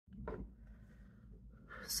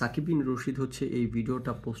সাকিব বিন রশিদ হচ্ছে এই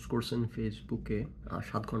ভিডিওটা পোস্ট করছেন ফেসবুকে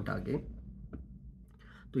 7 ঘন্টা আগে।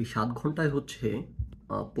 তো এই 7 ঘন্টায় হচ্ছে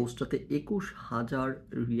পোস্টটাতে 21,000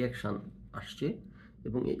 রিয়াকশান আসছে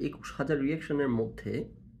এবং এই 21,000 রিয়াকশানের মধ্যে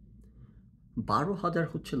 12,000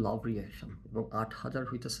 হচ্ছে লাভ রিয়াকশান এবং 8,000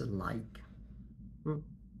 হইতেছে লাইক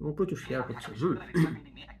এবং প্রচুর শেয়ার হচ্ছে।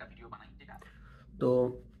 তো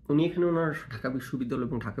উনি এখানে ওনার ঢাকা বিশ্ববিদ্যালয়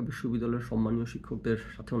এবং ঢাকা বিশ্ববিদ্যালয়ের সম্মানীয় শিক্ষকদের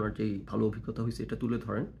সাথে ওনার যেই ভালো অভিজ্ঞতা হয়েছে এটা তুলে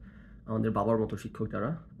ধরেন। আমাদের বাবার মতো শিক্ষক যারা,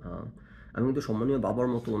 আমি কিন্তু সম্মানীয় বাবার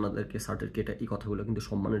মতো ওনাদেরকে স্যারদেরকে এটা এই কথাগুলো কিন্তু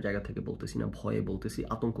সম্মানের জায়গা থেকে বলতেছি না, ভয়ে বলতেছি,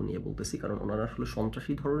 আতঙ্ক নিয়ে বলতেছি, কারণ ওনারা আসলে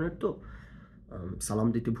সন্ত্রাসী ধরনের। তো সালাম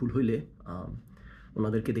দিতে ভুল হইলে,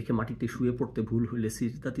 ওনাদেরকে দেখে মাটিতে শুয়ে পড়তে ভুল হইলে,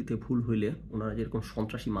 সিজদা দিতে ভুল হইলে ওনারা যেরকম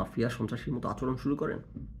সন্ত্রাসী মাফিয়া সন্ত্রাসীর মতো আচরণ শুরু করেন,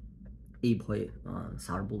 এই ভয়ে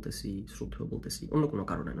স্যার বলতেছি, শ্রদ্ধেয় বলতেছি, অন্য কোনো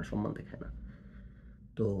কারণে না, সম্মান দেখায় না।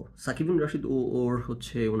 তো সাকিব বিন রশিদ ওর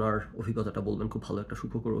হচ্ছে ওনার অভিজ্ঞতাটা বলবেন, খুব ভালো একটা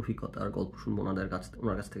সুখকর অভিজ্ঞতার গল্প শুনবো ওনার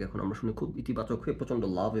কাছ থেকে। এখন আমরা শুনে খুব ইতিবাচক হয়ে প্রচণ্ড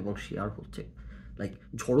লাভ এবং শেয়ার হচ্ছে, লাইক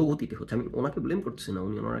ঝড়ো গতিতে হচ্ছে। আমি ওনাকে ব্লেম করতেছি না,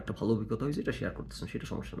 উনি ওনার একটা ভালো অভিজ্ঞতা হয়েছে, এটা শেয়ার করতেছেন, সেটা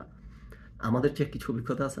সমস্যা না। আমাদের যে কিছু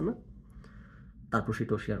অভিজ্ঞতা আছে না, তারপর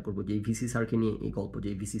সেটাও শেয়ার করবো, যে এই ভিসি স্যারকে নিয়ে এই গল্প, যে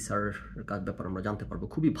ভিসি স্যারের কাজ ব্যাপার আমরা জানতে পারবো।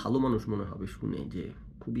 খুবই ভালো মানুষ মনে হবে শুনে, যে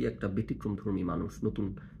খুবই একটা ব্যতিক্রমধর্মী মানুষ, নতুন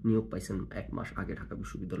নিয়োগ পাইছেন 1 মাস আগে ঢাকা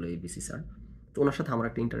বিশ্ববিদ্যালয়ে এই ভিসি স্যার। তো ওনার সাথে আমার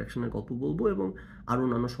একটা ইন্টারাকশনের গল্প বলবো এবং আরও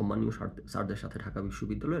অন্যান্য সম্মানীয় স্যারদের সাথে ঢাকা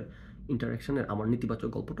বিশ্ববিদ্যালয়ের ইন্টারাকশনের আমার নেতিবাচক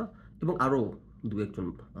গল্পটা এবং আরও 2-1জন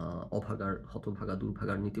অভাগার, হতভাগা,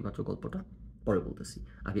 দুর্ভাগার নেতিবাচক গল্পটা পরে বলতেছি।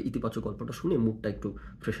 আগে ইতিবাচক গল্পটা শুনে মুডটা একটু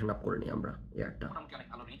ফ্রেশন আপ করে নিই আমরা এয়ারটা। অনেক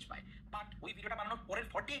ভালো রিচ পায়, বাট ওই ভিডিওটা বানানোর পরের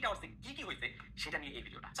 48 আওয়ার্সে কি কি হয়েছে সেটা নিয়ে এই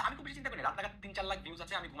ভিডিওটা। আমি খুব বেশি চিন্তা করি, রাত নাগাদ 3-4 লাখ ভিউজ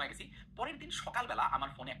আছে, আমি ঘুমাই গেছি। পরের দিন সকালবেলা আমার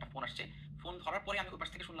ফোনে একটা ফোন আসছে। ফোন ধরার পরে আমি ওই পাশ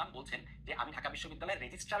থেকে শুনলাম, বলছেন যে আমি ঢাকা বিশ্ববিদ্যালয়ের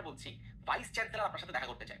রেজিস্ট্রার বলছি, ভাইস চ্যান্সেলর আপনার সাথে দেখা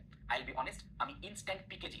করতে চাই। আই উইল বি অনেস্ট, আমি ইনস্ট্যান্ট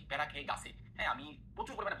পিকেজি প্যারা খেয়ে গাছে। হ্যাঁ, আমি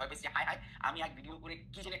প্রচুর পরিমাণে ভয় পেয়েছি। হাই আমি এক ভিডিও করে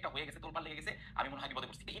কি যেন একটা হয়ে গেছে, তোলপাড় লেগে গেছে, আমি মনে হয় বিপদে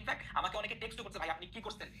পড়ছি। ইনফ্যাক্ট আমাকে অনেকে টেক্সট করছে, ভাই আপনি কি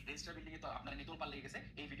করছেন, রেজিস্ট্রার বিল্ডিং এ তো আপনার নিয়ে তোলপাড় লেগে গেছে,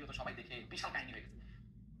 এই ভিডিও তো সবাই দেখে বিশাল কাহিনী হয়ে গেছে।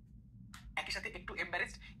 একই সাথে একটু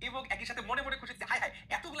এম্বারেসড এবং একই সাথে মনে মনে খুশি যে হাই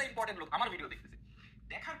এতগুলো ইম্পর্টেন্ট লোক আমার ভিডিও দেখতেছে।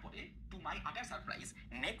 দেখার পরে to my other surprise,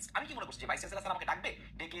 next আমি কি মনে করছি যে ভাইস চ্যান্সেলর স্যার আমাকে ডাকবে,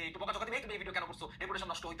 ডেকে একটু বকাঝকা দিবে, তুমি এই ভিডিও কেন করছো, রেপুটেশন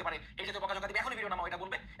নষ্ট হতে পারে, এই যে বকাঝকা দিবে, এখন ভিডিও নামাও, এটা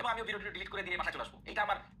বলবে এবং আমি ভিডিওটি ডিলিট করে দিয়ে বাসায় চলে আসবো। এটা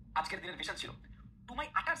আমার আজকের দিনের ভিশন ছিল। টু মাই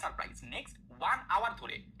আটার সারপ্রাইজ, নেক্সট 1 আওয়ার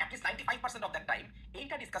ধরে অ্যাটলিস্ট 95% অফ দ্যাট টাইম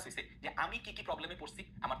এইটা ডিসকাস হয়েছে যে আমি কি কি প্রবলেমে পড়ছি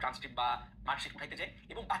আমার ট্রান্সক্রিপ্ট বা মার্কশিট উঠাইতে যাই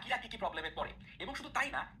এবং বাকিরা কি কি প্রবলেমে পড়ে। এবং শুধু তাই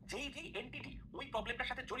না, যেই এন্টিটি ওই প্রবলেমটার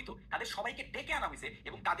সাথে জড়িত তাদের সবাইকে ডেকে আনা হয়েছে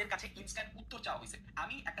এবং তাদের কাছে ইনস্ট্যান্ট উত্তর চাওয়া হয়েছে।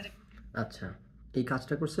 আমি একটা আচ্ছা, এই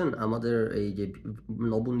কাজটা করছেন আমাদের এই যে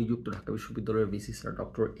নবনিযুক্ত ঢাকা বিশ্ববিদ্যালয়ের VC sir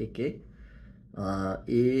doctor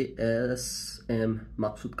ASM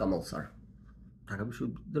Maksud Kamal sir, Dhaka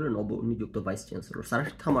বিশ্ববিদ্যালয়ের নবনিযুক্ত ভাইস চ্যান্সেলর স্যারের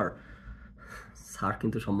সাথে আমার, স্যার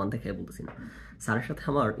কিন্তু সম্মান দেখায় বলতেছি না, স্যারের সাথে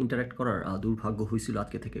আমার ইন্টারাক্ট করার দুর্ভাগ্য হয়েছিল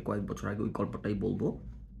আজকে থেকে কয়েক বছর আগে। ওই গল্পটাই বলবো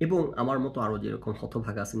এবং আমার মতো আরও যেরকম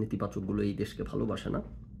হতভাগা আছে নেতিবাচকগুলো, এই দেশকে ভালোবাসে না,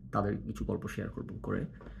 তাদের কিছু গল্প শেয়ার করবো করে।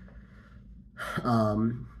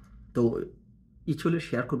 তো ইচ্ছে হলে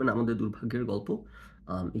শেয়ার করবেন আমাদের দুর্ভাগ্যের গল্প,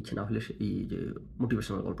 ইচ্ছে না হলে এই যে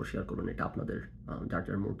মোটিভেশনাল গল্প শেয়ার করবেন, এটা আপনাদের যার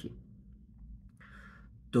যার মর্জি।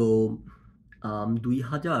 তো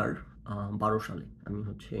 2012 সালে আমি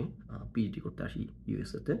হচ্ছে পিএইচডি করতে আসি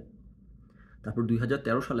ইউএসএতে। তারপর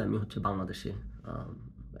 2013 সালে আমি হচ্ছে বাংলাদেশে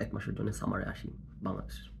 1 মাসের জন্য সামারে আসি,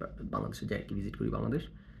 বাংলাদেশে যাই, একটি ভিজিট করি বাংলাদেশ।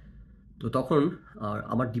 তো তখন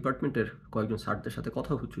আমার ডিপার্টমেন্টের কয়েকজন স্যারদের সাথে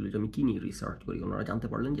কথা হচ্ছিল যে আমি কী নিয়ে রিসার্চ করি। ওনারা জানতে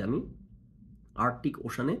পারলেন যে আমি আর্কটিক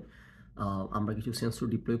ওশানে আমরা কিছু সেন্সর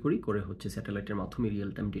ডিপ্লয় করে হচ্ছে স্যাটেলাইটের মাধ্যমে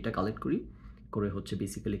রিয়েল টাইম ডেটা কালেক্ট করে হচ্ছে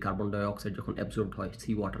বেসিক্যালি কার্বন ডাইঅক্সাইড যখন অ্যাবজর্বড হয়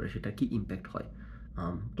সি ওয়াটারে, সেটা কি ইম্প্যাক্ট হয়,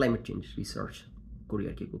 ক্লাইমেট চেঞ্জ রিসার্চ করি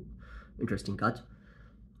আর কি। খুব ইন্টারেস্টিং কাজ।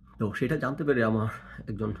 তো সেটা জানতে পেরে আমার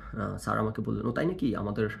একজন স্যার আমাকে বললেন, ও তাই নাকি,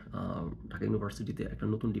 আমাদের ঢাকা ইউনিভার্সিটিতে একটা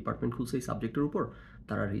নতুন ডিপার্টমেন্ট খুলছে এই সাবজেক্টের উপর,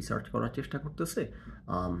 তারা রিসার্চ করার চেষ্টা করতেছে,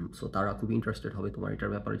 সো তারা খুব ইন্টারেস্টেড হবে তোমার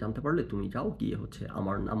এটার ব্যাপারে জানতে পারলে, তুমি যাও, গিয়ে হচ্ছে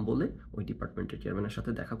আমার নাম বলে ওই ডিপার্টমেন্টের চেয়ারম্যানের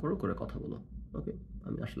সাথে দেখা করে কথা বলো। ওকে,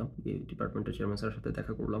 আমি আসলাম, এই ডিপার্টমেন্টের চেয়ারম্যান স্যারের সাথে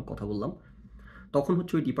দেখা করলাম, কথা বললাম। তখন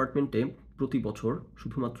হচ্ছে ওই ডিপার্টমেন্টে প্রতি বছর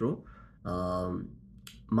শুধুমাত্র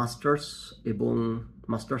মাস্টার্স এবং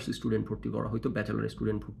মাস্টার্স স্টুডেন্ট ভর্তি করা হইতো, ব্যাচেলার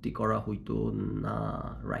স্টুডেন্ট ভর্তি করা হইতো না,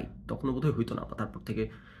 রাইট, তখনও বোধহয় হইতো না, তারপর থেকে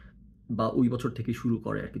বা ওই বছর থেকে শুরু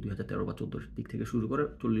করে আর কি, 2013 বা 14 দিক থেকে শুরু করে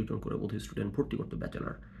 40 জন করে বোধহয় স্টুডেন্ট ভর্তি করতো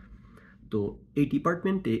ব্যাচেলার। তো এই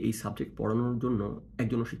ডিপার্টমেন্টে এই সাবজেক্ট পড়ানোর জন্য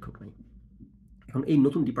একজনও শিক্ষক নাই। এখন এই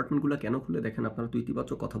নতুন ডিপার্টমেন্টগুলো কেন খুলে, দেখেন আপনারা তো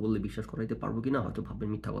ইতিবাচক কথা বললে বিশ্বাস করাইতে পারবো কি না, হয়তো ভাববেন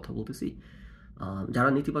মিথ্যা কথা বলতেছি। যারা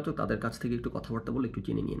নেতিবাচক তাদের কাছ থেকে একটু কথাবার্তা বলে একটু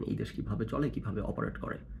জেনে নিন এই দেশ কীভাবে চলে, কীভাবে অপারেট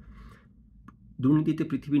করে। দুর্নীতিতে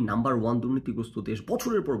পৃথিবীর নাম্বার 1 দুর্নীতিগ্রস্ত দেশ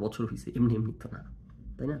বছরের পর বছর হয়েছে, এমনি এমনি তো না,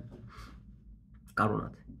 তাই না? কারণ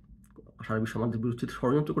আছে, সারা বিশ্ব আমাদের বিরুদ্ধে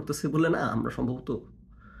ষড়যন্ত্র করতেছে বলে না, আমরা সম্ভবত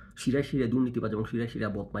শিরায় শিরায় দুর্নীতিবাজ এবং শিরায়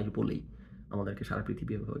শিরায় বদমাইশ বলেই আমাদেরকে সারা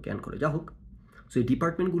পৃথিবী এভাবে জ্ঞান করে। যা হোক, সো এই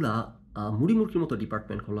ডিপার্টমেন্টগুলা মুড়িমুড়কির মতো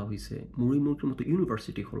ডিপার্টমেন্ট খোলা হয়েছে, মুড়িমুড়কির মতো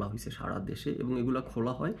ইউনিভার্সিটি খোলা হয়েছে সারা দেশে, এবং এগুলো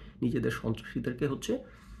খোলা হয় নিজেদের সন্ত্রাসীদেরকে হচ্ছে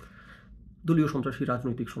দলীয় সন্ত্রাসী,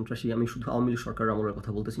 রাজনৈতিক সন্ত্রাসী, আমি শুধু আওয়ামী লীগ সরকারের আমলের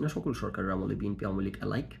কথা বলতেছি না, সকল সরকারের আমলে বিএনপি আওয়ামী লীগ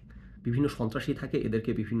অ্যালাইক বিভিন্ন সন্ত্রাসী থাকে,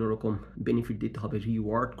 এদেরকে বিভিন্ন রকম বেনিফিট দিতে হবে,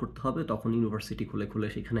 রিওয়ার্ড করতে হবে, তখন ইউনিভার্সিটি খুলে খুলে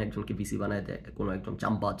সেখানে একজনকে ভিসি বানায় দেয়, কোনো একজন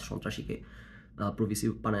চামবাজ সন্ত্রাসীকে প্রভিসি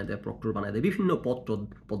বানায় দেয়, প্রক্টর বানায় দেয়, বিভিন্ন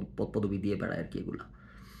পদবি দিয়ে বেড়ায় আর কি এগুলা।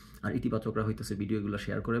 আর ইতিবাচকরা হইতেছে ভিডিও এগুলো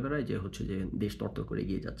শেয়ার করে বেড়ায় যে হচ্ছে যে দেশ তরতর করে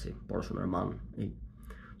এগিয়ে যাচ্ছে, পড়াশোনার মান এই।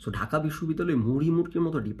 সো ঢাকা বিশ্ববিদ্যালয়ে মুড়িমুড়কির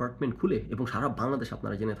মতো ডিপার্টমেন্ট খুলে, এবং সারা বাংলাদেশ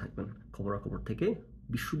আপনারা জেনে থাকবেন খবরাখবর থেকে,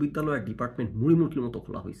 বিশ্ববিদ্যালয়ের ডিপার্টমেন্ট মুড়িমুড়কির মতো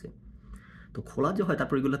খোলা হয়েছে। তো খোলা যে হয়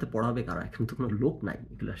তারপর এগুলোতে পড়াবে কারা? এখন তো কোনো লোক নাই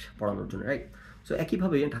এগুলো পড়ানোর জন্য, রাইট? সো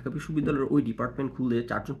একইভাবে ঢাকা বিশ্ববিদ্যালয়ের ওই ডিপার্টমেন্ট খুলে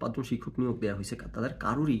 4-5জন শিক্ষক নিয়োগ দেওয়া হয়েছে, তাদের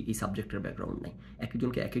কারোরই এই সাবজেক্টের ব্যাকগ্রাউন্ড নাই,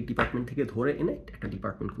 একজনকে এক এক ডিপার্টমেন্ট থেকে ধরে এনে একটা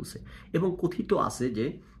ডিপার্টমেন্ট খুলছে। এবং কথিত আছে যে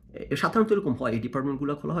সাধারণত এরকম হয়, এই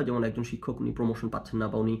ডিপার্টমেন্টগুলো খোলা হয় যেমন একজন শিক্ষক উনি প্রমোশন পাচ্ছেন না,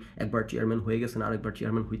 বা উনি একবার চেয়ারম্যান হয়ে গেছেন, আরেকবার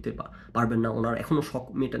চেয়ারম্যান হইতে পারবেন না, ওনার এখনও শখ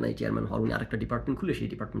মেটে নাই চেয়ারম্যান হওয়ার, উনি আরেকটা ডিপার্টমেন্ট খুলে সেই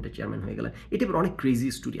ডিপার্টমেন্টের চেয়ারম্যান হয়ে গেলেন। এই টাইপের অনেক ক্রেজি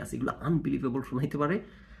স্টোরি আছে, এগুলো আনবিলিভেবল শোনাইতে পারে,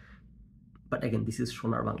 বাট অ্যাগেন দিস ইজ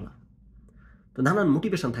সোনার বাংলা। তো নানান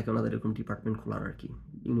মোটিভেশন থাকে ওনাদের এরকম ডিপার্টমেন্ট খোলার আর কি,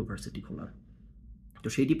 ইউনিভার্সিটি খোলার। তো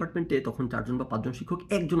সেই ডিপার্টমেন্টে তখন 4জন বা 5জন শিক্ষক,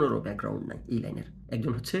 একজনেরও ব্যাকগ্রাউন্ড নাই এই লাইনের।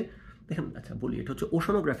 একজন হচ্ছে, দেখেন, আচ্ছা বলি, এটা হচ্ছে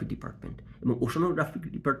ওশানোগ্রাফি ডিপার্টমেন্ট, এবং ওশানোগ্রাফি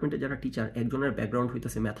ডিপার্টমেন্টে যারা টিচার, একজনের ব্যাকগ্রাউন্ড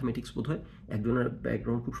হইতেছে ম্যাথামেটিক্স বোধ হয়, একজনের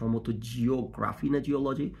ব্যাকগ্রাউন্ড খুব সম্ভবত জিওগ্রাফি না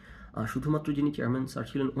জিওলজি, শুধুমাত্র যিনি চেয়ারম্যান স্যার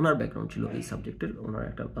ছিলেন ওনার ব্যাকগ্রাউন্ড ছিল এই সাবজেক্টের, ওনার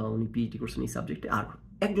একটা উনি পিএইচডি করছেন এই সাবজেক্টে, আর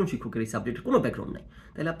একজন শিক্ষকের এই সাবজেক্টের কোনো ব্যাকগ্রাউন্ড নাই।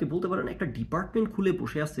 তাহলে আপনি বলতে পারেন একটা ডিপার্টমেন্ট খুলে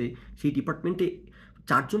বসে আছে, সেই ডিপার্টমেন্টে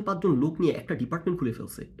 4-5জন লোক নিয়ে একটা ডিপার্টমেন্ট খুলে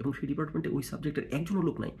ফেলছে, এবং সেই ডিপার্টমেন্টে ওই সাবজেক্টের একজনও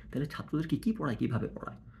লোক নাই, তাহলে ছাত্রদেরকে কী পড়ায়, কীভাবে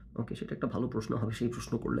পড়ায়? ওকে, সেটা একটা ভালো প্রশ্ন হবে সেই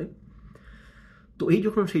প্রশ্ন করলে। তো এই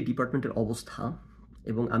যখন সেই ডিপার্টমেন্টের অবস্থা,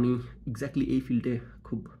 এবং আমি এক্স্যাক্টলি এই ফিল্ডে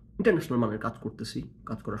খুব ইন্টারন্যাশনাল মানের কাজ করতেছি,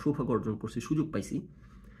 কাজ করার সৌভাগ্য অর্জন করছি, সুযোগ পাইছি।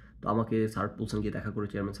 তো আমাকে স্যার বলছেন গিয়ে দেখা করে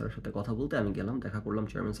চেয়ারম্যান স্যারের সাথে কথা বলতে, আমি গেলাম, দেখা করলাম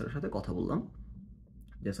চেয়ারম্যান স্যারের সাথে, কথা বললাম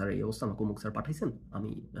যে স্যার এই অবস্থা, আমাকে অমুক স্যার পাঠাইছেন,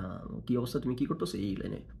 আমি কী অবস্থা, তুমি কী করতেছো? এই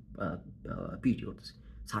লাইনে পিএইচডি করতেছি।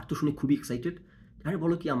 স্যার তো শুনে খুবই এক্সাইটেড, আরে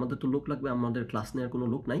বলো কি, আমাদের তো লোক লাগবে, আমাদের ক্লাস নেওয়ার কোনো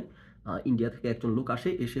লোক নাই, ইন্ডিয়া থেকে একজন লোক আসে,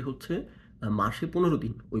 এসে হচ্ছে মাসে 15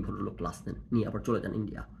 দিন ওই ভদ্রলোক ক্লাস নেন, নিয়ে আবার চলে যান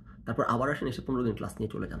ইন্ডিয়া, তারপর আবার আসেন, এসে 15 দিন ক্লাস নিয়ে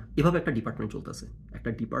চলে যান। এভাবে একটা ডিপার্টমেন্ট চলতেছে, একটা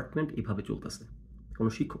ডিপার্টমেন্ট এভাবে চলতেছে, কোনো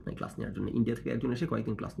শিক্ষক নাই ক্লাস নেওয়ার জন্য, ইন্ডিয়া থেকে একজন এসে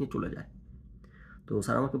কয়েকদিন ক্লাস নিয়ে চলে যায়। তো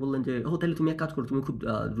স্যার আমাকে বললেন যে, ও তাহলে তুমি এক কাজ করো, তুমি খুব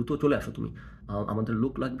দ্রুত চলে আসো, তুমি আমাদের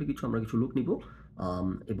লোক লাগবে কিছু, আমরা কিছু লোক নিব।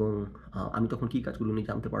 এবং আমি তখন কী কাজ করি উনি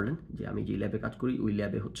জানতে পারলেন, যে আমি যে ল্যাবে কাজ করি ওই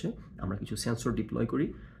ল্যাবে হচ্ছে আমরা কিছু সেন্সর ডিপ্লয় করি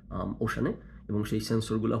ওশানে, এবং সেই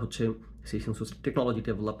সেন্সরগুলো হচ্ছে, সেই সেন্সর টেকনোলজি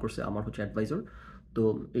ডেভেলপ করছে আমার হচ্ছে অ্যাডভাইজার। তো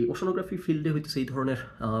এই ওশানোগ্রাফি ফিল্ডে হইতে সেই ধরনের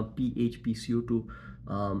পিএইচ PCO2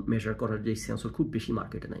 মেজার করার যে সেন্সর খুব বেশি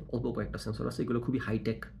মার্কেটে নাই, অল্প কয়েকটা সেন্সর আছে, এগুলো খুবই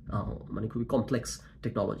হাইটেক, মানে খুবই কমপ্লেক্স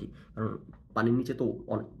টেকনোলজি, কারণ পানির নিচে তো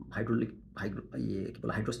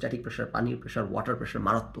হাইড্রোস্ট্যাটিক প্রেশার, পানির প্রেশার, ওয়াটার প্রেশার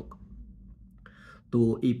মারাত্মক। তো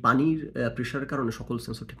এই পানির প্রেশারের কারণে সকল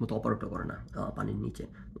সেন্সর ঠিকমতো অপারেট করে না পানির নিচে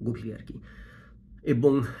গভীরে আর কি,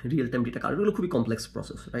 এবং রিয়েল টাইম ডেটা কালেক্ট, এগুলো খুবই কমপ্লেক্স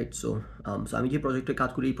প্রসেস, রাইট? সো আমি যে প্রজেক্টে কাজ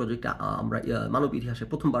করি, এই প্রজেক্টে আমরা মানব ইতিহাসে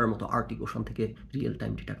প্রথমবারের মতো আর্কটিক ওশান থেকে রিয়েল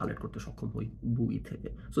টাইম ডেটা কালেক্ট করতে সক্ষম হই, বুই থেকে।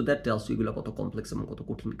 সো দ্যাট টেলস ইউ এগুলো কত কমপ্লেক্স এবং কত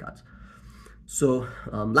কঠিন কাজ। সো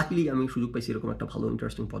লাকিলি আমি সুযোগ পাইছি এরকম একটা ভালো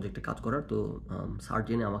ইন্টারেস্টিং প্রজেক্টে কাজ করার। তো স্যার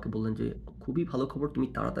জেনে আমাকে বললেন যে, খুবই ভালো খবর, তুমি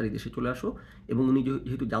তাড়াতাড়ি দেশে চলে আসো। এবং উনি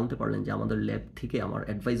যেহেতু জানতে পারলেন যে আমাদের ল্যাব থেকে আমার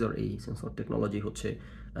অ্যাডভাইজার এই সেন্সর টেকনোলজি হচ্ছে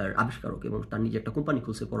আবিষ্কারক, এবং তার নিজে একটা কোম্পানি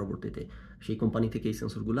খুলছে পরবর্তীতে, সেই কোম্পানি থেকে এই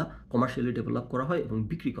সেন্সরগুলো কমার্শিয়ালি ডেভেলপ করা হয় এবং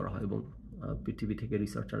বিক্রি করা হয়, এবং পৃথিবী থেকে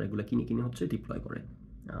রিসার্চার এগুলো কিনে হচ্ছে ডিপ্লয় করে,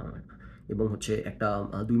 এবং হচ্ছে একটা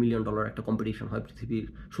 $2 মিলিয়ন একটা কম্পিটিশন হয়, পৃথিবীর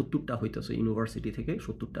 70টা হইতেছে ইউনিভার্সিটি থেকে,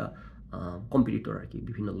 70টা কম্পিটিটর আর কি,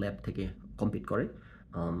 বিভিন্ন ল্যাব থেকে কম্পিট করে,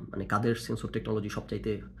 মানে কাদের সেন্সর টেকনোলজি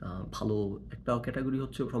সবচাইতে ভালো। একটা ক্যাটাগরি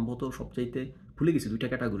হচ্ছে সম্ভবত সবচাইতে, ভুলে গেছি, 2টা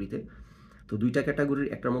ক্যাটাগরিতে। তো 2টা ক্যাটাগরির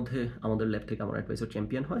একটার মধ্যে আমাদের ল্যাব থেকে আমার অ্যাডভাইজার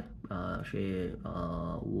চ্যাম্পিয়ন হয়, সে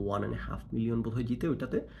 $1.5 মিলিয়ন বোধহয় জিতে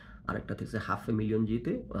ওইটাতে, আরেকটা থেকে $500,000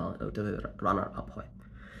 জিতে ওইটাতে রানার আপ হয়।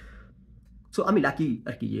 সো আমি লাকি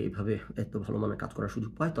আর কি, যে এইভাবে এত ভালো মানের কাজ করার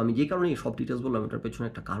সুযোগ পাই। তো আমি যে কারণে এই সব ডিটেলস বললাম, এটার পেছনে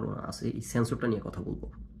একটা কারণ আছে, এই সেন্সরটা নিয়ে কথা বলবো।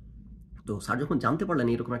 তো স্যার যখন জানতে পারলেন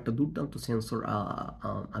এরকম একটা দুর্দান্ত সেন্সর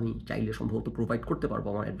আমি চাইলে সম্ভবত প্রোভাইড করতে পারবো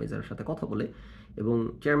আমার অ্যাডভাইজারের সাথে কথা বলে, এবং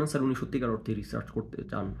চেয়ারম্যান স্যার উনি সত্যিকার অর্থে রিসার্চ করতে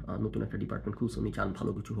চান, নতুন একটা ডিপার্টমেন্ট খুলছে, উনি চান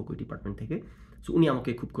ভালো কিছু হোক ওই ডিপার্টমেন্ট থেকে। সো উনি আমাকে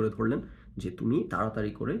খুব করে ধরলেন যে তুমি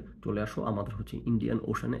তাড়াতাড়ি করে চলে আসো, আমাদের হচ্ছে ইন্ডিয়ান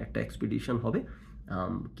ওশানে একটা এক্সপিডিশন হবে।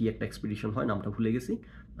 কি একটা এক্সপিডিশন হয় নামটা ভুলে গেছি।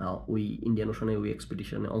 ওই ইন্ডিয়ান ওশানে ওই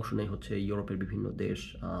এক্সপিডিশনে অংশ নেয় হচ্ছে ইউরোপের বিভিন্ন দেশ,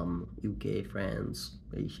 ইউকে, ফ্রান্স,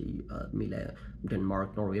 এই সেই মিলে ডেনমার্ক,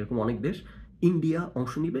 নরওয়ে, এরকম অনেক দেশ। ইন্ডিয়া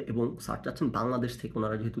অংশ নিবে এবং স্যার চাচ্ছেন বাংলাদেশ থেকে,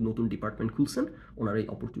 ওনারা যেহেতু নতুন ডিপার্টমেন্ট খুলছেন, ওনারা এই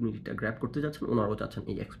অপরচুনিটিটা গ্র্যাব করতে যাচ্ছেন, ওনারাও চাচ্ছেন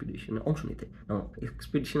এই এক্সপিডিশনে অংশ নিতে।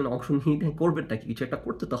 এক্সপিডিশনে অংশ নিতে করবেনটা কি, কিছু একটা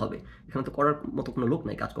করতে তো হবে, এখানে তো করার মতো কোনো লোক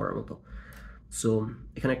নাই কাজ করার মতো। সো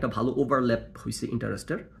এখানে একটা ভালো ওভারল্যাপ হয়েছে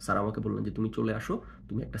ইন্টারেস্টের। স্যার আমাকে বললেন যে তুমি চলে আসো,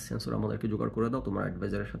 তুমি একটা সেন্সর আমাদেরকে জোগাড় করে দাও, তোমার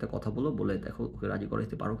অ্যাডভাইজারের সাথে কথা বলো, বলে দেখো ওকে রাজি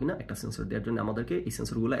করাইতে পারো কিনা একটা সেন্সর দেওয়ার জন্য আমাদেরকে। এই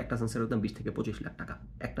সেন্সরগুলো একটা সেন্সরের দাম 20 থেকে 25 লাখ টাকা,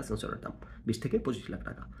 একটা সেন্সরের দাম 20 থেকে 25 লাখ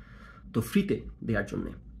টাকা, তো ফ্রিতে দেওয়ার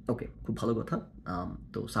জন্যে। ওকে, খুব ভালো কথা।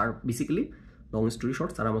 তো sir basically long story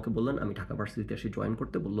short, sir আমাকে বললেন আমি ঢাকা ভার্সিটিতে এসে জয়েন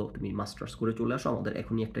করতে, বললো তুমি মাস্টার্স করে চলে আসো, আমাদের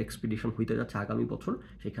এখনই একটা এক্সপিডিশন হইতে যাচ্ছে আগামী বছর,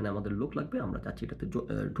 সেখানে আমাদের লোক লাগবে, আমরা চাচ্ছি এটাতে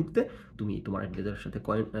ঢুকতে, তুমি তোমার অ্যাডভাইজারের সাথে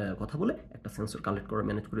কথা বলে একটা সেন্সর কালেক্ট করে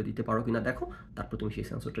ম্যানেজ করে দিতে পারো কিনা দেখো, তারপর তুমি সেই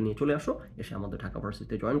সেন্সরটা নিয়ে চলে আসো, এসে আমাদের ঢাকা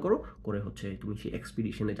ভার্সিটিতে জয়েন করো, করে হচ্ছে তুমি সেই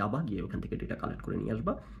এক্সপিডিশনে যাবা, গিয়ে ওখান থেকে ডেটা কালেক্ট করে নিয়ে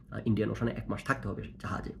আসবা। ইন্ডিয়ান ওশানে 1 মাস থাকতে হবে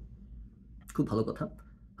জাহাজে। খুব ভালো কথা।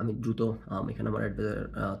 আমি দ্রুত এখানে আমার অ্যাডভাইজার,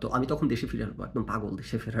 তো আমি তখন দেশে ফিরে আসবো, একদম পাগল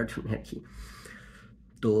দেশে ফেরার জন্য আর কি।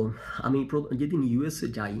 তো আমি যেদিন ইউএসএ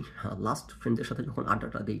যাই, লাস্ট ফ্রেন্ডদের সাথে যখন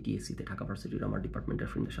আড্ডাটা দিই টিএসসিতে, ঢাকা ভার্সিটির আমার ডিপার্টমেন্টের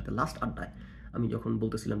ফ্রেন্ডদের সাথে লাস্ট আড্ডায় আমি যখন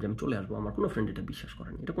বলতেছিলাম যে আমি চলে আসবো, আমার কোনো ফ্রেন্ড এটা বিশ্বাস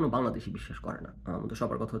করেনি, এটা কোনো বাংলাদেশি বিশ্বাস করে না। আমাদের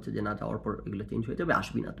সবার কথা হচ্ছে যে না, যাওয়ার পর এগুলো চেঞ্জ হয়ে যাবে,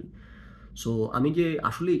 আসবি না তুই। সো আমি যে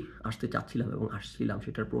আসলেই আসতে চাচ্ছিলাম এবং আসছিলাম,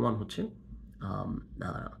 সেটার প্রমাণ হচ্ছে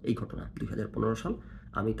এই ঘটনা। 2015 সাল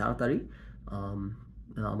আমি তাড়াতাড়ি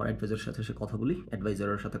আমার অ্যাডভাইজারের সাথে সে কথা বলি।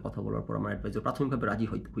 অ্যাডভাইজারের সাথে কথা বলার পর আমার অ্যাডভাইজার প্রাথমিকভাবে রাজি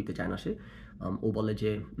হইতে চায় না সে। ও বলে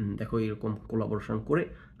যে দেখো এরকম কোলাবোরেশন করে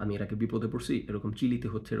আমি এর আগে বিপদে পড়ছি, এরকম চিলিতে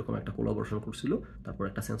হচ্ছে এরকম একটা কোলাবোরেশন করছিল, তারপর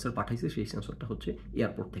একটা সেন্সর পাঠাইছে, সেই সেন্সরটা হচ্ছে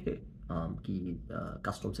এয়ারপোর্ট থেকে কি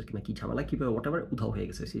কাস্টমসের কিনা কি ঝামেলা কীভাবে ওটাবার উধাও হয়ে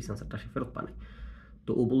গেছে, সেই সেন্সরটা সে ফেরত পায়।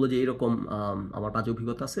 তো ও বললো যে এরকম আমার বাজে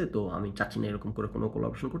অভিজ্ঞতা আছে, তো আমি চাচ্ছি না এরকম করে কোনো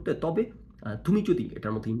কোলাবোরেশন করতে, তবে তুমি যদি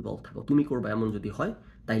এটার মধ্যে ইনভলভ থাকো, তুমি করবা এমন যদি হয়,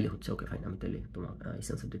 তাইলে হচ্ছে ওকে ফাইন, আমি তাইলে তোমার এই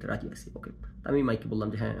সেন্সর দিতে রাজি আছি। ওকে, আমি মাইকে বললাম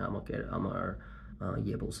যে হ্যাঁ, আমাকে আমার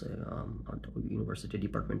বলছে ইউনিভার্সিটি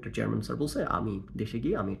ডিপার্টমেন্টের চেয়ারম্যান স্যার বলছে আমি দেশে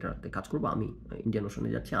গিয়ে আমি এটাতে কাজ করবো, আমি ইন্ডিয়ান ওশনে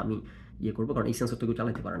যাচ্ছি, আমি করবো, কারণ এই সেন্সর তো কেউ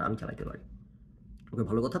চালাতে পারে না, আমি চালাতে পারি। ওকে,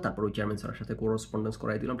 ভালো কথা। তারপর ওই চেয়ারম্যান স্যারের সাথে কোরেসপন্ডেন্স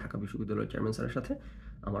করাই দিলাম, ঢাকা বিশ্ববিদ্যালয়ের চেয়ারম্যান স্যারের সাথে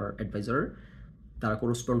আমার অ্যাডভাইজারের, তারা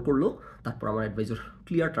কোরেসপন্ড করলো। তারপর আমার অ্যাডভাইজার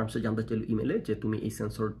ক্লিয়ার টার্মসে জানতে চাইল ইমেলে যে তুমি এই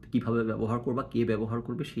সেন্সর কীভাবে ব্যবহার করবা, কে ব্যবহার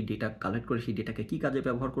করবে, সেই ডেটা কালেক্ট করে সেই ডেটাকে কী কাজে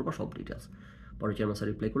ব্যবহার করবা, সব ডিটেলস। পরে চেয়ারম্যান স্যার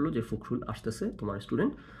রিপ্লাই করলো যে ফখরুল আসতেছে, তোমার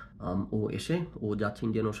স্টুডেন্ট, ও এসে ও যাচ্ছে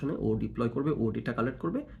ইন্ডিয়ান ওশানে, ও ডিপ্লয় করবে, ও ডেটা কালেক্ট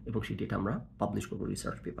করবে এবং সেই ডেটা আমরা পাবলিশ করবো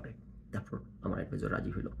রিসার্চ পেপারে। তারপর আমার অ্যাডভাইজার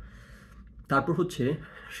রাজি হইলো। তারপর হচ্ছে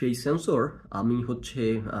সেই সেন্সর, আমি হচ্ছে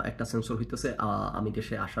একটা সেন্সর হইতেছে আমি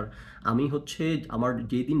দেশে আসার, আমি হচ্ছে আমার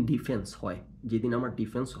যেদিন ডিফেন্স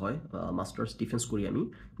হয়, মাস্টার্স ডিফেন্স করি আমি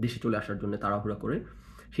দেশে চলে আসার জন্য তাড়াহুড়া করে,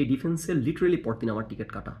 সেই ডিফেন্সের লিটারেলি পরদিন আমার টিকিট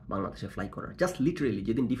কাটা বাংলাদেশে ফ্লাই করার, জাস্ট লিটারেলি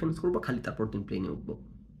যেদিন ডিফেন্স করবো খালি তারপর দিন প্লেনে উঠবো,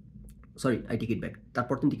 সরি আই টিকিট ব্যাক,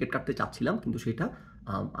 তারপর দিন টিকিট কাটতে চাচ্ছিলাম, কিন্তু সেটা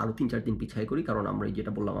আরও 3-4 দিন পিছাই করি, কারণ আমরা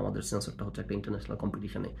যেটা বললাম আমাদের সেন্সরটা হচ্ছে একটা ইন্টারন্যাশনাল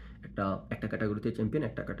কম্পিটিশনে একটা ক্যাটাগরিতে চ্যাম্পিয়ন,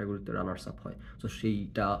 একটা ক্যাটাগরিতে রানার্স আপ হয়। সো সেই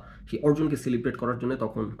অর্জনকে সেলিব্রেট করার জন্য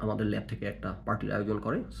তখন আমাদের ল্যাব থেকে একটা পার্টির আয়োজন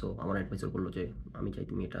করে। সো আমার অ্যাডভাইজার বললো যে আমি চাই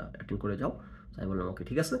তুমি এটা অ্যাটেন্ড করে যাও। আমি বললাম ওকে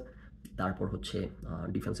ঠিক আছে। তারপর হচ্ছে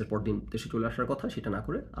ডিফেন্সের পর দিন দেশে চলে আসার কথা, সেটা না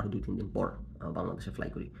করে আরও 2-3 দিন পর বাংলাদেশে ফ্লাই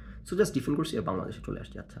করি। সো জাস্ট ডিফেন্ড করছি আর বাংলাদেশে চলে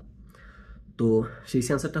আসছি। আচ্ছা, তো সেই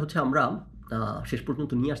সেন্সরটা হচ্ছে আমরা শেষ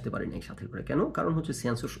পর্যন্ত নিয়ে আসতে পারি না এই সাথে করে। কেন? কারণ হচ্ছে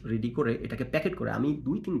সেন্সর রেডি করে এটাকে প্যাকেট করে, আমি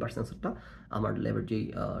 2-3 বার সেন্সরটা, আমার ল্যাবের যেই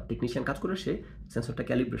টেকনিশিয়ান কাজ করে সে সেন্সরটা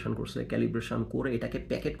ক্যালিব্রেশন করছে, ক্যালিব্রেশন করে এটাকে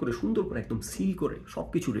প্যাকেট করে সুন্দর করে একদম সিল করে সব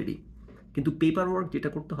কিছু রেডি, কিন্তু পেপার ওয়ার্ক যেটা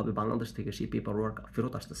করতে হবে বাংলাদেশ থেকে, সেই পেপার ওয়ার্ক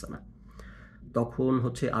ফেরত আসতেছে না। তখন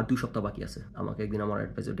হচ্ছে আর 2 সপ্তাহ বাকি আছে। আমাকে একদিন আমার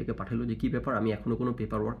অ্যাডভাইজার ডেকে পাঠালো যে কী ব্যাপার, আমি এখনও কোনো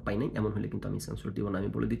পেপার ওয়ার্ক পাই নাই, এমন হলে কিন্তু আমি সেন্সর দিব না, আমি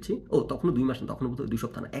বলে দিচ্ছি। তখনও 2 মাস না, তখনও বোধহয় 2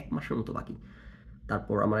 সপ্তাহ না, 1 মাসের মতো বাকি।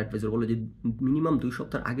 তারপর আমার অ্যাডভাইজার বললো যে মিনিমাম 2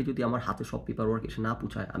 সপ্তাহের আগে যদি আমার হাতে সব পেপার ওয়ার্ক এসে না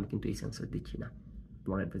পৌঁছায়, আমি কিন্তু এই সেন্সর দিচ্ছি না।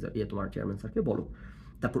 তোমার অ্যাডভাইজার তোমার চেয়ারম্যান স্যারকে বলো।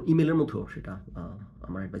 তারপর ইমেলের মধ্যেও সেটা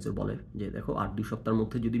আমার অ্যাডভাইজার বলে যে দেখো, আর 2 সপ্তাহের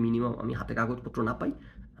মধ্যে যদি মিনিমাম আমি হাতে কাগজপত্র না পাই,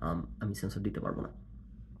 আমি সেন্সর দিতে পারবো না।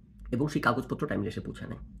 এবং সেই কাগজপত্র টাইমলি এসে পৌঁছে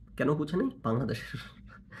নেয়। কেন পৌঁছে নেই?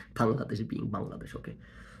 বাংলাদেশে বিং বাংলাদেশ। ওকে,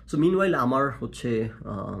 সো মিনওয়াইল আমার হচ্ছে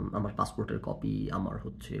আমার পাসপোর্টের কপি, আমার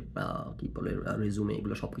হচ্ছে কী বলে রেজুমে,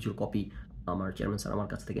 এগুলো সব কিছুর কপি আমার চেয়ারম্যান স্যার আমার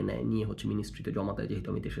কাছ থেকে নিয়ে হচ্ছে মিনিস্ট্রিতে জমা দেয়, যেহেতু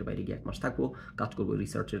আমি দেশের বাইরে গিয়ে 1 মাস থাকবো, কাজ করবো,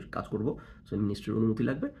 রিসার্চের কাজ করবো, সো মিনিস্ট্রির অনুমতি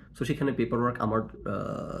লাগবে। সো সেখানে পেপার ওয়ার্ক আমার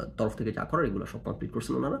তরফ থেকে যা করার এগুলো সব কমপ্লিট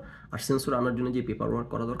করছেন ওনারা। আর সেন্সর আনার জন্য যে পেপার ওয়ার্ক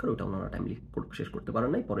করা দরকার ওটা ওনারা টাইমলি শেষ করতে পারেন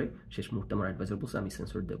নাই। পরে শেষ মুহূর্তে আমার অ্যাডভাইজার বলছে আমি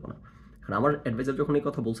সেন্সর দেবো না। কারণ আমার অ্যাডভাইজার যখন এই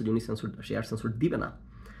কথা বলছে যে উনি সেন্সর দিবে না,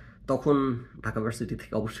 তখন ঢাকা ভার্সিটি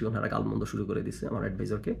থেকে অবশ্যই ওনারা গালমন্দ শুরু করে দিচ্ছে আমার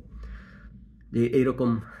অ্যাডভাইজারকে, যে এইরকম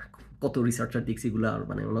কত রিসার্চার দেখছি এগুলো আর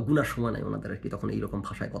মানে ওনার গুনার সময় নাই ওনাদের আর কি, তখন এইরকম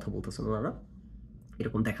ভাষায় কথা বলতেছেন ওনারা,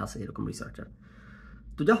 এরকম দেখা আছে এরকম রিসার্চার।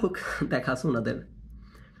 তো যা হোক, দেখা আছে ওনাদের।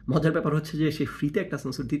 মজার ব্যাপার হচ্ছে যে সে ফ্রিতে একটা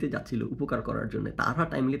সেন্সর দিতে যাচ্ছিল উপকার করার জন্য, তারা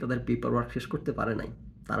টাইমলি তাদের পেপার ওয়ার্ক শেষ করতে পারে নাই,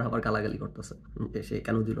 তারা আবার গালাগালি করতেছে সে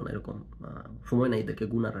কেন দিল না, এরকম সময় নাই এদেরকে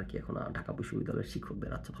গুনার আর কি এখন ঢাকা বিশ্ববিদ্যালয়ের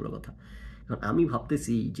শিক্ষকদের। আচ্ছা ভালো কথা। এখন আমি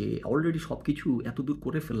ভাবতেছি যে অলরেডি সব কিছু এত দূর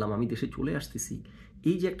করে ফেললাম, আমি দেশে চলে আসতেছি,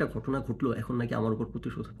 এই যে একটা ঘটনা ঘটলো এখন নাকি আমার উপর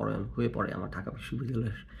প্রতিশোধ পরায়ণ হয়ে পড়ে আমার ঢাকা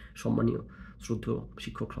বিশ্ববিদ্যালয়ের সম্মানীয় শ্রদ্ধেয়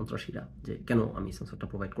শিক্ষক সন্ত্রাসীরা, যে কেন আমি সেন্সরটা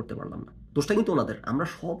প্রোভাইড করতে পারলাম না। দোষটা কিন্তু ওনাদের, আমরা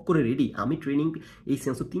সব করে রেডি, আমি ট্রেনিং এই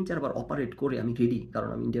সেন্সর 3-4 বার অপারেট করে আমি রেডি, কারণ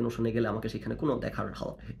আমি ইন্ডিয়ান ওশনে গেলে আমাকে সেখানে কোনো দেখার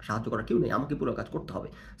সাহায্য করার কেউ নেই, আমাকে পুরো কাজ করতে হবে।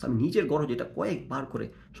 সো আমি নিজের গরজ এটা কয়েকবার করে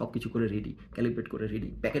সব কিছু করে রেডি, ক্যালিব্রেট করে রেডি,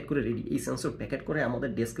 প্যাকেট করে রেডি, এই সেন্সর প্যাকেট করে আমাদের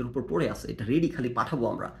ডেস্কের উপর পড়ে আছে, এটা রেডি, খালি পাঠাবো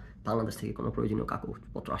আমরা। বাংলাদেশ থেকে কোনো প্রয়োজনীয়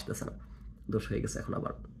কাগজপত্র আসতেছে না। দোষ হয়ে গেছে এখন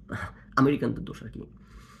আবার আমেরিকানদের দোষ আর কি।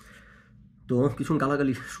 তো কিছু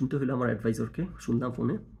গালাগালি শুনতে হলো আমার অ্যাডভাইজারকে, শুনলাম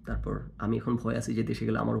ফোনে। তারপর আমি এখন ভয় আছি যে দেশে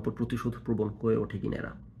গেলে আমার উপর প্রতিশোধ প্রবণ হয়ে ওঠে কিনা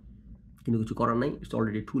এরা, কিন্তু কিছু করার নাই, ইটস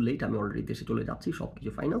অলরেডি টু লেট, আমি অলরেডি দেশে চলে যাচ্ছি, সব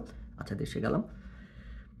কিছু ফাইনাল। আচ্ছা দেশে গেলাম,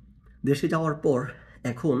 দেশে যাওয়ার পর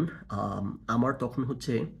এখন আমার তখন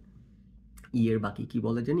হচ্ছে ইয়ের বাকি কি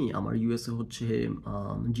বলে জানি, আমার ইউএসএ হচ্ছে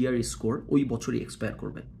জিআরই স্কোর ওই বছরই এক্সপায়ার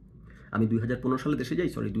করবে। আমি 2015 সালে দেশে যাই,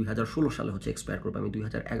 2016 সালে হচ্ছে এক্সপায়ার করবে। আমি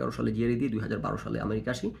 2011 সালে জিআরই দিয়ে 2012 সালে আমেরিকা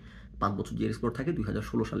আসি, 5 বছর জিআরই স্কোর থাকে,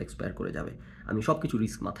 2016 সালে এক্সপায়ার করে যাবে। আমি সব কিছু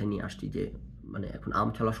রিস্ক মাথায় নিয়ে আসছি যে মানে এখন আম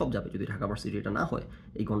খেলা সব যাবে, যদি ঢাকা ভার্সিটি এটা না হয়,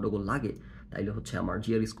 এই গন্ডগোল লাগে, তাইলে হচ্ছে আমার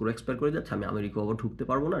জিআরই স্কোর এক্সপায়ার করে যাচ্ছে, আমি আমেরিকা আবার ঢুকতে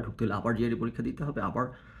পারবো না, ঢুকতে হলে আবার জিআরই পরীক্ষা দিতে হবে, আবার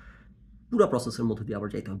পুরো প্রসেসের মধ্যে দিয়ে আবার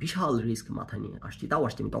যাইতে হবে, বিশাল রিস্ক মাথায় নিয়ে আসছি। তাও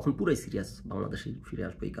আসছি আমি তখন পুরাই সিরিয়াস, বাংলাদেশে ফিরে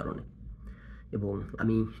আসবো এই কারণে। এবং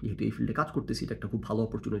আমি যেহেতু এই ফিল্ডে কাজ করতেছি, এটা একটা খুব ভালো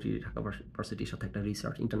অপরচুনিটি, ঢাকা ভার্সিটির সাথে একটা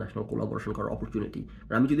রিসার্চ ইন্টারন্যাশনাল কোলাবোরেশন করার অপরচুনিটি।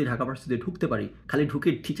 আমি যদি ঢাকা ভার্সিটিতে ঢুকতে পারি, খালি ঢুকে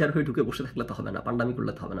টিচার হয়ে ঢুকে বসে থাকলে তো হবে না, পান্ডামি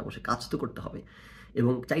করলে তো হবে না, বসে কাজ তো করতে হবে।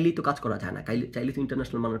 এবং চাইলেই তো কাজ করা যায় না, চাইলে তো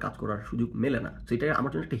ইন্টারন্যাশনাল মানের কাজ করার সুযোগ মেলে না। তো এটা আমার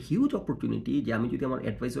জন্য একটা হিউজ অপরচুনিটি যে আমি যদি আমার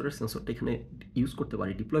অ্যাডভাইজারের সেন্সরটা এখানে ইউজ করতে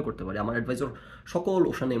পারি, ডিপ্লয় করতে পারি। আমার অ্যাডভাইজার সকল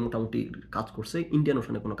ওশানে মোটামুটি কাজ করছে, ইন্ডিয়ান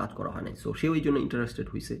ওশানে কোনো কাজ করা হয় নাই। সো সে ওই জন্য ইন্টারেস্টেড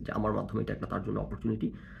হয়েছে যে আমার মাধ্যমে এটা একটা তার জন্য অপরচুনিটি।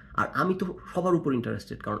 আর আমি তো সবার উপর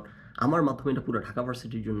ইন্টারেস্টেড, কারণ আমার মাধ্যমে এটা পুরো ঢাকা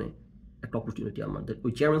ভার্সিটির জন্য একটা অপরচুনিটি। আমাদের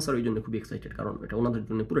ওই চেয়ারম্যান স্যার ওই জন্য খুব এক্সাইটেড, কারণ এটা ওনাদের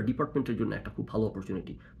জন্য পুরো ডিপার্টমেন্টের জন্য একটা খুব ভালো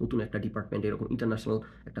অপরচুনিটি। নতুন একটা ডিপার্টমেন্ট এরকম ইন্টারন্যাশনাল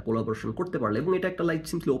একটা কোলাবোরেশন করতে পারলে, এবং এটা একটা like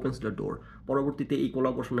simply opens the door, পরবর্তীতে এই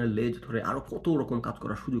কোলাবোরেশনের লেজ ধরে আরও কত রকম কাজ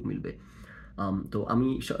করার সুযোগ মিলবে। তো আমি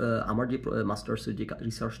আমার যে মাস্টার্সের যে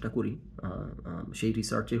রিসার্চটা করি, সেই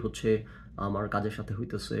রিসার্চে হচ্ছে আমার কাজের সাথে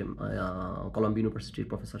হইতেছে কলাম্বিয়া ইউনিভার্সিটির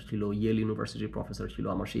প্রফেসর ছিল, ইয়েল ইউনিভার্সিটির প্রফেসর ছিল।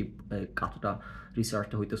 আমার সেই কাজটা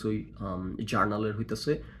রিসার্চটা হইতেছে ওই জার্নালের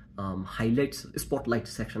হইতেছে হাইলাইটস স্পটলাইট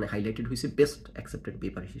সেকশনে হাইলাইটেড হয়েছে বেস্ট অ্যাকসেপ্টেড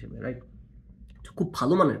পেপার হিসেবে, রাইট? খুব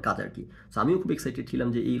ভালো মানের কাজ আর কি। সো আমিও খুব এক্সাইটেড ছিলাম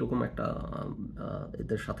যে এইরকম একটা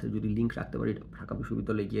এদের সাথে যদি লিঙ্ক রাখতে পারি, ঢাকা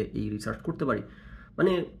বিশ্ববিদ্যালয়ে গিয়ে এই রিসার্চ করতে পারি,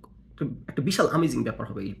 মানে একটা বিশাল আমেজিং ব্যাপার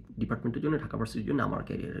হবে এই ডিপার্টমেন্টের জন্য, ঢাকা ভার্সিটির জন্য, আমার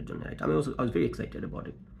ক্যারিয়ারের জন্য, রাইট? আমি was very excited about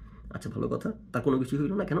it. আচ্ছা ভালো কথা, তার কোনো কিছু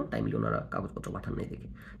হইলো না কেন? টাইমলি ওনারা কাগজপত্র পাঠান নাই দেখে।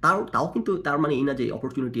 তাও কিন্তু তার মানে এই না যে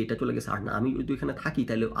অপরচুনিটি এটা চলে গেছে, আর না, আমি যদি এখানে থাকি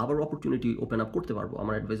তাহলে আবার অপরচুনিটি ওপেন আপ করতে পারবো,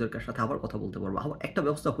 আমার অ্যাডভাইজারের সাথে আবার কথা বলতে পারবো, আবার একটা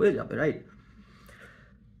ব্যবস্থা হয়ে যাবে, রাইট?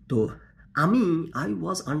 তো I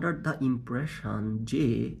was under the impression যে,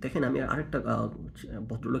 দেখেন আমি আরেকটা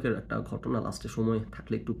ভদ্রলোকের একটা ঘটনা লাস্টে সময়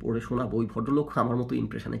থাকলে একটু পড়ে শোনাবো। ওই ভদ্রলোক আমার মতো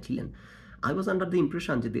ইমপ্রেশনে ছিলেন। I was under the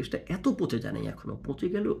impression যে দেশটা এত পচে যায় নাই, এখনও পচে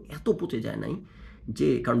গেলেও এত পচে যায় নাই যে,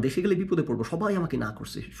 কারণ দেশে গেলে বিপদে পড়বো, সবাই আমাকে না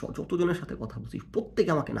করছে, যতজনের সাথে কথা বলছি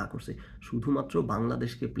প্রত্যেকে আমাকে না করছে, শুধুমাত্র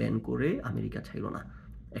বাংলাদেশকে প্ল্যান করে আমেরিকা চাইল না।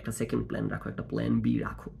 একটা সেকেন্ড প্ল্যান রাখো, একটা প্ল্যান বি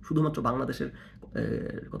রাখো, শুধুমাত্র বাংলাদেশের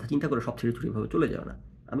কথা চিন্তা করে সব ছেড়ে ছুড়ে এভাবে চলে যাও না।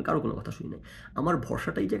 আমি কারো কোনো কথা শুনি নাই। আমার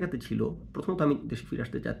ভরসাটা এই জায়গাতে ছিল, প্রথমত আমি দেশে ফিরে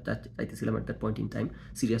আসতে চাইতেছিলাম at that point in time,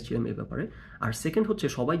 serious ছিলাম এই ব্যাপারে। আর সেকেন্ড হচ্ছে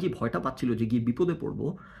সবাই যে ভয়টা পাচ্ছিল যে গিয়ে বিপদে পড়বো,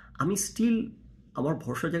 আমি স্টিল আমার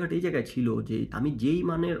ভরসার জায়গাটা এই জায়গায় ছিল যে আমি যেই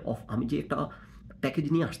মানের আমি যে একটা প্যাকেজ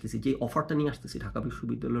নিয়ে আসতেছি, যে অফারটা নিয়ে আসতেছি ঢাকা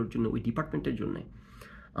বিশ্ববিদ্যালয়ের জন্য, ওই ডিপার্টমেন্টের জন্য,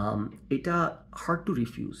 এটা হার্ড টু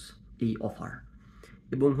রিফিউজ এই অফার।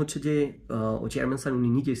 এবং হচ্ছে যে ওই চেয়ারম্যান স্যার উনি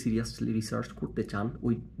নিজে সিরিয়াসলি রিসার্চ করতে চান,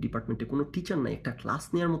 ওই ডিপার্টমেন্টে কোনো টিচার নাই, একটা ক্লাস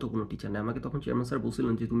নেওয়ার মতো কোনো টিচার নেই। আমাকে তখন চেয়ারম্যান স্যার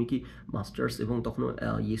বলছিলেন যে তুমি কি মাস্টার্স এবং তখনও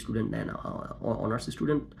স্টুডেন্ট নেয় না, অনার্স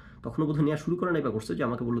স্টুডেন্ট তখনও বোধহয় নেওয়া শুরু করে নাই বা করছে, যে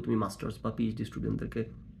আমাকে বললো তুমি মাস্টার্স বা পিএইচডি স্টুডেন্টদেরকে,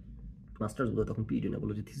 মাস্টার্স বলে তখন পিএইচডি না,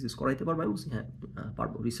 বললো যে থিসিস করাইতে পারবো। আমি বলছি হ্যাঁ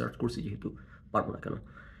পারবো, রিসার্চ করছি যেহেতু, পারবো না কেন।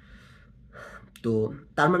 তো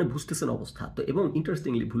তার মানে বুঝতেছেন অবস্থা। তো এবং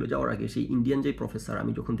ইন্টারেস্টিংলি ভুলে যাওয়ার আগে সেই ইন্ডিয়ান যে প্রফেসর,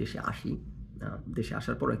 আমি যখন দেশে আসি, দেশে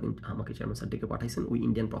আসার পর একদিন আমাকে চেয়ারম্যান স্যার ডেকে পাঠাইছেন, ওই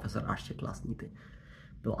ইন্ডিয়ান প্রফেসর আসছে ক্লাস নিতে।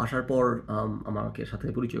 তো আসার পর আমাকে সাথে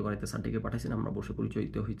পরিচয় করাইতে স্যার ডেকে পাঠাইছেন, আমরা বসে পরিচয়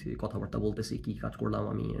হয়েছি, কথাবার্তা বলতেছি কী কাজ করলাম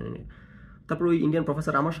আমি। তারপর ওই ইন্ডিয়ান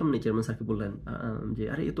প্রফেসর আমার সামনে চেয়ারম্যান স্যারকে বললেন যে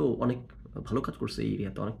আরে এ তো অনেক ভালো কাজ করছে, এই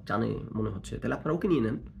এরিয়াতে অনেক জানে মনে হচ্ছে, তাহলে আপনারা ওকে নিয়ে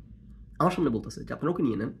নেন। আমার সামনে বলতেছে যে আপনারা ওকে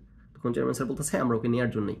নিয়ে নেন। তখন চেয়ারম্যান স্যার বলতেছে হ্যাঁ আমরা ওকে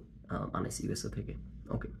নেওয়ার জন্যই আনাইছি ইউএসএ থেকে।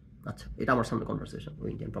 ওকে আচ্ছা, এটা আমার সামনে কনভারসেশন ওই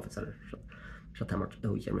ইন্ডিয়ান প্রফেসরের সাথে আমার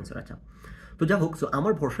ওই চেয়ারম্যান স্যার। আচ্ছা, তো যা হোক, সো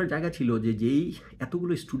আমার ভরসার জায়গা ছিল যে যেই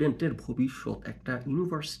এতগুলো স্টুডেন্টের ভবিষ্যৎ, একটা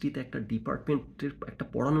ইউনিভার্সিটিতে একটা ডিপার্টমেন্টের একটা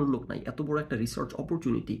পড়ানোর লোক নাই, এত বড় একটা রিসার্চ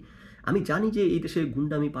অপরচুনিটি। আমি জানি যে এই দেশে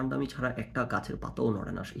গুন্ডামি পান্ডামি ছাড়া একটা গাছের পাতাও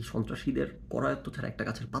নড়ে না, এই সন্ত্রাসীদের করায়ত্ত ছাড়া একটা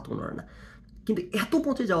গাছের পাতাও নড়ে না। কিন্তু এত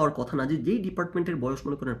পচে যাওয়ার কথা না যে যেই ডিপার্টমেন্টের বয়স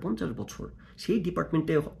মনে করেন 50 বছর, সেই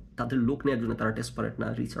ডিপার্টমেন্টে তাদের লোক নেওয়ার জন্য তারা ডেসপারেট না,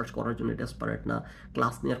 রিসার্চ করার জন্য ডেসপারেট না,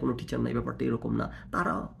 ক্লাস নেওয়ার কোনো টিচার নাই, ব্যাপারটা এরকম না।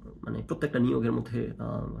 তারা মানে প্রত্যেকটা নিয়োগের মধ্যে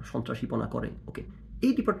সন্ত্রাসীপনা করে। ওকে,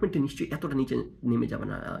 এই ডিপার্টমেন্টে নিশ্চয়ই এতটা নিচে নেমে যাবে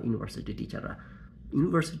না ইউনিভার্সিটি টিচাররা।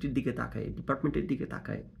 ইউনিভার্সিটির দিকে তাকায়, ডিপার্টমেন্টের দিকে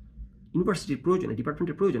তাকায়, ইউনিভার্সিটির প্রয়োজনে,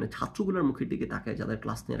 ডিপার্টমেন্টের প্রয়োজনে ছাত্রগুলোর মুখের দিকে তাকায় যাদের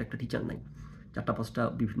ক্লাস নেওয়ার একটা টিচার নাই, 4-5টা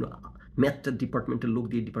বিভিন্ন ম্যাথটার ডিপার্টমেন্টের লোক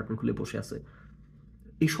দিয়ে ডিপার্টমেন্ট খুলে বসে আছে।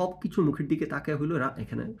 এই সব কিছুর মুখের দিকে তাকায় হইলো এরা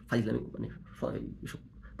এখানে ফাইজলামি মানে এসব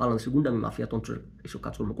বাংলাদেশের গুন্ডামি মাফিয়া তন্ত্রের এসব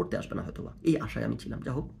কাজকর্ম করতে আসবে না হয়তো বা, এই আশায় আমি ছিলাম।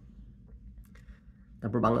 যা হোক,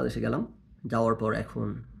 তারপর বাংলাদেশে গেলাম, যাওয়ার পর এখন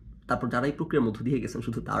তারপর যারা এই প্রক্রিয়ার মধ্য দিয়ে গেছেন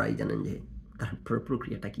শুধু তারাই জানেন যে তার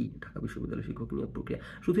প্রক্রিয়াটা কি, ঢাকা বিশ্ববিদ্যালয় শিক্ষক নিয়োগ প্রক্রিয়া।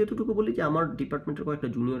 শুধু এতটুকু বলি যে আমার ডিপার্টমেন্টের কয়েকটা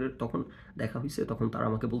জুনিয়রের তখন দেখা হয়েছে, তখন তারা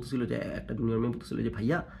আমাকে বলতেছিল যে একটা জুনিয়র মেয়ে বলতেছিল যে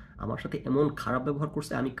ভাইয়া আমার সাথে এমন খারাপ ব্যবহার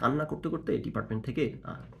করছে, আমি কান্না করতে করতে ডিপার্টমেন্ট থেকে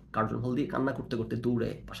কার্জন হল দিয়ে কান্না করতে করতে দৌড়ে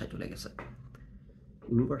বাসায় চলে গেছে।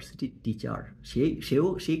 ইউনিভার্সিটি টিচার,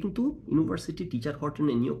 সে কিন্তু ইউনিভার্সিটি টিচার হওয়ার জন্য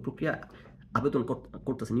নিয়োগ প্রক্রিয়া আবেদন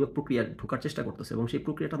করতেছে, নিয়োগ প্রক্রিয়া ঢোকার চেষ্টা করতেছে, এবং সেই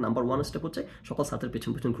প্রক্রিয়াটা নাম্বার 1 স্টেপ হচ্ছে সকাল সাথের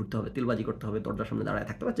পেছন পেছন ঘুরতে হবে, তেলবাজি করতে হবে, দরজার সামনে দাঁড়ায়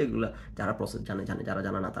থাকতে হবে, যেগুলো যারা প্রসেস জানে, যারা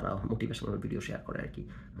জানে না তারা মোটিভেশনাল ভিডিও শেয়ার করে আর কি।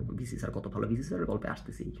 ভিসি স্যার কত ভালো, ভিসি স্যারের গল্পে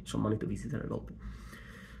আসতেছি, সম্মানিত ভিসি স্যারের গল্পে।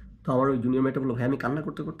 তো আমার ওই জুনিয়র মেয়েটা বললো ভাই আমি কান্না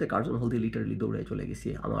করতে করতে কার্জন হল দিয়ে লিটারালি দৌড়ে চলে গেছি।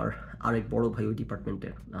 আমার আরেক বড় ভাই ওই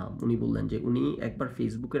ডিপার্টমেন্টের, উনি বললেন যে উনি একবার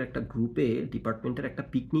ফেসবুকের একটা গ্রুপে ডিপার্টমেন্টের একটা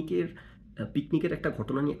পিকনিকের একটা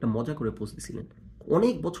ঘটনা নিয়ে একটা মজা করে পোস্ট দিয়েছিলেন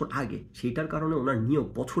অনেক বছর আগে, সেইটার কারণে ওনার নিয়োগ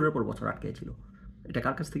বছরের পর বছর আটকে ছিল। এটা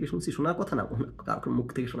কার কাছ থেকে শুনছি, শোনার কথা না, কার মুখ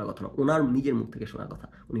থেকে শোনার কথা না, ওনার নিজের মুখ থেকে শোনার কথা।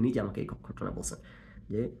 উনি নিজে আমাকে এই ঘটনা বলছেন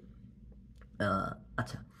যে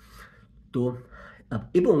আচ্ছা। তো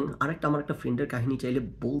এবং আরেকটা আমার একটা ফ্রেন্ডের কাহিনী চাইলে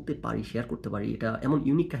বলতে পারি, শেয়ার করতে পারি। এটা এমন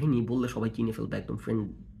ইউনিক কাহিনী, বললে সবাই চিনে ফেলবে একদম।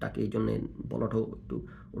 ফ্রেন্ডটাকে এই জন্য বলাটাও একটু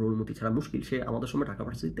ওর অনুমতি ছাড়া মুশকিল। সে আমাদের সময় ঢাকা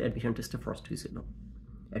ভার্সিটিতে অ্যাডমিশন টেস্টে ফার্স্ট হয়েছিল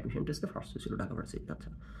ঢাকা ভার্সিটিতে।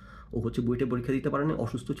 আচ্ছা, ও হচ্ছে বুয়েটে পরীক্ষা দিতে পারেনি,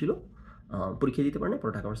 অসুস্থ ছিল, পরীক্ষা দিতে পারেনি,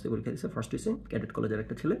 পরে ঢাকা ভার্সিটি পরীক্ষা দিয়েছে, ফার্স্ট হয়েছে, ক্যাডেট কলেজের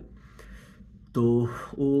একটা ছেলে। তো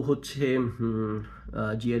ও হচ্ছে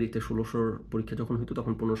জিআরইতে 1600 পরীক্ষা যখন হইতো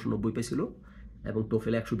তখন 1590 পাইছিল, এবং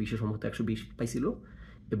টোফেলে 120 সম্ভবত 120 পাইছিল,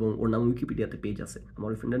 এবং ওর নাম উইকিপিডিয়াতে পেজ আছে, আমার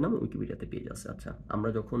ওই ফ্রেন্ডের নাম উইকিপিডিয়াতে পেজ আছে। আচ্ছা, আমরা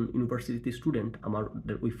যখন ইউনিভার্সিটিতে স্টুডেন্ট, আমার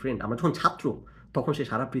ওই ফ্রেন্ড, আমরা যখন ছাত্র তখন সে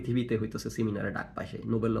সারা পৃথিবীতে হইতেছে সেমিনারে ডাক পায়, সে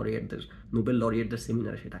নোবেল লরিয়েটদের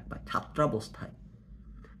সেমিনারে সে ডাক পায় ছাত্রাবস্থায়,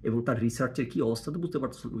 এবং তার রিসার্চের কি অবস্থা তো বুঝতে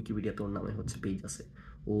পারতেছেন, উইকিপিডিয়াতে ওর নামে হচ্ছে পেজ আছে।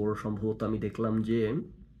 ওর সম্ভবত আমি দেখলাম যে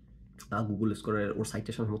গুগল স্কোরের ওর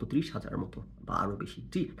সাইটেশন মতো 30,000 মতো বা আরও বেশি।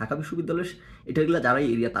 ঢাকা বিশ্ববিদ্যালয়ের এগুলো যারা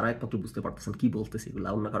এরিয়া তারা একমাত্র বুঝতে পারতেছেন কী বলতেছে, এগুলো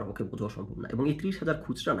অন্য কারোর পক্ষে বোঝাও সম্ভব না। এবং এই 30,000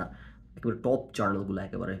 খুচরা না, একেবারে টপ জার্নালগুলো,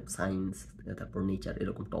 একেবারে সায়েন্স, তারপর নেচার,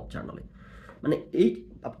 এরকম টপ জার্নালে। মানে এই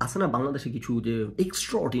আছে না বাংলাদেশে কিছু যে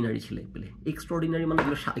এক্সট্রা অর্ডিনারি ছেলে পেলে, এক্সট্রা মানে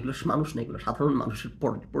এগুলো মানুষ না, এগুলো সাধারণ মানুষের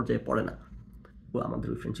পর্যায়ে পড়ে না। ও আমাদের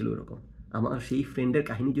ওই ফ্রেন্ড ছিল এরকম। আমার সেই ফ্রেন্ডের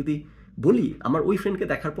কাহিনী যদি বলি, আমার ওই ফ্রেন্ডকে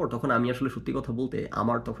দেখার পর তখন আমি আসলে সত্যি কথা বলতে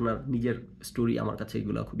আমার তখন আর নিজের স্টোরি আমার কাছে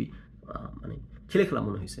এগুলো খুবই মানে ছেলে খেলা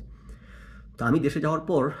মনে হয়েছে। তো আমি দেশে যাওয়ার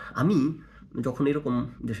পর, আমি যখন এরকম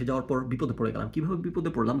দেশে যাওয়ার পর বিপদে পড়ে গেলাম। কীভাবে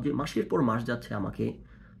বিপদে পড়লাম, যে মাসের পর মাস যাচ্ছে আমাকে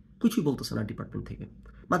কিছুই বলতেছে না ডিপার্টমেন্ট থেকে।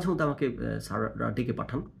 মাঝে মধ্যে আমাকে স্যাররা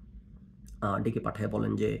ডেকে পাঠায়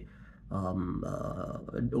বলেন যে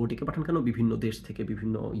ও ডেকে পাঠান কেন, বিভিন্ন দেশ থেকে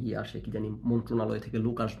বিভিন্ন আসে, কি জানি মন্ত্রণালয় থেকে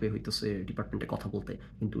লোক আসবে হইতেছে ডিপার্টমেন্টে কথা বলতে,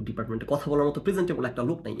 কিন্তু ডিপার্টমেন্টে কথা বলার মতো প্রেজেন্টেবল একটা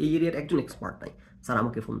লোক নাই, এই এরিয়ার একজন এক্সপার্ট নাই। স্যার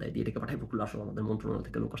আমাকে ফোন দেয়, দিয়ে ডেকে পাঠাই, ফখরুল আসো, আমাদের মন্ত্রণালয়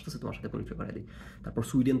থেকে লোক আসতেছে, তোমার সাথে পরিচয় করাই দিই। তারপর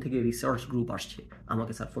সুইডেন থেকে রিসার্চ গ্রুপ আসছে,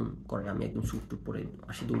 আমাকে স্যার ফোন করে, আমি একদম স্যুট টুট পরে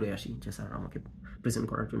আসি, দৌড়ে আসি যে স্যার আমাকে প্রেজেন্ট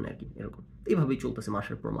করার জন্য আর কি। এরকম এইভাবেই চলতেছে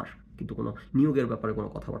মাসের পর মাস, কিন্তু কোনো নিয়োগের ব্যাপারে কোনো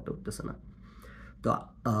কথাবার্তা উঠতেছে না। তো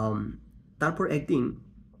তারপর একদিন,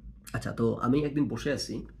 আচ্ছা, তো আমি একদিন বসে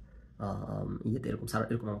আছি ইয়েতে, এরকম স্যার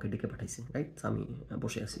এরকম আমাকে ডেকে পাঠাইছে, রাইট? আমি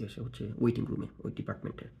বসে আছি এসে হচ্ছে ওয়েটিং রুমে ওই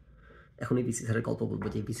ডিপার্টমেন্টের। এখন এই বিসি স্যারের গল্প বলবো,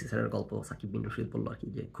 যে বিসি স্যারের গল্প সাকিব বিন রশিদ বললো আর কি,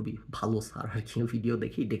 যে খুবই ভালো স্যার আর কি, ভিডিও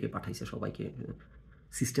দেখি ডেকে পাঠাইছে সবাইকে,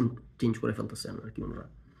 সিস্টেম চেঞ্জ করে ফেলতেছে আর কি ওনারা,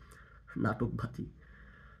 নাটক ভাতি।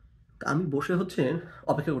 আমি বসে হচ্ছে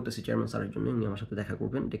অপেক্ষা করতেছি চেয়ারম্যান স্যারের জন্য, উনি আমার সাথে দেখা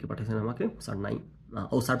করবেন, ডেকে পাঠিয়েছেন আমাকে। স্যার নাই,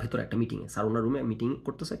 ও স্যার ভেতরে একটা মিটিংয়ে, স্যার ওনার রুমে মিটিং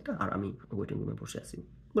করতেছে একটা, আর আমি ওয়েটিং রুমে বসে আছি,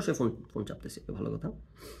 বসে ফোন চাপতেছি, ভালো কথা।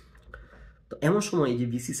 তো এমন সময় এই যে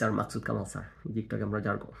VC sir Maksud Kamal sir, যে একটু আগে আমরা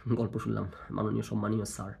যার গল্প শুনলাম, মাননীয় সম্মানীয়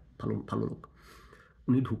স্যার, ভালো ভালো লোক,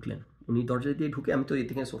 উনি ঢুকলেন। উনি দরজা দিয়ে ঢুকে, আমি তো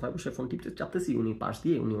এদিকে সোফায় বসে ফোন টিপতে চাপতেছি, উনি পাশ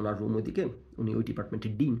দিয়ে, উনি ওনার রুম ওইদিকে, উনি ওই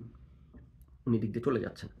ডিপার্টমেন্টের ডিন, উনি দিক দিয়ে চলে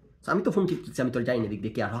যাচ্ছেন। আমি তো ফোন টিপতেছি, আমি তো যাই না দিক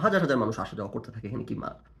দিয়ে, কি আর হাজার হাজার মানুষ আসা যাওয়া করতে থাকে এখানে, কি মা,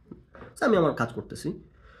 আমি আমার কাজ করতেছি।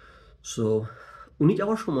 সো উনি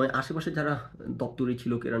যাওয়ার সময় আশেপাশে যারা দপ্তরে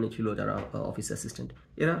ছিল, কেরানি ছিল, যারা অফিস অ্যাসিস্ট্যান্ট,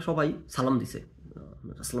 এরা সবাই সালাম দিছে,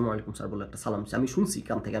 আসসালামু আলাইকুম স্যার বলে একটা সালাম দিছে। আমি শুনছি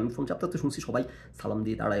কান থেকে, আমি ফোন চাপতে শুনছি সবাই সালাম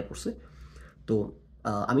দিয়ে দাঁড়ায় পড়ছে। তো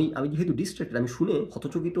আমি আমি যেহেতু ডিস্ট্রাক্টেড, আমি শুনে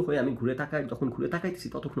হতচকিত হয়ে আমি ঘুরে তাকাই, যখন ঘুরে তাকাইতেছি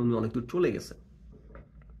ততক্ষণ উনি অনেক দূর চলে গেছে।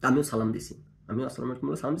 আমিও সালাম দিছি, আমিও আসসালামু আলাইকুম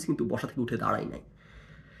বলে সালাম দিছি, কিন্তু বসা থেকে উঠে দাঁড়াই নাই।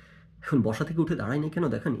 এখন বসা থেকে উঠে দাঁড়াই নাই কেন,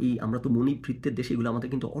 দেখেন এই আমরা তো মনিবৃত্তের দেশে, এগুলো আমাদের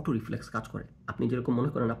কিন্তু অটো রিফ্লেক্স কাজ করে। আপনি যেরকম মনে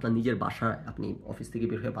করেন আপনার নিজের বাসায়, আপনি অফিস থেকে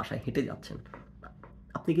বের হয়ে বাসায় হেঁটে যাচ্ছেন,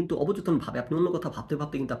 আপনি কিন্তু অবচেতনভাবে, আপনি অন্য কথা ভাবতে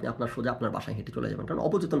ভাবতে কিন্তু আপনি আপনার সোজা আপনার বাসায় হেঁটে চলে যাবেন, কারণ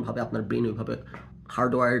অবচেতনভাবে আপনার ব্রেন ওইভাবে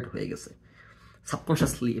হার্ডওয়ার্ড হয়ে গেছে,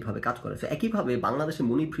 সাবকনশিয়াসলি এভাবে কাজ করে। তো একইভাবে বাংলাদেশে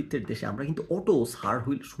মনিবৃত্তের দেশে আমরা কিন্তু অটো সার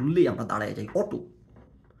হুইল শুনলেই আমরা দাঁড়ায় যাই, অটো।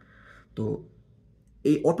 তো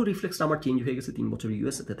এই অটো রিফ্লেক্সটা আমার চেঞ্জ হয়ে গেছে 3 বছর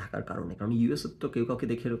ইউএসএতে থাকার কারণে, কারণ ইউএসএ তো কেউ কাউকে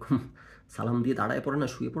দেখে এরকম সালাম দিয়ে দাঁড়ায় পড়ে না,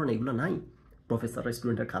 শুয়ে পড়ে না, এগুলো নাই। প্রফেসররা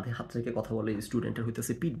স্টুডেন্টের কাঁধে হাত রেখে কথা বলে, স্টুডেন্টের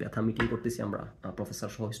হইতেছে পিঠ ব্যথা, মিটিং করতেছি আমরা, প্রফেসর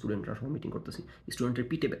সহ স্টুডেন্টরা সহ মিটিং করতেছি, স্টুডেন্টের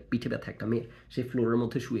পিঠে ব্যথা একটা মেয়ে, সেই ফ্লোরের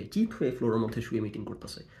মধ্যে শুয়ে, চিত হয়ে ফ্লোরের মধ্যে শুয়ে মিটিং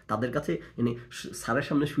করতেছে। তাদের কাছে এনে স্যারের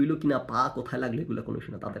সামনে শুইলো কিনা, পা কোথায় লাগলো, এগুলো কোনো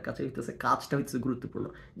ইস্যু না, তাদের কাছে হইতেছে কাজটা হইতেছে গুরুত্বপূর্ণ।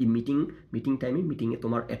 যে মিটিং টাইমে মিটিংয়ে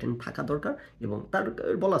তোমার অ্যাটেন্ড থাকা দরকার, এবং তার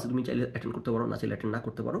বলা আছে তুমি চাইলে অ্যাটেন্ড করতে পারো, না চাইলে অ্যাটেন্ড না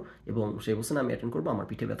করতে পারো, এবং সে বলছে না আমি অ্যাটেন্ড করবো, আমার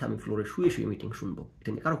পিঠে ব্যথা, আমি ফ্লোরে শুয়ে শুয়ে মিটিং শুনবো, এটা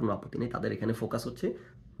নিয়ে কারো কোনো আপত্তি নেই। তাদের এখানে ফোকাস হচ্ছে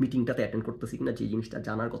মিটিংটাতে অ্যাটেন্ড করতেছি কিনা, যে জিনিসটা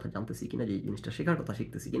জানার কথা জানতেছি কিনা, যে জিনিসটা শেখার কথা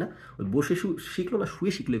শিখতেছি কিনা। ওই বসে শিখলো না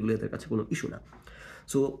শুয়ে শিখলো, এগুলো এদের কাছে কোনো ইস্যু না।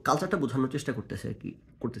 সো কালচারটা বোঝানোর চেষ্টা করতেছি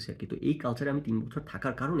আর কি। তো এই কালচারে আমি 3 বছর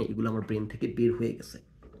থাকার কারণে এগুলো আমার ব্রেন থেকে বের হয়ে গেছে,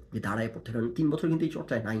 যে দাঁড়ায় পড়তে, কারণ 3 বছর কিন্তু এই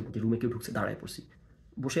চর্চায় নাই, যে রুমে কেউ ঢুকছে দাঁড়ায় পড়ছি,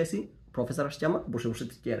 বসে আছি, প্রফেসর আসছে আমার, বসে বসে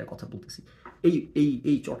চেয়ারে কথা বলতেছি,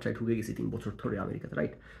 এই চর্চায় ঢুকে গেছি 3 বছর ধরে আমেরিকাতে,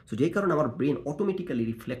 রাইট? সো যেই কারণে আমার ব্রেন অটোমেটিক্যালি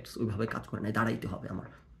রিফ্লেক্টস ওইভাবে কাজ করে না, দাঁড়াইতে হবে আমার,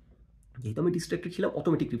 যেহেতু আমি ডিস্ট্রাক্টেড ছিলাম,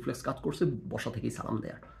 অটোমেটিক রিফ্লেক্স কাজ করছে বসা থেকেই সালাম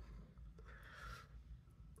দেয়ার।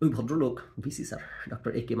 ওই ভদ্রলোক VC sir,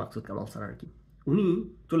 doctor A K Maksud Kamal sir আর কি, উনি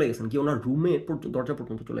চলে গেছেন, কি ওনার রুমে দরজা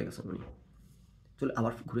পর্যন্ত চলে গেছেন, উনি চলে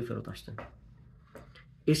আবার ঘুরে ফেরত আসছেন,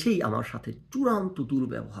 এসেই আমার সাথে চূড়ান্ত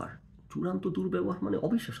দুর্ব্যবহার, মানে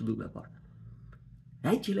অবিশ্বাস্য দুর্ব্যবহার।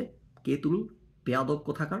 এই ছেলে, কে তুমি, বেয়াদব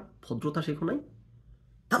কোথাকার, ভদ্রতা শেখো নাই,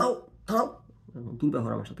 দাঁড়াও দাঁড়াও,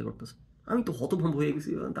 দুর্ব্যবহার আমার সাথে করতেছে। আমি তো হতভম্ব হয়ে গেছি,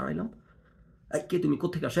 দাঁড়াইলাম, এই কে তুমি,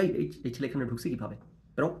 কোথেকে আসা, এই ছেলে এখানে ঢুকছে কীভাবে,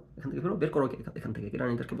 বেরো এখান থেকে, বের করো এখান থেকে,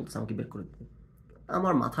 কেরানিদেরকে বলতেছে আমাকে বের করে দিতে।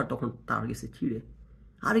 আমার মাথা তখন তার গেছে ছিঁড়ে,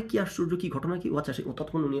 আরে কি আশ্চর্য, কি ঘটনা, কি আচ্ছা,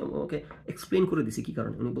 ততক্ষণ উনি আমাকে এক্সপ্লেন করে দিছে কী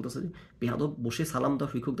কারণে। উনি বলতেছে যে বেয়াদব, বসে সালাম দাও,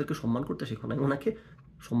 শিক্ষকদেরকে সম্মান করতে শেখো নাই, ওনাকে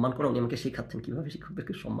সম্মান করা, উনি আমাকে শেখাচ্ছেন কীভাবে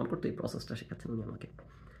শিক্ষকদেরকে সম্মান করতে, এই প্রসেসটা শেখাচ্ছেন উনি আমাকে।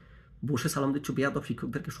 বসে সালাম দিচ্ছ, বেয়াদব,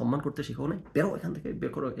 শিক্ষকদেরকে সম্মান করতে শেখো নাই, বেরো এখান থেকে,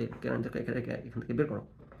 বের করো কেরানিদেরকে এখান থেকে বের করো।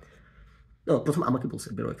 প্রথম আমাকে বলছে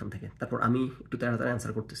বেরো এখান থেকে, তারপর আমি একটু তাড়াতাড়ি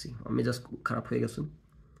অ্যান্সার করতেছি, মেজাজ খারাপ হয়ে গেছে,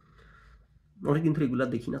 অনেকদিন ধরে এগুলো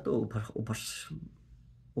দেখি না, তো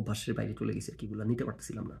অভ্যাসের বাইরে চলে গেছে আর কি, এগুলো নিতে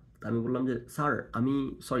পারতেছিলাম না। তা আমি বললাম যে স্যার আমি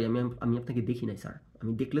সরি, আমি আপনাকে দেখি নাই স্যার,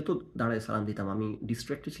 আমি দেখলে তো দাঁড়ায় সালাম দিতাম, আমি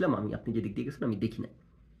ডিস্ট্র্যাক্টেড ছিলাম, আপনি যে দিক দিয়ে গেছেন আমি দেখি নাই।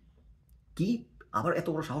 কি আবার এত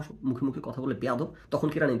বড় সাহস, মুখে মুখে কথা বলে বেয়াদব। তখন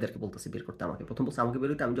কেরানিদেরকে বলতেছে বের করতে আমাকে, প্রথম বলছে আমাকে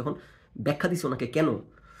বেরোতে, আমি যখন ব্যাখ্যা দিচ্ছি ওনাকে কেন,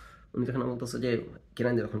 উনি তখন বলতেছে যে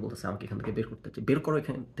কেরানিদের যখন বলতেছে আমাকে এখান থেকে বের করতে হচ্ছে, বের করো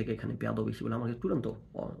এখান থেকে, এখানে বেয়াদব বেশি বলে আমাকে চূড়ান্ত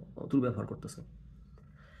দুর্ব্যবহার করতেছে।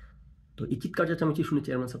 তো এই চিৎকার চেঁচামেচি শুনে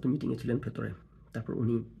চেয়ারম্যান স্যার তো মিটিংয়ে ছিলেন ভেতরে, তারপর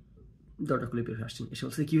উনি দরজা খুলে বের হয়ে আসছেন, এসে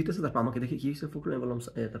বলছে কী হইতেছে, তারপর আমাকে দেখে কী হয়েছে ফখরুল, আমি বললাম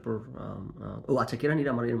তারপর ও আচ্ছা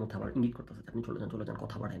কেরানিরা আমার এর মধ্যে আবার ইঙ্গিত করতেছে আপনি চলে যান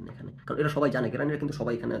কথা বাড়েন না এখানে, কারণ এরা সবাই জানে, কেরানিরা কিন্তু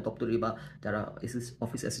সবাই এখানে দপ্তরি বা যারা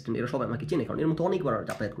অফিস অ্যাসিস্ট্যান্ট এরা সবাই আমাকে চেনে, কারণ এর মধ্যে অনেকবার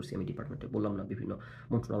যাতায়াত করছি আমি ডিপার্টমেন্টে, বললাম না বিভিন্ন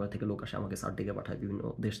মন্ত্রণালয় থেকে লোক আসে আমাকে স্যার ডেকে পাঠায়, বিভিন্ন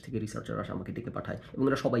দেশ থেকে রিসার্চার আসে আমাকে ডেকে পাঠায়, এবং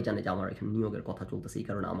এরা সবাই জানে যে আমার এখানে নিয়োগের কথা চলতেছে, এই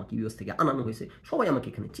কারণে আমাকে ইউএস থেকে আনানো হয়েছে, সবাই আমাকে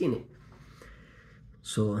এখানে চেনে।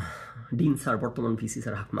 সো ডিন স্যার, বর্তমান VC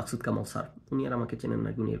sir Maksud Kamal sir, উনি আর আমাকে চেনেন না,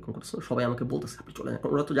 উনি এরকম করতেছে, সবাই আমাকে বলতেছে আপনি চলে যান,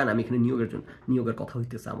 ওরা তো জানে আমি এখানে নিয়োগের কথা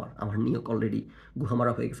হইতেছে, আমার নিয়োগ অলরেডি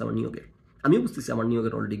গুহামারা হয়ে গেছে, আমার নিয়োগের আমিও বুঝতেছি আমার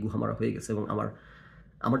নিয়োগের অলরেডি গুহামারা হয়ে গেছে, এবং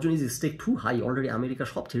আমার জন্য যে stake two high, already America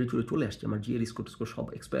সব ছেড়ে চলে আসছে, আমার জিএর স্কোর সব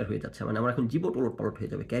এক্সপায়ার হয়ে যাচ্ছে, মানে আমার এখন জীবন ওলট পালট হয়ে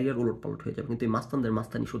যাবে, ক্যারিয়ার ওলট পালট হয়ে যাবে, কিন্তু এই মাস্তানদের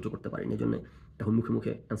মাস্তানি সহ্য করতে পারিনি, এই জন্য এখন মুখে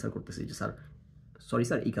মুখে অ্যান্সার করতেছি যে স্যার সরি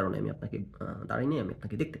স্যার, এই কারণে আমি আপনাকে দাঁড়াইনি, আমি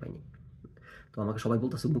আপনাকে দেখতে পাইনি। তো আমাকে সবাই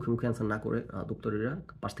বলতেছে মুখে মুখে অ্যান্সার না করে, দপ্তরিরা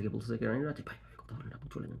পাশ থেকে বলতেছে কেরানিরা যে ভাই কথা বলেন, আপনি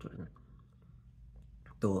চলে যান।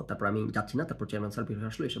 তো তারপর আমি যাচ্ছি না, তারপর চেয়ারম্যান স্যার বের হয়ে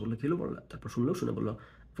আসলো, এসে বললো খেলো বললো, তারপর শুনে বললো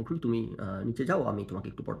ফখরুল তুমি নিচে যাও, আমি তোমাকে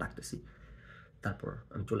একটু পর ডাকতেছি। তারপর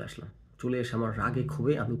আমি চলে এসে আমার রাগে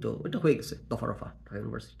ক্ষোভে, আমি তো এটা হয়ে গেছে ঢাকা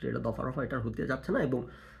ইউনিভার্সিটির এটা দফা এটা হতে যাচ্ছে না, এবং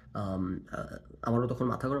আমারও তখন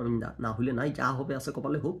মাথা গরম, আমি না হইলে নাই, যা হবে আছে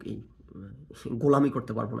কপালে হোক, এই গোলামি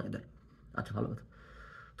করতে পারবো না এদের। আচ্ছা ভালো কথা।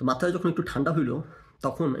 তো মাথায় যখন একটু ঠান্ডা হইলো,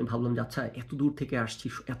 তখন আমি ভাবলাম যে আচ্ছা এত দূর থেকে আসছি,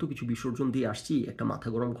 এত কিছু বিসর্জন দিয়ে আসছি, একটা মাথা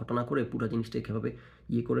গরম ঘটনা করে পুরো জিনিসটা এভাবে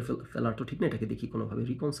করে ফেলার তো ঠিক না, এটাকে দেখি কোনোভাবে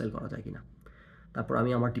রিকনসাইল করা যায় কিনা। তারপর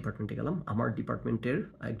আমি আমার ডিপার্টমেন্টে গেলাম, আমার ডিপার্টমেন্টের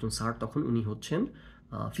একজন স্যার তখন উনি হচ্ছেন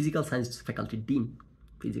ফিজিক্যাল সায়েন্স ফ্যাকাল্টির ডিন।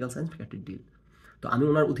 তো আমি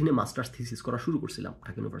ওনার অধীনে মাস্টার্স থিসিস করা শুরু করছিলাম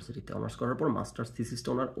ঢাকা ইউনিভার্সিটিতে, অনার্স করার পর মাস্টার্স থিসিসটা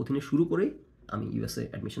ওনার অধীনে শুরু করেই আমি ইউএসএ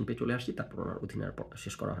অ্যাডমিশন পেয়ে চলে আসছি, তারপর ওনার অধীনে আর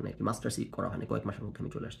শেষ করা হয়নি, মাস্টার্সই করা হয়নি, কয়েক মাসের মধ্যে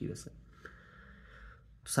আমি চলে আসছি ইউএসএ।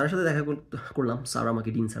 স্যারের সাথে দেখা করলাম, স্যার আমাকে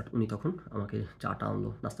ডিন স্যার, উনি তখন আমাকে চাটা আনলো,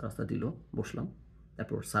 নাস্তা দিল, বসলাম।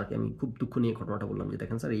 তারপর স্যারকে আমি খুব দুঃখ নিয়ে ঘটনাটা বললাম যে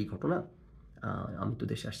দেখেন স্যার এই ঘটনা, আমি তো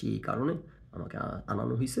দেশে আসছি এই কারণে আমাকে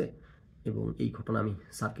আনানো হয়েছে, এবং এই ঘটনা আমি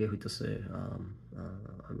স্যারকে হইতেছে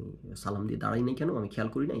আমি সালাম দিয়ে দাঁড়াই নাই কেন, আমি খেয়াল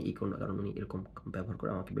করি নাই, এই কোনো কারণ উনি এরকম ব্যবহার করে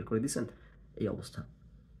আমাকে বের করে দিয়েছেন, এই অবস্থা।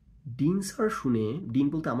 ডিন স্যার শুনে, ডিন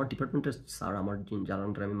বলতে আমার ডিপার্টমেন্টের স্যার, আমার যার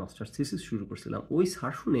আন্ডারে আমি মাস্টার্স থিসিস শুরু করছিলাম, ওই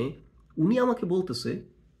স্যার শুনে উনি আমাকে বলতেছে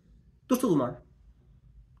দোষ তো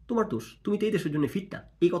তোমার দোষ, তুমি তো এই দেশের জন্য ফিট না,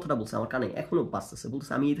 এই কথাটা বলছে আমার কানে এখনো বাঁচতেছে,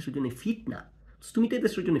 বলতেছে আমি এই দেশের জন্য ফিট না, তুমি তো এই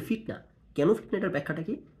দেশের জন্য ফিট না, কেন ফিট না এটার ব্যাখ্যাটা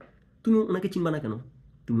কি, তুমি ওনাকে চিনবা না কেন,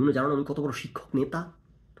 তুমি জানো না উনি কত বড় শিক্ষক নেতা,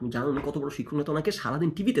 তুমি জানো উনি কত বড় শিক্ষক নেতা, ওনাকে সারাদিন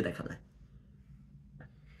টিভিতে দেখা যায়।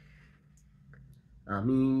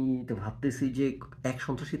 আমি তো ভাবতেছি যে এক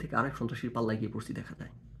সন্ত্রাসী থেকে আরেক সন্ত্রাসীর পাল্লায় গিয়ে পড়ছি দেখা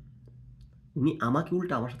যায়। উনি আমাকে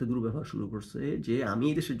উল্টা আমার সাথে দুর্ব্যবহার শুরু করছে যে আমি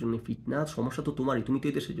এই দেশের জন্য ফিট না, সমস্যা তো তোমারই, তুমি তো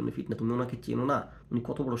এই দেশের জন্য ফিট না, তুমি ওনাকে চেনো না, উনি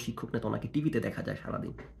কত বড় শিক্ষক নেতা, ওনাকে টিভিতে দেখা যায়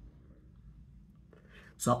সারাদিন।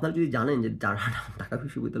 সো আপনারা যদি জানেন যে যারা ঢাকা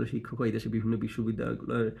বিশ্ববিদ্যালয়ের শিক্ষক হয়, এই দেশে বিভিন্ন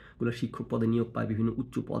বিশ্ববিদ্যালয়গুলোর শিক্ষক পদে নিয়োগ পায়, বিভিন্ন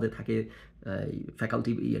উচ্চ পদে থাকে,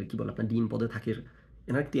 ফ্যাকাল্টি কী বলে আপনার ডিন পদে থাকে,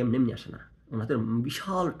 এনারা কিন্তু এমনি আসে না, ওনাদের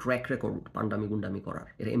বিশাল ট্র্যাক রেকর্ড পান্ডামি গুন্ডামি করার,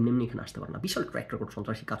 এরা এমনি এখানে আসতে পারে না, বিশাল ট্র্যাক রেকর্ড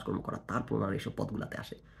সন্ত্রাসী কাজকর্ম করার, তারপর ওনারা এইসব পদগুলোতে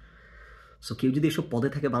আসে। সো কেউ যদি এসব পদে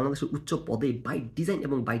থাকে, বাংলাদেশের উচ্চ পদে বাই ডিজাইন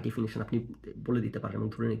এবং বাই ডেফিনেশন আপনি বলে দিতে পারেন এবং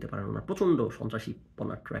ধরে নিতে পারেন ওনার প্রচণ্ড সন্ত্রাসী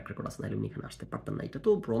পনার ট্র্যাক রেকর্ড আছে, নাহলে উনি এখানে আসতে পারতেন না। এটা তো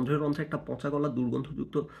রন্ধ্রে একটা পচা গলা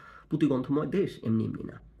দুর্গন্ধযুক্ত পুঁতিগন্ধময় দেশ, এমনি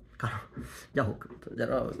না। কারণ যা হোক,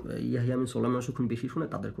 যারা ইয়াহিয়ামিন সোলাইমান সুখন বেশি শুনে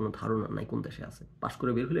তাদের কোনো ধারণা নাই কোন দেশে আছে, পাশ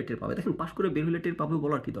করে বের হলে টের পাবে। দেখেন পাশ করে বের হলে টের পাবে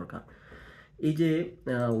বলার কি দরকার, এই যে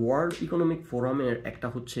ওয়ার্ল্ড ইকোনমিক ফোরামের একটা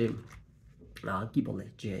হচ্ছে কি বলে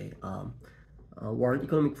যে ওয়ার্ল্ড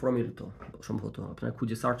ইকোনমিক ফোরামের তো সম্ভবত আপনারা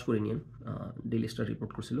খুঁজে সার্চ করে নিন, ডেইলি স্টার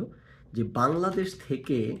রিপোর্ট করছিল যে বাংলাদেশ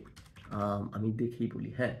থেকে, আমি দেখেই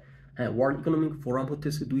বলি, হ্যাঁ ওয়ার্ল্ড ইকোনমিক ফোরাম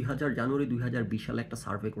হতেছে জানুয়ারি 2020 সালে একটা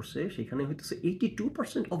সার্ভে করছে, সেখানে হইতেছে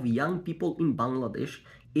 82% of young people in Bangladesh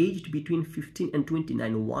aged between 15 and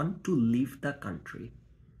 29 want to leave the country.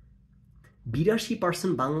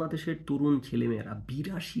 82% বাংলাদেশের তরুণ ছেলেমেয়েরা,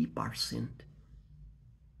 82%,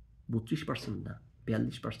 32% না,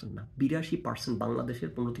 42% না, 82% বাংলাদেশের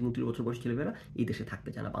 15 থেকে 29 বছর বয়সী ছেলেমেয়েরা এই দেশে থাকতে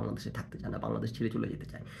চায় না, বাংলাদেশে থাকতে চায় না, বাংলাদেশ ছেড়ে চলে যেতে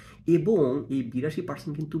চায়। এবং এই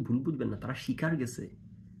 82% কিন্তু ভুল বুঝবেন না, তারা শিকার গেছে,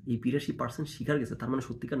 এই 82% শিকার গেছে, তার মানে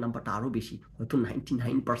সত্যিকার নাম্বারটা আরও বেশি, হয়তো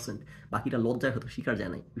 99%, বাকিটা লজ্জায় হয়তো শিকার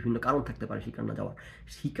যায় নাই, বিভিন্ন কারণ থাকতে পারে শিকার না যাওয়ার।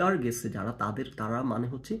 শিকার গেছে যারা, তারা মানে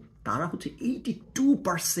হচ্ছে তারা হচ্ছে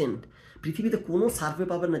 82%। পৃথিবীতে কোনো সার্ভে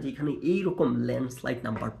পাবেন না যেখানে এইরকম ল্যান্ডস্লাইড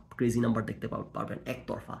নাম্বার, ক্রেজি নাম্বার দেখতে পারবেন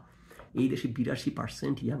একতরফা। এই দেশে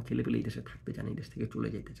 82% ইয়াং ছেলেপেলে এই দেশে থাকতে চায় না, এই দেশ থেকে চলে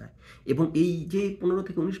যেতে চায়। এবং এই যে 15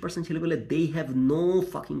 থেকে 19% ছেলেপেলে, they have no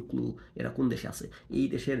fucking clue এরা কোন দেশে আছে। এই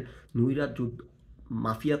দেশের নৈরাজ্য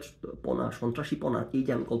মাফিয়াপনা, সন্ত্রাসীপনার এই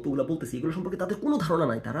যে আমি গল্পগুলো বলতেছি, এগুলো সম্পর্কে তাদের কোনো ধারণা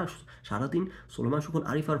নাই। তারা সারাদিন সোলেমান সুখন,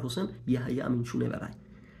 আরিফ আর হোসেন, ইয়া আমিন শুনে বেড়ায়।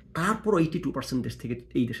 তারপর 82% দেশ থেকে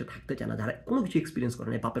এই দেশে থাকতে চায় না, যারা কোনো কিছু এক্সপিরিয়েন্স করে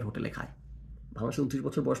না, বাপের হোটেলে খায়। বাংলাদেশে 29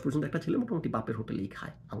 বছর বয়স পর্যন্ত একটা ছেলে মোটামুটি বাপের হোটেলেই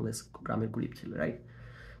খায়, আনলেস গ্রামের গরিব ছেলে, রাইট?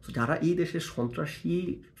 সো যারা এই দেশের সন্ত্রাসী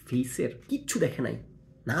ফেসের কিচ্ছু দেখে নাই,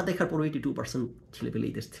 না দেখার পর 82% ছেলে পেলে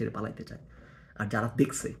এই দেশ ছেড়ে পালাইতে চায়। আর যারা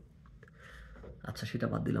দেখছে, আচ্ছা সেটা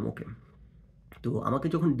বাদ দিলাম, ওকে। তো আমাকে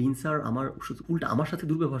যখন ডিন স্যার উল্টা আমার সাথে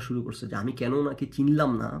দুর্ব্যবহার শুরু করছে, যে আমি কেন ওনাকে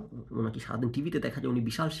চিনলাম না, ওনাকে সারাদিন টিভিতে দেখা যায় উনি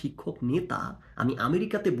বিশাল শিক্ষক নেতা, আমি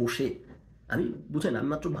আমেরিকাতে বসে, আমি বুঝেন আমি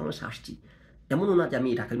মাত্র বাংলাদেশে আসছি, এমনও না যে আমি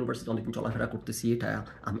ঢাকা ইউনিভার্সিটি অনেকদিন চলাফেরা করতেছি, এটা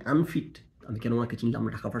আমি আনফিট, আমি কেন ওনাকে চিনলাম না,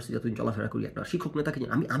 ঢাকা ইউনিভার্সিটি যতদিন চলাফেরা করি, একটা শিক্ষক নেতাকে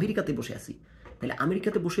আমি আমেরিকাতে বসে আছি, তাহলে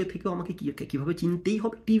আমেরিকাতে বসে থেকেও আমাকে কীভাবে চিনতেই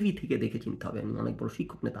হবে, টিভি থেকে দেখে চিনতে হবে, আমি অনেক বড়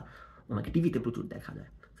শিক্ষক নেতা, ওনাকে টিভিতে প্রচুর দেখা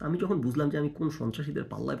যায়। আমি যখন বুঝলাম যে আমি কোন সন্ত্রাসীদের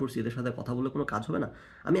পাল্লায় পড়ছি, এদের সাথে কথা বলে কোনো কাজ হবে না,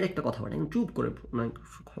 আমি আর একটা কথা বলি, চুপ করে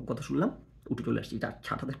সব কথা শুনলাম, উঠে চলে আসছি,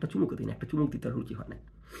 ছাটাতে একটা চুমুকে দিন, একটা চুমুক দিতে রুচি হয় না।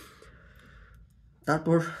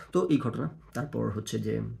 তারপর তো এই ঘটনা, তারপর হচ্ছে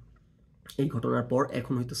যে এই ঘটনার পর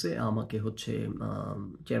এখন হইতেছে আমাকে হচ্ছে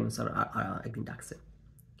চেয়ারম্যান স্যার একদিন ডাকছে,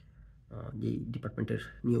 যেই ডিপার্টমেন্টের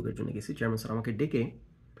নিয়োগের জন্য গেছি, চেয়ারম্যান স্যার আমাকে ডেকে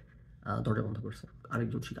দরজা বন্ধ করছে,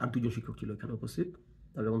 আর দুজন শিক্ষক ছিল এখানে উপস্থিত,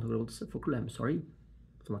 দরজা বন্ধ করে বলতেছে, ফখরুল আই এম সরি,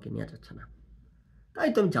 তোমাকে নেওয়া যাচ্ছে না। তাই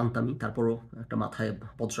তো আমি জানতামই, তারপরও একটা মাথায়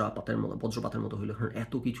বজ্রপাতের মতো হইলো, কারণ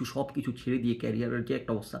এত কিছু সব কিছু ছেড়ে দিয়ে ক্যারিয়ারের যে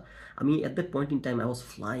একটা অবস্থা, আমি at that point in time I was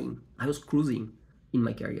flying, I was cruising in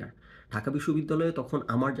my career. Dhaka বিশ্ববিদ্যালয়ে তখন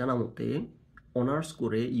আমার জানা মতে অনার্স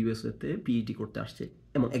করে ইউএসএতে পিএইচডি করতে আসছে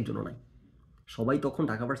এমন একজনও নাই। সবাই তখন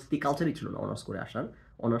ঢাকা ভার্সিটি কালচারই ছিল না অনার্স করে আসার,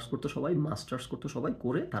 অনার্স করতো সবাই, মাস্টার্স করতো সবাই,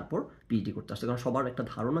 করে তারপর পিএইচডি করতে আসছে, কারণ সবার একটা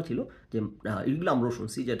ধারণা ছিল যে এগুলো আমরাও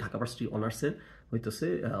শুনছি যে ঢাকা ভার্সিটির অনার্সের হইতেছে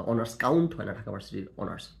অনার্স কাউন্ট হয় না, ঢাকা ভার্সিটির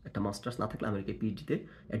অনার্স, একটা মাস্টার্স না থাকলে আমেরিকায় পিএইচডিতে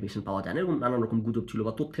অ্যাডমিশন পাওয়া যায় না, এরকম নানান রকম গুজব ছিল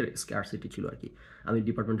বা তথ্যের স্ক্যারসিটি ছিল আর কি। আমি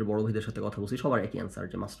ডিপার্টমেন্টের বড় ভাইদের সাথে কথা বলছি, সবার একই অ্যান্সার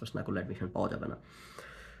যে মাস্টার্স না করলে অ্যাডমিশন পাওয়া যাবে না।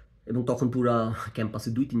 এবং তখন পুরা ক্যাম্পাসে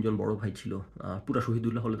 2-3 জন বড় ভাই ছিল, পুরা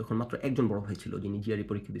শহীদুল্লাহ হলে তখন মাত্র একজন বড় ভাই ছিল যিনি জিআরই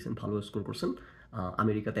পরীক্ষা দিয়েছেন, ভালো স্কোর করছেন,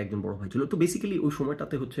 আমেরিকাতে একজন বড় ভাই ছিল। তো বেসিক্যালি ওই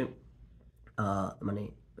সময়টাতে হচ্ছে মানে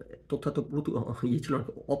তথ্য তো ইয়ে ছিল,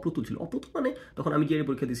 অপ্রতুল ছিল, অপ্রতুল মানে তখন আমি জিআরই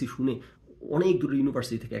পরীক্ষা দিয়েছি শুনে অনেক দূর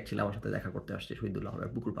ইউনিভার্সিটি থেকে এক ছেলে আমার সাথে দেখা করতে আসছে, শহীদুল্লাহ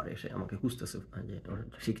হলের পুকুর পাড়ে এসে আমাকে খুঁজতেছে, যে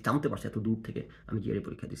সে জানতে পারছে এত দূর থেকে আমি জিআরই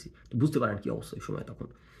পরীক্ষা দিয়েছি, তো বুঝতে পারেন কি অবস্থা ওই সময় তখন।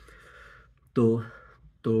 তো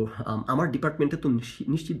তো আমার ডিপার্টমেন্টে তো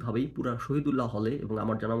নিশ্চিতভাবেই পুরো শহীদুল্লাহ হলে এবং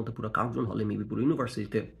আমার জানার মতো পুরো কার্জন হলে, মেবি পুরো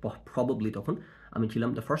ইউনিভার্সিটিতে প্রবাবলি তখন আমি ছিলাম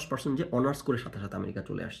দ্য ফার্স্ট পার্সন যে অনার্স করে সাথে সাথে আমেরিকা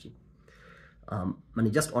চলে আসছি। মানে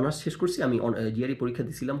জাস্ট অনার্স শেষ করছি আমি, জিআরই পরীক্ষা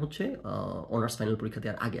দিয়েছিলাম হচ্ছে অনার্স ফাইনাল পরীক্ষা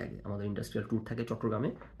দেওয়ার আগে আমাদের ইন্ডাস্ট্রিয়াল ট্যুর থাকে চট্টগ্রামে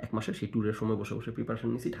 1 মাসের, সেই ট্যুরের সময় বসে বসে প্রিপারেশন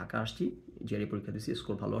নিয়েছি, ঢাকা আসছি, জিআরই পরীক্ষা দিয়েছি,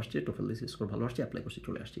 স্কোর ভালো আসছে, টোফেল দিয়েছি, স্কোর ভালো আসছে, অ্যাপ্লাই করছি,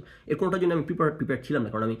 চলে আসছি। এর কোনোটার জন্য আমি প্রিপেয়ার ছিলাম না,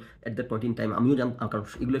 কারণ আমি at that point in time আমিও কারণ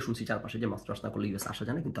এগুলো শুনছি চারপাশে যে মাস্টার্স না করলে ইউএস আসা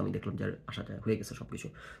যায় না, কিন্তু আমি দেখলাম যে আসাটা হয়ে গেছে সব কিছু।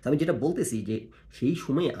 তো আমি যেটা বলতেছি যে সেই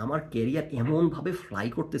সময়ে আমার ক্যারিয়ার এমনভাবে ফ্লাই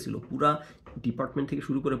করতেছিল, পুরা ডিপার্টমেন্ট থেকে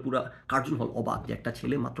শুরু করে পুরা কার্জন হল অবাক যে একটা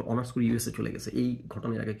ছেলে মাত্র অনার্স করে ইউএসএ চলে গেছে, এই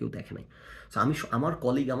ঘটনার আগে কেউ দেখে নাই। সো আমি আমার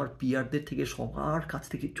কলিগ, আমার পিয়ারদের থেকে সবার কাছ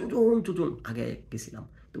থেকে যোজন আগে গেছিলাম।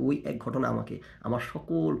 তো ওই এক ঘটনা আমাকে আমার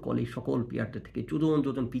সকল কলিগ, সকল পিয়ারদের থেকে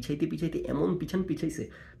যোজন পিছাইতে এমন পিছাইছে,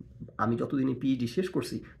 আমি যতদিনে পিএইচডি শেষ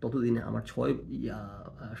করছি ততদিনে আমার 6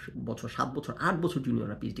 বছর 7 বছর 8 বছর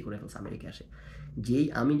জুনিয়ররা পিএইচডি করে ফেলছে আমেরিকায় আসে। যেই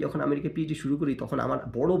আমি যখন আমেরিকায় পিএইচডি শুরু করি তখন আমার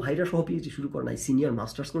বড় ভাইরা সহ পিএইচডি শুরু করে নাই, সিনিয়র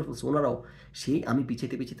মাস্টার্স করে ফেলছে ওনারাও, সেই আমি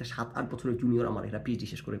পিছাইতে 7-8 বছরের জুনিয়র আমার এরা পিএইচডি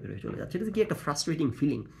শেষ করে বেরোয় চলে যাচ্ছে। এটা কি একটা ফ্রাস্ট্রেটিং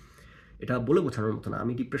ফিলিং, এটা বলে বোঝানোর মতো না।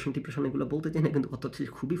 আমি ডিপ্রেশন এগুলো বলতে চাই না, কিন্তু কথা হচ্ছে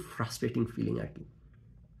খুবই ফ্রাস্ট্রেটিং ফিলিং আর কি।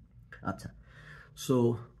 আচ্ছা, সো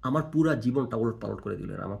আমার পুরা জীবনটা ওলটপালট করে দিল,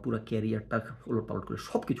 আমার পুরো ক্যারিয়ারটা ওলটপালট করে,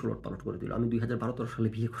 সব কিছু ওলটপালট করে দিল। আমি 2012-13 সালে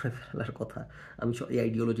বিয়ে করে ফেলার কথা, আমি এই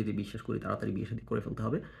আইডিওলজিতে বিশ্বাস করি তাড়াতাড়ি বিয়ে শাদী করে ফেলতে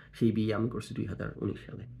হবে, সেই বিয়ে আমি করছি 2019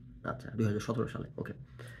 সালে, আচ্ছা 2017 সালে, ওকে।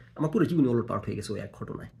 আমার পুরো জীবনে ওলটপালট হয়ে গেছে ওই এক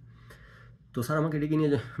ঘটনায়। তো স্যার আমাকে ডেকে নিয়ে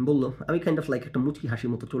বললো, আমি কাইন্ড অফ লাইক একটা মুচকি হাসির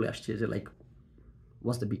মতো চলে আসছে যে like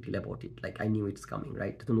what's the big deal about it, like I knew it's coming,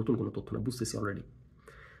 right? তো নতুন কোনো তথ্য না, বুঝতেছি অলরেডি।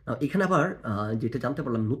 এখানে আবার যেটা জানতে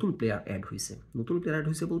পারলাম, নতুন প্লেয়ার অ্যাড হয়েছে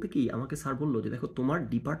বলতে কি, আমাকে স্যার বললো যে দেখো তোমার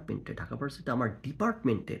ডিপার্টমেন্টে, ঢাকা ভার্সিটিতে আমার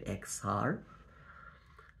ডিপার্টমেন্টের এক স্যার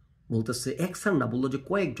বলতেছে, এক স্যার না, বললো যে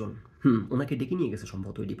কয়েকজন, ওনাকে ডেকে নিয়ে গেছে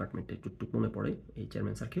সম্ভবত ওই ডিপার্টমেন্টে, টুকটুক মনে পড়ে এই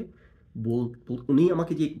চেয়ারম্যান স্যারকে, উনি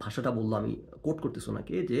আমাকে যে ভাষাটা বললো, আমি কোট করতেছি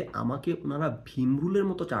ওনাকে, যে আমাকে ওনারা ভীমরুলের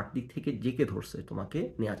মতো চারদিক থেকে জেকে ধরছে, তোমাকে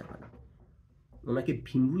নেওয়া যাবে না। ওনাকে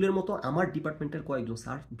ভীমরুলের মতো, আমার ডিপার্টমেন্টের কয়েকজন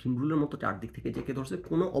স্যার ভীমরুলের মতো চারদিক থেকে জেকে ধরছে,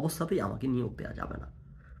 কোনো অবস্থাতেই আমাকে নিয়োগ দেওয়া যাবে না।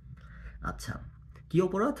 আচ্ছা, কি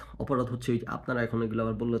অপরাধ? অপরাধ হচ্ছে ওই যে আপনারা এখন এগুলো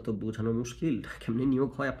আবার বললে তো বোঝানো মুশকিল। কেমনে নিয়োগ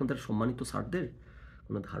হয় আপনাদের সম্মানিত স্যারদের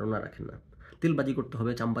কোনো ধারণা রাখেন না। তেলবাজি করতে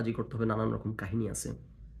হবে, চামবাজি করতে হবে, নানান রকম কাহিনী আছে।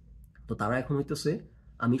 তো তারা এখন হইতেছে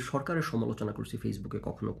আমি সরকারের সমালোচনা করছি ফেসবুকে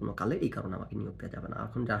কখনো কোনো কালে, এই কারণে আমাকে নিয়োগ দেওয়া যাবে না।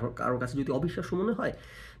 এখন কারোর কাছে যদি অবিশ্বাস্য মনে হয়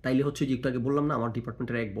তাইলে হচ্ছে যে একটু আগে বললাম না, আমার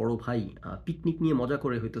ডিপার্টমেন্টের এক বড় ভাই পিকনিক নিয়ে মজা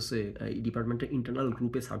করে হইতেছে এই ডিপার্টমেন্টের ইন্টারনাল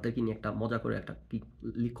গ্রুপে স্যারদেরকে নিয়ে একটা মজা করে একটা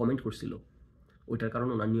কমেন্ট করছিল। ওইটার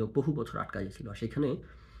কারণে ওনার নিয়োগ বহু বছর আটকা গেছিল। আর সেখানে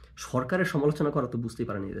সরকারের সমালোচনা করা তো বুঝতেই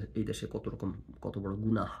পারেন এই দেশে কত বড়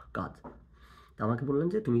গুনাহ কাজ। তা আমাকে বললেন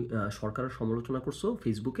যে তুমি সরকারের সমালোচনা করছো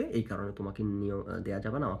ফেসবুকে, এই কারণে তোমাকে দেওয়া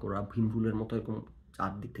যাবে না। আমাকে ওরা ভীমরুলের মতো এরকম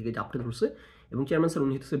চারদিক থেকে চাপড়ে ধরছে। এবং চেয়ারম্যান স্যার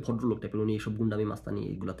উনি হচ্ছে ভদ্রলোক টাইপের, উনি এইসব গুন্ডামি মাস্তানি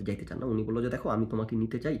এগুলোতে যাইতে চান না। উনি বললো যে দেখো আমি তোমাকে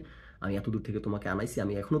নিতে চাই, আমি এত দূর থেকে তোমাকে আনাইছি,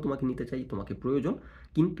 আমি এখনও তোমাকে নিতে চাই, তোমাকে প্রয়োজন,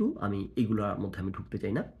 কিন্তু আমি এইগুলোর মধ্যে আমি ঢুকতে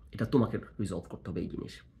চাই না, এটা তোমাকে রিজলভ করতে হবে এই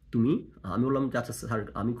জিনিস। আমি বললাম যে আচ্ছা স্যার,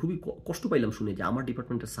 আমি খুবই কষ্ট পাইলাম শুনে যে আমার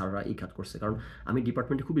ডিপার্টমেন্টের স্যাররা এই কাজ করছে, কারণ আমি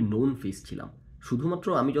ডিপার্টমেন্টে খুবই নোন ফেস ছিলাম। শুধুমাত্র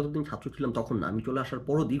আমি যতদিন ছাত্র ছিলাম তখন না, আমি চলে আসার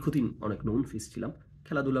পরও দীর্ঘদিন অনেক নোন ফেস ছিলাম।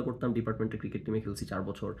 খেলাধুলা করতাম, ডিপার্টমেন্টের ক্রিকেট টিমে খেলছি 4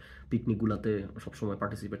 বছর, পিকনিকগুলোতে সবসময়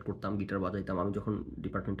পার্টিসিপেট করতাম, গিটার বাজাইতাম। আমি যখন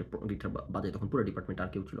ডিপার্টমেন্টে গিটার বাজাই তখন পুরো ডিপার্টমেন্টে আর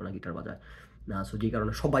কেউ ছিল না গিটার বাজায় না। সো যেই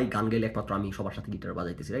কারণে সবাই গান গাইলে একমাত্র আমি সবার সাথে গিটার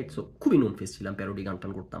বাজাইতেছি, রাইট? সো খুবই নোন ফেস ছিলাম, প্যারোডি গান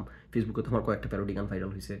টান করতাম। ফেসবুকে তোমার কয়েকটা প্যারোডি গান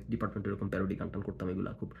ভাইরাল হয়েছে, ডিপার্টমেন্টে এরকম প্যারোডি গান টান করতাম এগুলো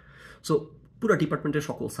খুব। সো পুরো ডিপার্টমেন্টের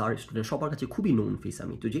সকল স্যার স্টুডেন্ট সবার কাছে খুবই নোন ফেস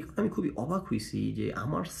আমি। তো যে কারণে আমি খুবই অবাক হয়েছি যে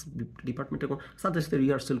আমার ডিপার্টমেন্টের কোনো স্যারদের সাথে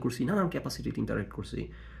রিহার্সেল করছি, নানান ক্যাপাসিটিতে ইন্টারেক্ট করছি।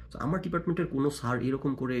 তো আমার ডিপার্টমেন্টের কোনো স্যার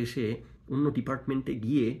এরকম করে এসে অন্য ডিপার্টমেন্টে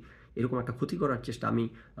গিয়ে এরকম একটা ক্ষতি করার চেষ্টা, আমি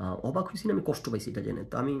অবাক হয়েছি না, আমি কষ্ট পাইছি এটা জেনে।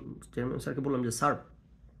 তো আমি চেয়ারম্যান স্যারকে বললাম যে স্যার,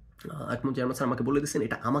 একমন চেয়ারম্যান স্যার আমাকে বলে দিচ্ছেন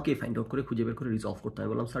এটা আমাকে ফাইন্ড আউট করে খুঁজে বের করে রিজলভ করতে হবে।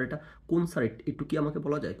 বললাম স্যার এটা কোন স্যার, একটু কি আমাকে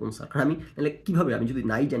বলা যায় কোন স্যার? কারণ আমি তাহলে কীভাবে, আমি যদি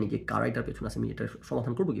নাই জানি যে কার এটার পেছনে আছে, আমি এটার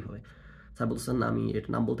সমাধান করবো কীভাবে? স্যার বলছেন না আমি এটা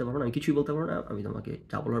নাম বলতে পারবো না, আমি কিছুই বলতে পারবো না, আমি তোমাকে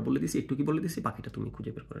যা বলার বলে দিছি, একটু কি বলে দিছি, বাকিটা তুমি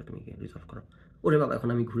খুঁজে বের করে তুমি রিজলভ করো। ওরে বাবা, এখন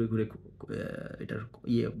আমি ঘুরে ঘুরে এটার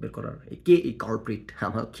বের করার, কে এই কালপ্রিট,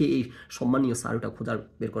 আমার কে এই সম্মানীয় স্যার, ওটা খোঁজার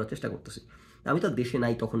বের করার চেষ্টা করতেছি। আমি তো দেশে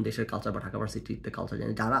নাই তখন, দেশের কালচার বা ঢাকা ভার্সিটিতে কালচার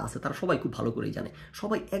জানি, যারা আছে তারা সবাই খুব ভালো করেই জানে,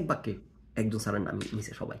 সবাই এক বাক্যে একজন স্যারের নাম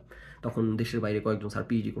নিছে সবাই। তখন দেশের বাইরে কয়েকজন স্যার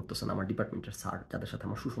পিএইচডি করতেছেন, আমার ডিপার্টমেন্টের স্যার যাদের সাথে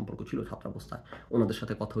আমার সুসম্পর্ক ছিল ছাত্রাবস্থায়, ওনাদের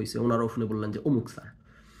সাথে কথা হয়েছে, ওনারাও শুনে বললেন যে অমুক স্যার।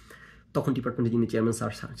 তখন ডিপার্টমেন্টে যিনি চেয়ারম্যান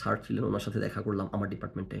স্যার ছিলেন, ওনার সাথে দেখা করলাম আমার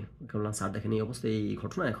ডিপার্টমেন্টে, বললাম স্যার দেখেন এই অবস্থা, এই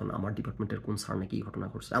ঘটনা, এখন আমার ডিপার্টমেন্টের কোন স্যার নাকি এই ঘটনা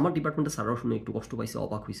ঘটছে। আমার ডিপার্টমেন্টের স্যাররাও শুনে একটু কষ্ট পাইছে,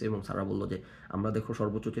 অবাক হয়েছে, এবং স্যাররা বললো যে আমরা দেখো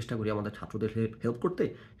সর্বোচ্চ চেষ্টা করি আমাদের ছাত্রদের হেল্প করতে,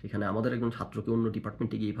 সেখানে আমাদের একজন ছাত্রকে অন্য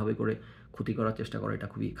ডিপার্টমেন্টে গিয়ে এইভাবে করে ক্ষতি করার চেষ্টা করা, এটা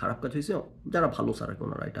খুবই খারাপ কাজ হয়েছে। যারা ভালো স্যার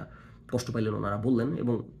ওনারা এটা কষ্ট পাইলেন, ওনারা বললেন,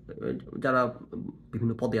 এবং যারা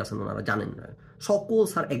বিভিন্ন পদে আছেন ওনারা জানেন, সকল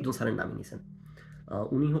স্যার একজন স্যারের নামই নিয়েছেন।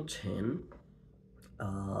 উনি হচ্ছেন,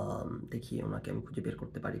 দেখি ওনাকে আমি খুঁজে বের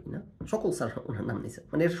করতে পারি কিনা, সকল স্যার ওনার নাম নিয়েছে,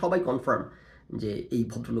 মানে সবাই কনফার্ম যে এই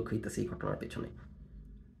ভদ্রলোক হইতেছে এই ঘটনার পেছনে।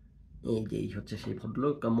 এই যে এই হচ্ছে সেই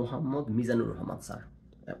ভদ্রলোক, মোহাম্মদ মিজানুর রহমান স্যার,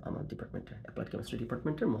 আমার ডিপার্টমেন্টের অ্যাপ্লাইড কেমিস্ট্রি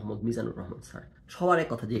ডিপার্টমেন্টের মোহাম্মদ মিজানুর রহমান স্যার। সবার এক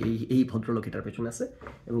কথা যে এই ভদ্রলোক এটার পেছনে আছে,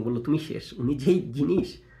 এবং বললো তুমি শেষ, উনি যেই জিনিস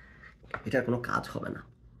এটার কোনো কাজ হবে না।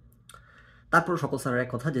 তারপর সকল স্যারের এক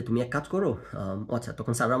কথা যে তুমি এক কাজ করো, আচ্ছা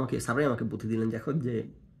তখন স্যারাই আমাকে বুদ্ধি দিলেন, দেখো যে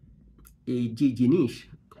এই যে জিনিস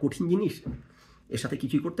কঠিন জিনিস, এর সাথে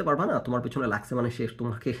কিছুই করতে পারবা না, তোমার পেছনে লাগছে মানে শেষ,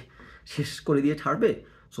 তোমাকে শেষ করে দিয়ে ছাড়বে।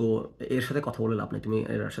 সো এর সাথে কথা বলে লাভ নেই, তুমি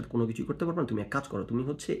এর সাথে কোনো কিছুই করতে পারবে না, তুমি এক কাজ করো, তুমি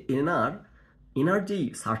হচ্ছে এনার যেই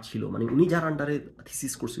স্যার ছিল, মানে উনি যার আন্ডারে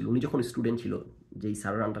থিসিস করছিল, উনি যখন স্টুডেন্ট ছিল, যেই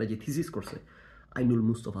স্যারের আন্ডারে যে থিসিস করছে, আইনুল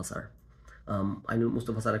মুস্তফা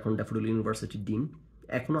স্যার এখন ড্যাফোডিল ইউনিভার্সিটির ডিন,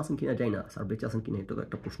 এখনও আছেন কিনা যাই না, স্যার বেঁচে আছেন কিনা এটা তো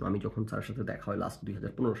একটা প্রশ্ন। আমি যখন স্যারের সাথে দেখা হয় লাস্ট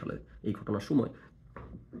 2015 সালে এই ঘটনার সময়,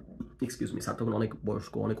 এক্সকিউজ মি, স্যার তখন অনেক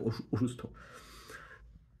বয়স্ক, অনেক অসুস্থ।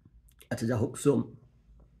 আচ্ছা যা হোক, সো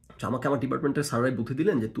আমাকে আমার ডিপার্টমেন্টের স্যাররাই বুদ্ধি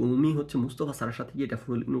দিলেন যে তুমি হচ্ছে মুস্তফা স্যারের সাথে গিয়ে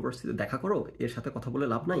ড্যাফোডিল ইউনিভার্সিটিতে দেখা করো, এর সাথে কথা বলে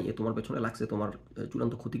লাভ নাই, এ তোমার পেছনে লাগছে, তোমার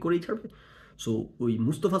চূড়ান্ত ক্ষতি করেই ছাড়বে। সো ওই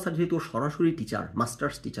মুস্তফা স্যার যেহেতু সরাসরি টিচার,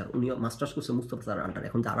 মাস্টার্স টিচার, উনি মাস্টার্স করছে মুস্তফা স্যারের আন্ডারে।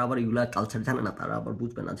 এখন যারা আবার এগুলা কালচার জানে না, তারা আবার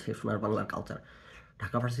বুঝবে না যে সোনার বাংলার কালচার,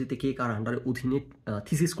 ঢাকা ভার্সিটিতে কে কার আন্ডারে অধীনে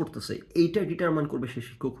থিসিস করতেছে, এইটা ডিটারমাইন করবে সে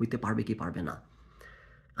শিক্ষক হইতে পারবে কি পারবে না।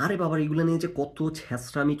 আরে বাবার এগুলো নিয়ে যে কত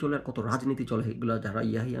ছ্যাঁচড়ামি চলে আর কত রাজনীতি চলে, এগুলো যারা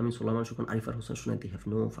আমি সোলাইমান সুখান, আরিফার হোসেন শুনে দি হ্যাভ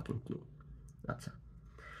নো ফাকিং ক্লু। আচ্ছা,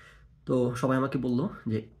 তো সবাই আমাকে বললো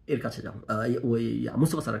যে এর কাছে যাও, ওই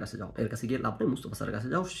মুস্তফা স্যারের কাছে যাও, এর কাছে গিয়ে লাভ নেই, মুস্তফা স্যারের কাছে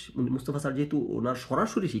যাও। মুস্তফা স্যার যেহেতু ওনার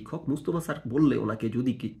সরাসরি শিক্ষক, মুস্তফা স্যার বললে ওনাকে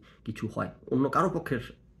যদি কিছু হয়, অন্য কারো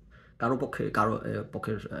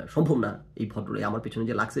পক্ষের সম্ভব না এই ভদ্র আমার পেছনে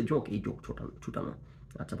যে লাগছে জোক, এই জোক ছুটানো।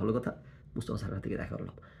 আচ্ছা ভালো কথা, মুস্তফা স্যারের থেকে দেখা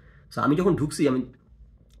করলাম। সো আমি যখন ঢুকছি, আমি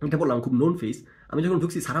এটা বললাম খুব নোন ফেস, আমি যখন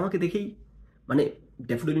ঢুকছি স্যার আমাকে দেখেই মানে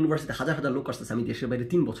ড্যাফোডিল ইউনিভার্সিটিতে হাজার হাজার লোক আসতেছে, আমি দেশের বাইরে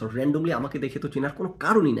 3 বছর, র্যান্ডমলি আমাকে দেখে তো চেনার কোনো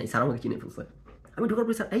কারণই নাই, স্যার আমাকে চিনে ফেলছে। আমি ঢোকার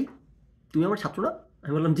পরে, স্যার এই তুমি আমার ছাত্র না?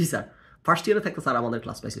 আমি বললাম জি স্যার। ফার্স্ট ইয়ারে থাকতে স্যার আমাদের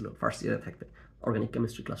ক্লাস পাইছিল, ফার্স্ট ইয়ারে থাকতে অর্গানিক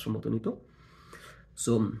কেমিস্ট্রি ক্লাস সম্মত নিত।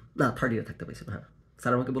 সো না, থার্ড ইয়ারে থাকতে পাইছিল, হ্যাঁ।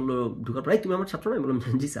 স্যার আমাকে বললো ঢোকার পরে, তুমি আমার ছাত্র না? আমি বললাম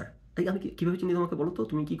জি স্যার। তাই আমি কীভাবে চিনি তোমাকে বলো তো,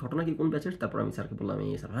 তুমি কি ঘটনা কি কোন ব্যাচের? তারপর আমি স্যারকে বললাম এই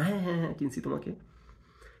স্যার, হ্যাঁ হ্যাঁ হ্যাঁ চিনছি তোমাকে,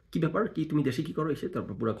 কী ব্যাপার, কি তুমি দেশে কী করো এসে?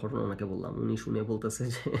 তারপর পুরো ঘটনা ওনাকে বললাম। উনি শুনে বলতেছে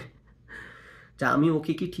যে আমি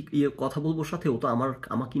ওকে কি ঠিক কথা বলবো সাথে, ও তো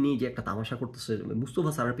আমাকে নিয়ে যে একটা তামাশা করতেছে,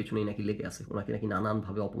 মুস্তফা স্যারের পেছনেই নাকি লেগে আছে, ওনাকে নাকি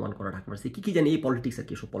নানানভাবে অপমান করা, ঢাকা মারছে, কী জানি এই পলিটিক্সের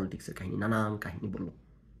কি, সব পলিটিক্সের কাহিনী, নানান কাহিনী বললো।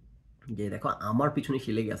 যে দেখো আমার পিছনে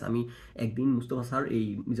সে লেগে আছে। আমি একদিন মুস্তফা স্যার এই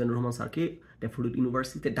মিজানুর রহমান স্যারকে ড্যাফোডিল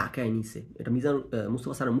ইউনিভার্সিটিতে ডাকায় নিছে, এটা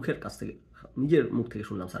মুস্তফা স্যারের মুখের কাছ থেকে, নিজের মুখ থেকে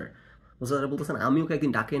শুনলাম স্যারের। মুস্তফা স্যার বলতেছেন আমি ওকে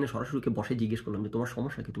একদিন ডাকে এনে সরাসরি বসে জিজ্ঞেস করলাম যে তোমার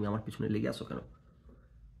সমস্যা কি, তুমি আমার পিছনে লেগে আসো কেন?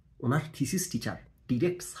 ওনার থিসিস টিচার,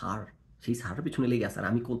 ডিরেক্ট স্যার, সেই স্যারের পিছনে লেগে আছে, আর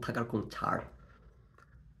আমি কোন থাকার কোন ছাড়।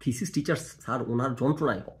 থিসিস টিচার স্যার ওনার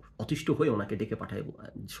যন্ত্রণায় অতিষ্ঠ হয়ে ওনাকে ডেকে পাঠায়,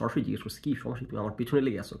 সরাসরি জিজ্ঞেস করছে কী সমস্যা, তুমি আমার পিছনে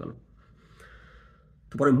লেগে আসো কেন?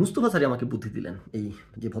 তো পরে মুস্তফা স্যারই আমাকে বুদ্ধি দিলেন, এই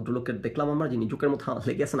যে ভদ্রলোকের দেখলাম আমরা, যিনি জোকের মতো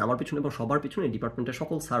লেগে আছেন আমার পিছনে এবং সবার পিছনে, ডিপার্টমেন্টের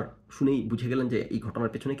সকল স্যার শুনেই বুঝে গেলেন যে এই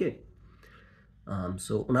ঘটনার পেছনে কে।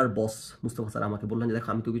 সো ওনার বস মুস্তফা স্যার আমাকে বললেন যে দেখো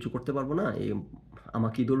আমি তো কিছু করতে পারবো না, এই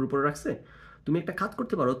আমাকে দৌড়ের উপরে রাখছে, তুমি একটা কাজ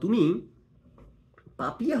করতে পারো, তুমি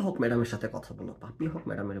পাপিয়া হক ম্যাডামের সাথে কথা বলো। পাপিয়া হক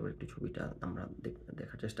ম্যাডামের এবার একটু ছবিটা আমরা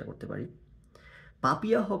দেখার চেষ্টা করতে পারি।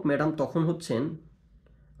 পাপিয়া হক ম্যাডাম তখন হচ্ছেন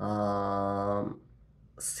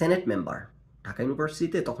সেনেট মেম্বার ঢাকা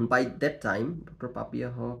ইউনিভার্সিটিতে তখন, by that time. Doctor Papiya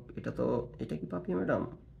হক, এটা কি পাপিয়া ম্যাডাম?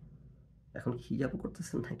 এখন হিজাবও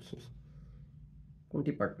করতেছেন নাকি? কোন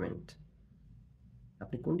ডিপার্টমেন্ট,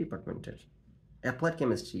 আপনি কোন ডিপার্টমেন্টের? অ্যাপ্লাইড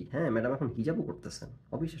কেমিস্ট্রি, হ্যাঁ ম্যাডাম এখন হিজাবও করতেছেন,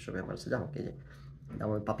 অবিশ্বাস্য ব্যাপার আছে। যাও কে যে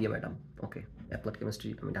আমার পাপিয়া ম্যাডাম, ওকে অ্যাপ্লাইড কেমিস্ট্রি,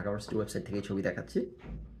 আমি ঢাকা ইউনিভার্সিটি ওয়েবসাইট থেকে ছবি দেখাচ্ছি।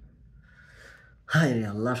 হায় রে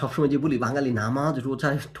আল্লাহ, সবসময় যে বলি বাঙালি নামাজ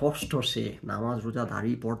রোজায় ঠস ঠসে, নামাজ রোজা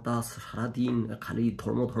দাড়ি পর্দা সারাদিন খালি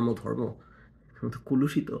ধর্ম ধর্ম ধর্ম,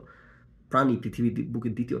 কলুষিত প্রাণী পৃথিবীর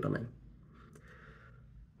বুকের দ্বিতীয়টা নাই।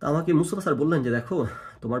 তা আমাকে মুস্তফা স্যার বললেন যে দেখো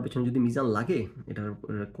তোমার পেছনে যদি মিজান লাগে, এটার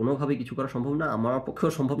কোনোভাবে কিছু করা সম্ভব না, আমার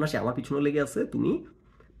পক্ষেও সম্ভব না, সে আমার পিছনে লেগে আছে, তুমি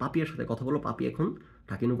পাপিয়ার সাথে কথা বলো। পাপিয়া এখন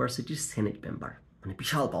ঢাকা ইউনিভার্সিটির সেনেট মেম্বার, মানে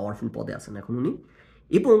বিশাল পাওয়ারফুল পদে আছেন এখন উনি।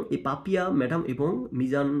 এবং এই পাপিয়া ম্যাডাম এবং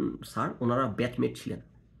মিজান স্যার ওনারা ব্যাচমেট ছিলেন।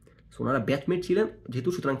 সো ওনারা ব্যাচমেট ছিলেন যেহেতু,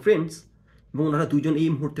 সুতরাং ফ্রেন্ডস, এবং ওনারা দুইজন এই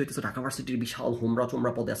মুহূর্তে হইতেছে ঢাকা ইউনিভার্সিটির বিশাল হোমরা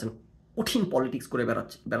চোমরা পদে আছেন, কঠিন পলিটিক্স করে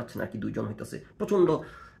বেড়াচ্ছেন আর কি, দুইজন হইতেছে প্রচণ্ড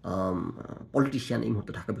পলিটিশিয়ান এই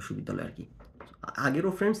মুহূর্তে ঢাকা বিশ্ববিদ্যালয়ে আর কি,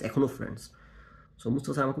 আগেরও ফ্রেন্ডস এখনও ফ্রেন্ডস। সো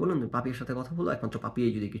মুস্তফা স্যার আমাকে বললেন পাপিয়ার সাথে কথা বলো, একমাত্র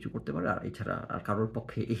পাপিয়াই যদি কিছু করতে পারে, আর এছাড়া আর কারোর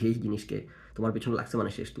পক্ষে এই জিনিসকে তোমার পেছনে লাগছে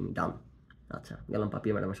মানে শেষ, তুমি ডান। আচ্ছা গেলাম,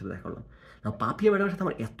 পাপিয়া ম্যাডামের সাথে দেখা করলাম। না, পাপিয়া ম্যাডামের সাথে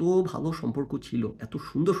আমার এত ভালো সম্পর্ক ছিল, এত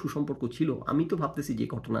সুন্দর সুসম্পর্ক ছিল, আমি তো ভাবতেছি যে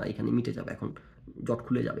ঘটনা এখানে মিটে যাবে, এখন জট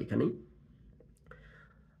খুলে যাবে এখানেই।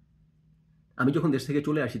 আমি যখন দেশ থেকে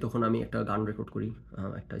চলে আসি তখন আমি একটা গান রেকর্ড করি,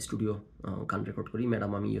 একটা স্টুডিও গান রেকর্ড করি।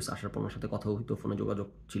 ম্যাডাম আমি ইউএস আসার পর ওনার সাথে কথা হইতো, ফোনে যোগাযোগ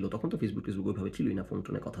ছিল, তখন তো ফেসবুক ওইভাবে ছিলই না, ফোন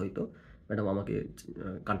টোনে কথা হইতো। ম্যাডাম আমাকে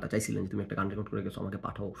গানটা চাইছিলেন যে তুমি একটা গান রেকর্ড করে গেছো, আমাকে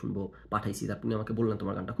পাঠাও, শুনবো, পাঠাইছি। তারপর উনি আমাকে বললেন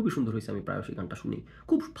তোমার গানটা খুবই সুন্দর হয়েছে, আমি প্রায়শই গানটা শুনি,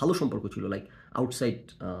 খুব ভালো সম্পর্ক ছিল, লাইক আউটসাইড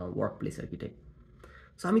ওয়ার্ক প্লেস আর কি টাইপ।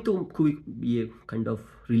 সো আমি তো খুবই কাইন্ড অফ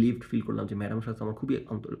রিলিভড ফিল করলাম যে ম্যাডামের সাথে আমার খুবই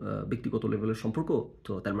ব্যক্তিগত লেভেলের সম্পর্ক,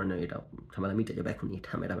 তো তার মানে এটা ঝামেলা মিটে যাবে এখনই, এটা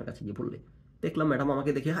ম্যাডামের কাছে গিয়ে বললে। দেখলাম ম্যাডাম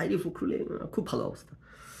আমাকে দেখে হাই রে ফখরুলে, খুব ভালো অবস্থা।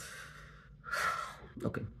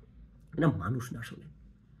 ওকে, এটা মানুষ না আসলে।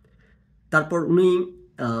 তারপর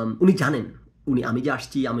উনি জানেন, আমি যে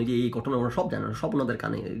আসছি, আমি যে এই ঘটনা, ওনারা সব জানেন, সব ওনাদের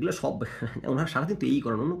কানে, এগুলো সব ওনারা সারাদিন তো এই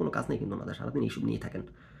করেন, অন্য কোনো কাজ নেই কিন্তু ওনাদের, সারাদিন এইসব নিয়ে থাকেন।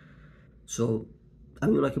 সো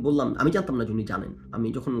আমি ওনাকে বললাম, আমি জানতাম না যে উনি জানেন। আমি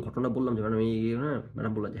যখন ঘটনা বললাম যে ম্যাডাম এই,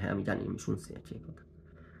 ম্যাডাম বললাম যে হ্যাঁ আমি জানি, আমি শুনছি আছি এই কথা।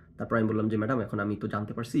 তারপর আমি বললাম যে ম্যাডাম এখন আমি তো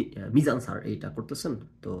জানতে পারছি মিজান স্যার এইটা করতেছেন,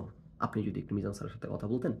 তো আপনি যদি একটু মিজান স্যারের সাথে কথা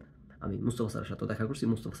বলতেন। আমি মুস্তফা স্যারের সাথেও দেখা করছি,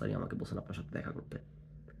 মুস্তফা স্যারই আমাকে বলছেন আপনার সাথে দেখা করতে।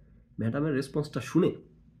 ম্যাডামের রেসপন্সটা শুনে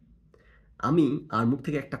আমি আর মুখ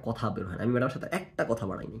থেকে একটা কথা বের হয় না, আমি ম্যাডামের সাথে একটা কথা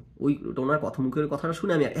বাড়াইনি, ওনার মুখের কথাটা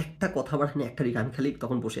শুনে আমি আর একটা কথা বাড়াইনি, একটা রিক। আমি খালি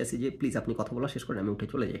তখন বসে আছি যে প্লিজ আপনি কথা বলা শেষ করেন, আমি উঠে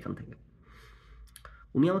চলে যাই এখান থেকে।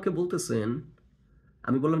 উনি আমাকে বলতেছেন,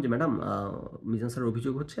 আমি বললাম যে ম্যাডাম মিজান স্যারের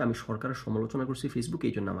অভিযোগ হচ্ছে আমি সরকারের সমালোচনা করছি ফেসবুকে,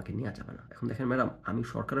 এই জন্য আমাকে নেওয়া যাবে না। এখন দেখেন ম্যাডাম, আমি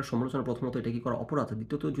সরকারের সমালোচনা, প্রথমত এটা কি করা অপরাধ,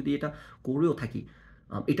 দ্বিতীয়ত যদি এটা করেও থাকি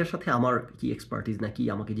এটার সাথে আমার কি এক্সপার্টিস না, কি,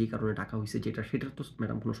 আমাকে যেই কারণে টাকা হয়েছে যেটা, সেটার তো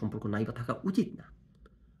ম্যাডাম কোনো সম্পর্ক নাই বা থাকা উচিত না।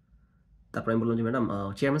 তারপর আমি বললাম যে ম্যাডাম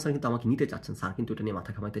চেয়ারম্যান স্যার কিন্তু আমাকে নিতে চাচ্ছেন, স্যার কিন্তু এটা নিয়ে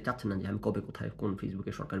মাথা ঘামাইতে চাচ্ছেন না যে আমি কবে কোথায় কোন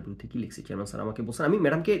ফেসবুকে সরকারের বিরুদ্ধে কী লিখছি। চেয়ারম্যান স্যার আমাকে বলছেন, আমি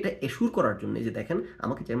ম্যাডামকে এটা এশিওর করার জন্য যে দেখেন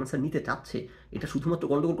আমাকে চেয়ারম্যান স্যার নিতে চাচ্ছে, এটা শুধুমাত্র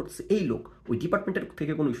গন্ডগোল করতেছে এই লোক, ওই ডিপার্টমেন্টের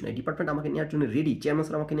থেকে কোনো ইস্যু নাই, ডিপার্টমেন্ট আমাকে নেওয়ার জন্য রেডি, চেয়ারম্যান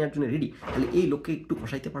স্যার আমাকে নেওয়ার জন্য রেডি, তাহলে এই লোককে একটু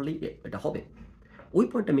ফসাইতে পারলেই এটা হবে। ওই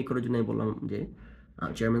পয়েন্টটা মেক করার জন্য আমি বললাম যে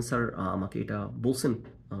চেয়ারম্যান স্যার আমাকে এটা বলছেন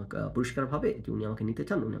পরিষ্কারভাবে যে উনি আমাকে নিতে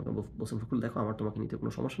চান। উনি আমাকে বলছেন, ফখরুল দেখো আমার তোমাকে নিতে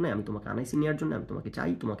কোনো সমস্যা নেই, আমি তোমাকে আনাইছি নেওয়ার জন্য, আমি তোমাকে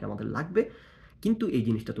চাই, তোমাকে আমাদের লাগবে, কিন্তু এই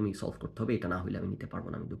জিনিসটা তুমি সলভ করতে হবে, এটা না হলে আমি নিতে পারবো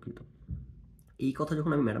না, আমি দুঃখিত। এই কথা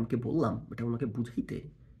যখন আমি ম্যাডামকে বললাম, এটা ওনাকে বুঝাইতে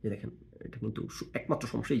যে দেখেন এটা কিন্তু একমাত্র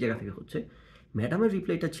সমস্যা এই জায়গা থেকে হচ্ছে, ম্যাডামের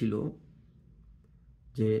রিপ্লাইটা ছিল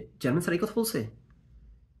যে চেয়ারম্যান স্যার এই কথা বলছে।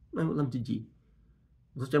 আমি বললাম জি জি।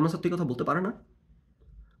 চেয়ারম্যান স্যার তো এই কথা বলতে পারে না,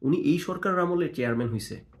 উনি এই সরকারের আমলে চেয়ারম্যান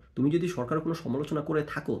হয়েছে, তুমি যদি সরকারের কোনো সমালোচনা করে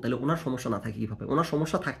থাকো তাহলে ওনার সমস্যা না থাকে কীভাবে? ওনার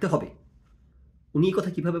সমস্যা থাকতে হবে। উনি এই কথা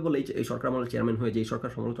কীভাবে বলে এই সরকার আমলে চেয়ারম্যান হয়ে যে এই সরকার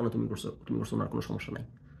সমালোচনা তুমি করছো ওনার কোনো সমস্যা নাই।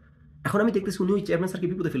 এখন আমি দেখতেছি উনি ওই চেয়ারম্যান স্যারকে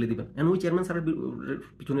বিপদে ফেলে দিবেন, এখন ওই চেয়ারম্যান স্যারের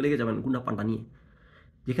পিছনে লেগে যাবেন গুন্ডা পান্ডা নিয়ে,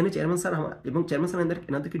 যেখানে চেয়ারম্যান স্যার এবং চেয়ারম্যান স্যার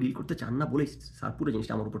এনাদেরকে ডিল করতে চান না বলেই স্যার পুরো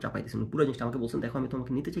জিনিসটা আমার উপর চাপাই দিয়েছেন। পুরো জিনিসটা আমাকে বলছেন দেখো আমি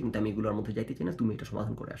তোমাকে নিতে চাই কিন্তু আমি এগুলোর মধ্যে যাইতে চাই না, তুমি এটা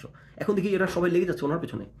সমাধান করে আসো। এখন দেখি এরা সবাই লেগে যাচ্ছে ওনার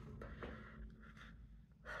পেছনে।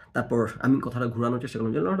 তারপর আমি কথাটা ঘুরানোর চেষ্টা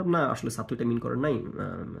করলাম যে না আসলে স্যার তো এটা মিন করেন নাই,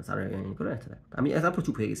 স্যার করে আচ্ছা। আমি তারপর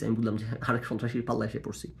চুপ হয়ে গেছি, আমি বললাম যে আরেক সন্ত্রাসীর পাল্লা এসে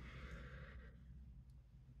পড়ছি।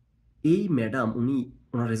 এই ম্যাডাম উনি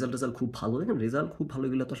ওনার রেজাল্ট খুব ভালো, দেখেন রেজাল্ট খুব ভালো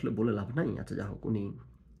এগুলো তো আসলে বলে লাভ নাই। আচ্ছা যা হোক, উনি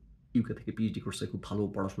ইউকে থেকে পিএইচডি করছে, খুব ভালো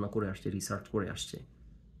পড়াশোনা করে আসছে, রিসার্চ করে আসছে,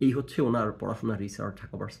 এই হচ্ছে ওনার পড়াশোনা, রিসার্চ,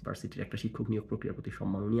 ঢাকা ভার্সিটির একটা শিক্ষক নিয়োগ প্রক্রিয়ার প্রতি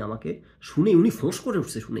সম্মান। উনি আমাকে শুনে উনি ফোঁস করে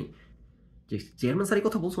উঠছে শুনেই যে চেয়ারম্যান স্যার এই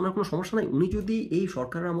কথা বলছে, ওনার কোনো সমস্যা নাই, উনি যদি এই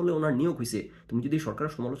সরকারের আমলে ওনার নিয়োগ হয়েছে, তুমি যদি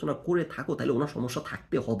সরকারের সমালোচনা করে থাকো তাহলে ওনার সমস্যা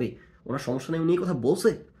থাকতে হবে, ওনার সমস্যা নেই, উনি এই কথা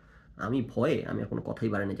বলছে। আমি ভয়ে আমি আর কোনো কথাই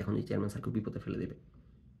বাড়িনি যখন এই চেয়ারম্যান স্যারকে বিপদে ফেলে দেবে।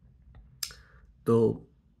 তো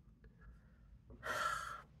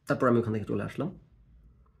তারপর আমি ওখান থেকে চলে আসলাম।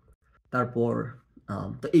 তারপর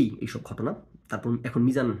তো এইসব ঘটনা। তারপর এখন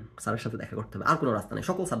মিজান স্যারের সাথে দেখা করতে হবে, আর কোনো রাস্তা নেই,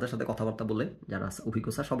 সকল স্যারদের সাথে কথাবার্তা বলে যারা অভিজ্ঞ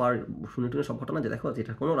স্যার সবার শুনে টুনে সব ঘটনা যে দেখো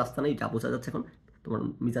যেটা কোনো রাস্তা নেই, যা বোঝা যাচ্ছে এখন তোমার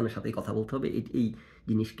মিজানের সাথেই কথা বলতে হবে, এই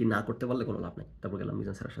জিনিসটি না করতে পারলে কোনো লাভ নেই। তারপর গেলাম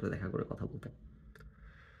মিজান স্যারের সাথে দেখা করে কথা বলতে,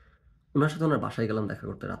 ওনার সাথে ওনার বাসায় গেলাম দেখা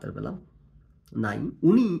করতে রাতের বেলা, নাই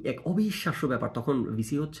উনি এক অবিশ্বাস্য ব্যাপার, তখন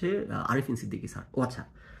ভিসি হচ্ছে আরিফিন সিদ্দিকী স্যার, ও আচ্ছা,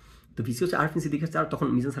 তো ভিসি হচ্ছে আরিফিন সিদ্দিকী স্যার, তখন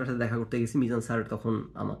মিজান স্যারের সাথে দেখা করতে গেছি। মিজান স্যার তখন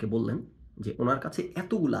আমাকে বললেন যে ওনার কাছে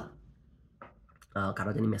এতগুলা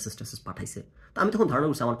কারা জানি মেসেজ টেসেজ পাঠাইছে, তো আমি তখন ধারণা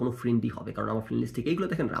করছি আমার কোনো ফ্রেন্ডই হবে, কারণ আমার ফ্রেন্ড লিস্ট থেকে এইগুলো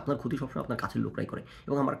দেখেন আপনার ক্ষতি সবসময় আপনার কাছের লোকরাই করে,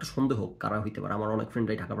 এবং আমার একটা সন্দেহ কারা হইতে পারে, আমার অনেক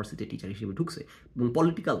ফ্রেন্ডরাই ঢাকা ভার্সিটির টিচার হিসেবে ঢুকছে এবং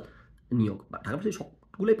পলিটিক্যাল নিয়োগ বা ঢাকা ভার্সিটি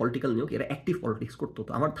সবগুলোই পলিটিক্যাল নিয়োগ, এরা অ্যাক্টিভ পলিটিক্স করতো।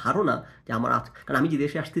 তো আমার ধারণা যে আমার কারণ আমি যে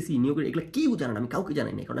দেশে আসতেছি নিয়োগের এগুলো কেউ জানে না, আমি কাউকে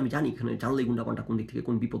জানাই না, কারণ আমি জানি এখানে জানলে গুন্ডাপান্ডা কোন দিক থেকে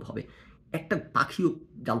কোন বিপদ হবে, একটা পাখিও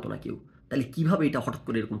জানতো না কেউ, তাহলে কীভাবে এটা হঠাৎ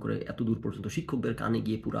করে এরকম করে এত দূর পর্যন্ত শিক্ষকদের কানে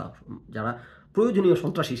গিয়ে পুরা যারা প্রয়োজনীয়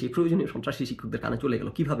সন্ত্রাসী সেই প্রয়োজনীয় সন্ত্রাসী শিক্ষকদের কানে চলে গেল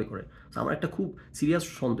কীভাবে করে। তো আমার একটা খুব সিরিয়াস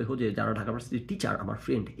সন্দেহ যে যারা ঢাকা ভার্সিটির টিচার আমার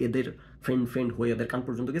ফ্রেন্ড, এদের ফ্রেন্ড হয়ে এদের কান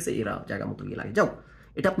পর্যন্ত গেছে, এরা জায়গা মতো গিয়ে লাগে। যাও,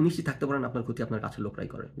 এটা আপনি নিশ্চিত থাকতে পারেন আপনার ক্ষতি আপনার কাছের লোকরাই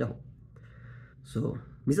করে। যাও। সো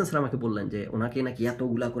মিজান স্যার আমাকে বললেন যে ওনাকে নাকি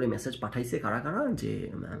এতগুলা করে মেসেজ পাঠাইছে কারা কারা, যে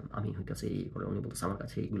আমি হইতেছে এই করে, উনি বলতেছে আমার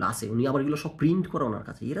কাছে এইগুলো আছে, উনি আবার এগুলো সব প্রিন্ট করে ওনার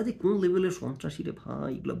কাছে। এরা যে কোন লেভেলের সন্ত্রাসী রে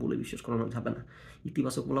ভাই, এগুলো বলে বিশ্বাস করানো যাবে না,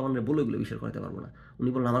 ইতিবাচক বলাবানের বলে এগুলো বিশ্বাস করতে পারবো না। উনি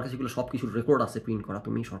বললেন আমার কাছে এগুলো সব কিছুর রেকর্ড আছে প্রিন্ট করা,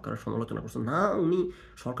 তুমি সরকারের সমালোচনা করছো না, উনি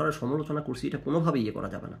সরকারের সমালোচনা করছি এটা কোনোভাবেই ইয়ে করা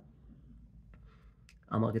যাবে না।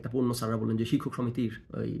 আমাকে তারপর অন্য স্যাররা বললেন যে শিক্ষক সমিতির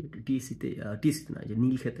ওই টিএসিতে না, যে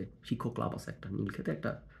নীলক্ষেতে শিক্ষক ক্লাব আছে একটা, নীলক্ষেতে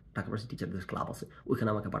একটা ঢাকা ভার্সিটি টিচারদের ক্লাব আছে, ওইখানে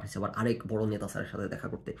আমাকে পাঠাইছে আবার আরেক বড় নেতা স্যারের সাথে দেখা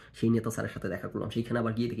করতে। সেই নেতা স্যারের সাথে দেখা করলাম, সেইখানে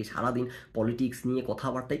আবার গিয়ে দেখি সারাদিন পলিটিক্স নিয়ে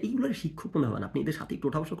কথাবার্তা, এইগুলোর শিক্ষক মনে হবে না, আপনি এদের সাথে একটু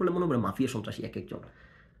ওঠা বসা করলে মনে হবে মাফিয়া সন্ত্রাসী এক একজন,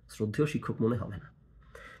 শ্রদ্ধেয় শিক্ষক মনে হবে না।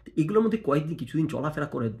 এগুলোর মধ্যে কয়েকদিন কিছুদিন চলাফেরা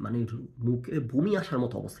করে মানে মুখে বমি আসার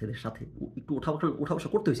মতো অবস্থা, এদের সাথে একটু ওঠা বসা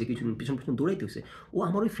করতে হয়েছে, কিছুদিন পিছন পিছন দৌড়াইতে হয়েছে। ও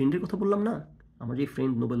আমার ওই ফ্রেন্ডের কথা বললাম না, আমার যে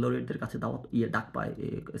ফ্রেন্ড নোবেল লরিয়েটদের কাছে দাওয়াত ডাক পায়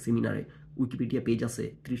সেমিনারে, উইকিপিডিয়া পেজ আছে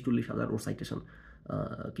 30-40 হাজার ওর সাইটেশন,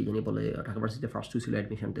 কি জানি বলে ঢাকা ভার্সিটিতে ফার্স্ট হয়েছিল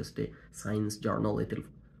অ্যাডমিশন টেস্টে, সায়েন্স জার্নাল এতে।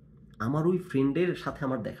 আমার ওই ফ্রেন্ডের সাথে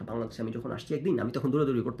আমার দেখা বাংলাদেশে আমি যখন আসছি একদিন, আমি তখন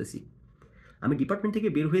দৌড়াদৌড়ি করতেছি, আমি ডিপার্টমেন্ট থেকে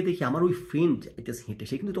বের হয়ে দেখি আমার ওই ফ্রেন্ড এটা হেঁটে,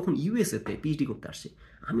 সে কিন্তু তখন ইউএসএতে পিএইচডি করতে আসছে।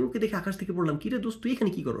 আমি ওকে দেখে আকাশ থেকে বললাম কিরে দোস্ত তুই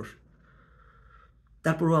এখানে কী করস?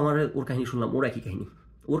 তারপরও আমার ওর কাহিনী শুনলাম, ওর একই কাহিনী,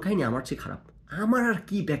 ওর কাহিনী আমার চেয়ে খারাপ। আমার আর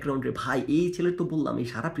কি ব্যাকগ্রাউন্ড রে ভাই, এই ছেলে তো বললাম এই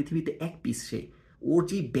সারা পৃথিবীতে এক পিস, সে ওর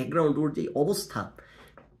যেই ব্যাকগ্রাউন্ড, ওর যেই অবস্থা,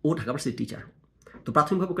 ও ঢাকা ভার্সিটির টিচার। তো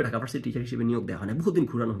প্রাথমিকভাবে ওকে ঢাকা ভার্সিটির টিচার হিসেবে নিয়োগ দেওয়া হয় না, বহুদিন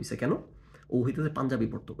ঘুরানো হয়েছে। কেন? ও হইতেছে পাঞ্জাবি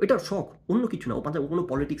পড়তো, এটার শখ, অন্য কিছু না, ও পাঞ্জাবি কোনো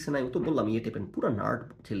পলিটিক্সে নাই, ও তো বললাম ইয়ে টেপেন পুরো নার্ড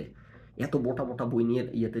ছেলে, এত মোটা মোটা বই নিয়ে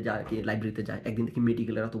ইয়েতে যায়, কি লাইব্রেরিতে যায়, একদিন দেখি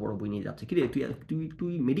মেডিকেলের এত বড় বই নিয়ে যাচ্ছে, কিরে তুই তুই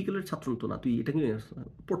তুই মেডিকেলের ছাত্র তো না, তুই এটা কি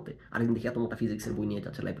পড়তে, আরেকদিন দেখি এত মোটা ফিজিক্সের বই নিয়ে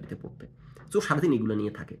যাচ্ছে লাইব্রেরিতে পড়তে। তো সারাদিন এগুলো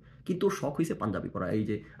নিয়ে থাকে, কিন্তু ওর শখ হয়েছে পাঞ্জাবি পড়া। এই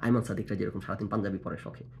যে আইমান সাদিকরা যেরকম সারাদিন পাঞ্জাবি পরে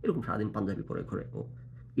শখে, এরকম সারাদিন পাঞ্জাবি পরে ঘরে ও।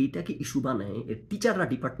 এইটাকে ইস্যু বানায় এর টিচাররা,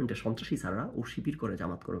 ডিপার্টমেন্টের সন্ত্রাসী স্যাররা ও শিবির করে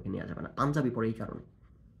জামাত করে ওকে নেওয়া যাবে না পাঞ্জাবি পরে। এই কারণে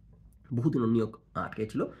বহুদিন ওর নিয়োগ আটকে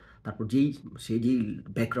ছিল। তারপর যেই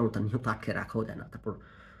ব্যাকগ্রাউন্ড তার নিয়োগ আটকে রাখাও যায় না। তারপর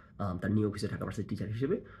তার নিয়োগ হয়েছে ঢাকা ভার্সিটির টিচার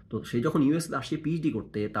হিসেবে। তো সে যখন ইউএসএ আসছে পিএইচডি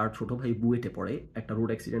করতে, তার ছোটো ভাই বুয়েটে পড়ে, একটা রোড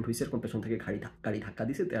অ্যাক্সিডেন্ট হয়েছে, এরকম পেছন থেকে গাড়ি ধাক্কা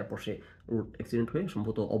দিয়েছে। তারপর সে রোড অ্যাক্সিডেন্ট হয়ে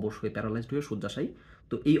সম্ভবত অবশ হয়ে প্যারালাইজড হয়ে শয্যাশায়ী।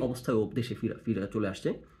 তো এই অবস্থায় ও দেশে ফিরে চলে আসছে।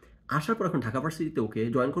 আসার পর এখন ঢাকা ভার্সিটিতে ওকে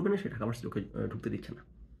জয়েন করবে না, সে ঢাকা ভার্সিটি ওকে ঢুকতে দিচ্ছে না।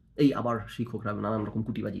 এই আবার শিক্ষকরা নানান রকম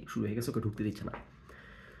কুটিবাজি শুরু হয়ে গেছে, ওকে ঢুকতে দিচ্ছে না।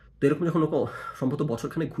 তো এরকম যখন ওকে সম্ভবত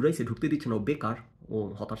বছরখানে ঘুরাইছে, ঢুকতে দিচ্ছে না, ও বেকার, ও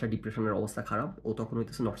হতাশা, ডিপ্রেশনের অবস্থা খারাপ। ও তখন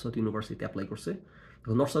হইতেছে নর্থ সাউথ ইউনিভার্সিটিতে অ্যাপ্লাই করছে।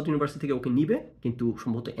 নর্থ সাউথ ইউনিভার্সিটি থেকে ওকে নিবে, কিন্তু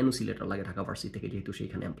সম্ভবত এনওসি লেটার লাগে ঢাকা ভার্সিটি থেকে, যেহেতু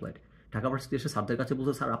সেইখানে এমপ্লয়েড। ঢাকা ভার্সিটি এসে স্যারদের কাছে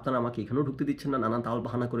বলছে, স্যার আপনারা আমাকে এখানেও ঢুকতে দিচ্ছেন না, নানান তাল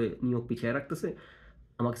বাহানা করে নিয়োগ পিছিয়ে রাখতেছে,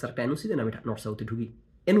 আমাকে স্যার একটা এনওসি দেন, আমি নর্থ সাউথে ঢুকি।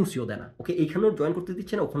 এনওসিও দেয় না ওকে, এইখানেও জয়েন করতে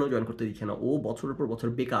দিচ্ছে না, ওখানেও জয়েন করতে দিচ্ছে না। ও বছরের পর বছর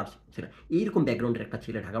বেকার ছেলে। এইরকম ব্যাকগ্রাউন্ডের একটা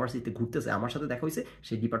ছেলে ঢাকা ভার্সিটিতে ঘুরতেছে, আমার সাথে দেখা হয়েছে,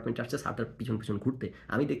 সেই ডিপার্টমেন্টে আসছে স্যারদের পিছন পিছন ঘুরতে।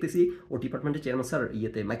 আমি দেখতেছি ও ডিপার্টমেন্টের চেয়ারম্যান স্যার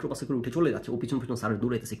মাইক্রোবাসে করে উঠে চলে যাচ্ছে, ও পিছন পিছন স্যারের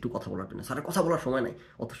দৌড়াইতেছে একটু কথা বলার জন্য। স্যারের কথা বলার সময় নাই,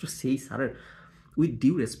 অথচ সেই স্যারের উইথ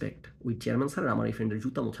ডিউ রেসপেক্ট, ওই চেয়ারম্যান স্যারের আমার এই ফ্রেন্ডের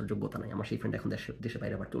জুতা মোছার যোগ্যতা নাই। আমার সেই ফ্রেন্ড এখন দেশে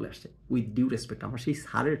বাইরে আবার চলে আসছে। উইথ ডিউ রেসপেক্ট, আমার সেই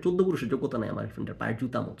স্যারের 14 পুরুষের যোগ্যতা নাই আমার এই ফ্রেন্ডের পায়ের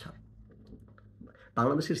জুতা মোছার।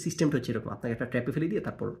 বাংলাদেশের সিস্টেমটা হচ্ছে এরকম, আপনাকে একটা ট্র্যাপে ফেলে দিয়ে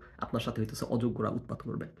তারপর আপনার সাথে হইতেছে অযোগ্যরা উৎপাত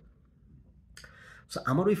করবে। সো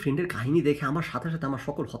আমার ওই ফ্রেন্ডের কাহিনী দেখে আমার সাথে সাথে আমার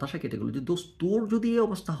সকল হতাশা কেটে গেলো, যে দোস্ত তোর যদি এই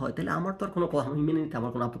অবস্থা হয় তাহলে আমার তো আর কোনো কথা, আমি মেনে নিতে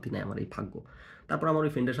আমার কোনো আপত্তি নেই, আমার এই ভাগ্য। তারপর আমার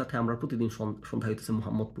ওই ফ্রেন্ডের সাথে আমরা প্রতিদিন সন্ধ্যা হইতেছে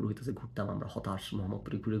মোহাম্মদপুর হইতেছে ঘুরতাম, আমরা হতাশ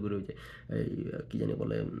মোহাম্মদপুরে ঘুরে ঘুরে ওই যে কী জানি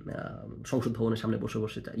বলে সংসদ ভবনের সামনে বসে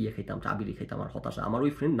বসে খাইতাম, চা বিড়ি খাইতাম। আমার হতাশা, আমার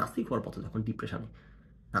ওই ফ্রেন্ড নাস্তিক হওয়ার পথে, তখন ডিপ্রেশনে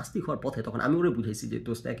নাস্তিক হওয়ার পথে, তখন আমি ওরে বুঝাইছি যে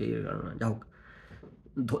দোস্ত একে যা হোক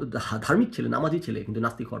ধার্মিক ছেলে, নামাজি ছেলে, কিন্তু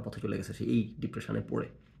নাস্তিক হওয়ার পথে চলে গেছে সে এই ডিপ্রেশনে পড়ে,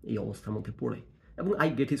 এই অবস্থার মধ্যে পড়ে। এবং আই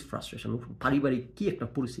গেট হিজ ফ্রাস্ট্রেশন। পারিবারিক কী একটা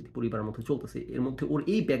পরিস্থিতি পরিবারের মধ্যে চলতেছে, এর মধ্যে ওর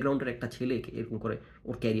এই ব্যাকগ্রাউন্ডের একটা ছেলেকে এরকম করে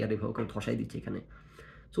ওর ক্যারিয়ারে এভাবে করে ধসাই দিচ্ছে এখানে।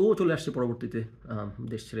 সো ও চলে আসছে পরবর্তীতে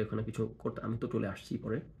দেশ ছেড়ে, ওখানে কিছু করতে। আমি তো চলে আসছি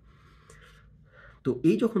পরে। তো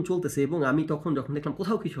এই যখন চলতেছে, এবং আমি যখন দেখলাম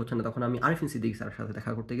কোথাও কিছু হচ্ছে না, তখন আমি আরিফিন সিদ্দিকী স্যারের সাথে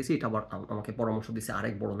দেখা করতে গেছি। এটা আবার আমাকে পরামর্শ দিচ্ছে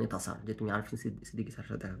আরেক বড় নেতা স্যার, যে তুমি আরিফিন সিদ্দিকী স্যারের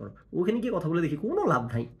সাথে দেখা করো। ওখানে গিয়ে কথা বলে দেখি কোনো লাভ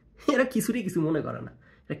নাই, এরা কিছুরই কিছু মনে করে না,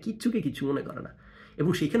 এরা কিচ্ছুকে কিছু মনে করে না।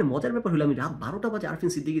 এবং সেইখানে মজার ব্যাপার হলো, আমি রাত 12টা বাজে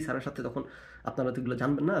আরিফিন সিদ্দিকী স্যারের সাথে, তখন আপনারা তো এগুলো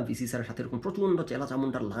জানবেন না, ভিসি স্যারের সাথে এরকম প্রচণ্ড চেলা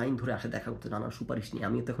চামুন্ডার লাইন ধরে আসে দেখা করতে, নানা সুপারিশ নিয়ে।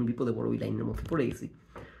 আমি তখন বিপদে বড় ওই লাইনের মধ্যে পড়ে গেছি।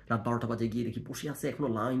 রাত 12টা বাজে গিয়ে দেখি বসে আছে এখনো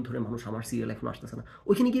লাইন ধরে মানুষ, আমার সিরিয়াল এখনো আসতেছে না।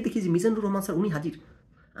 ওইখানে গিয়ে দেখি যে মিজানুর রহমান স্যার উনি হাজির।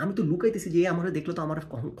 আমি তো লুকাইতেছি যে আমার দেখলে তো আমার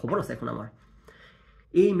খবর আছে এখন আমার।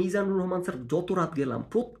 এই মিজানুর রহমান স্যার যত রাত গেলাম,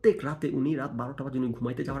 প্রত্যেক রাতে উনি রাত 12টা বাজে উনি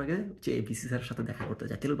ঘুমাইতে যাওয়ার আগে যে ভিসি স্যারের সাথে দেখা করতে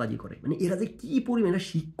যায়, তেলবাজি করে। মানে এরা যে কী পরিমাণ, এরা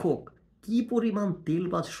শিক্ষক, কী পরিমাণ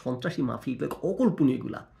তেলবাজ সন্ত্রাসী মাফি, অকল্পনীয়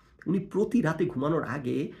এগুলা। উনি প্রতি রাতে ঘুমানোর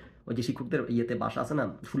আগে ওই যে শিক্ষকদের বাসা আছে না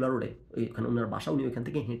ফুলা রোডে, ওইখানে ওনার বাসা, উনি ওইখান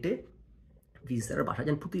থেকে হেঁটে ভিসি স্যারের বাসা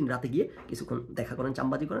যান, প্রতিদিন রাতে গিয়ে কিছুক্ষণ দেখা করেন,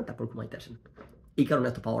 চামবাজি করেন, তারপর ঘুমাইতে আসেন। এই কারণে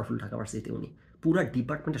এত পাওয়ারফুল ঢাকা ভার্সিটিতে উনি। পুরা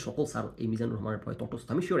ডিপার্টমেন্টের সকল স্যার এই মিজানুর রহমানের ভয়ে তটস্থ।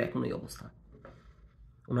 আমি শিওর এখন এই অবস্থা।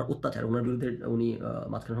 ওনার অত্যাচার, ওনার বিরুদ্ধে উনি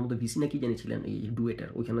মাঝখানে সম্ভবত ভিসি না কি জানিয়েছিলেন এই ডুয়েটের,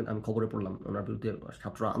 ওইখানে আমি খবরে পড়লাম ওনার বিরুদ্ধে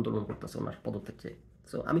ছাত্ররা আন্দোলন করতেছে ওনার পদত্যাগ চেয়ে।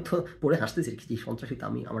 সো আমি তো পড়ে হাসতেছি, যে সন্ত্রাসী তো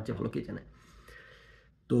আমি আমার চেয়ে ভালো কে জানে।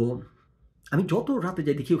 তো আমি যত রাতে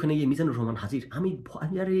যাই দেখি ওখানে গিয়ে মিজানুর রহমান হাজির। আমি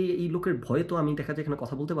আর এই লোকের ভয়ে তো আমি দেখা যায় এখানে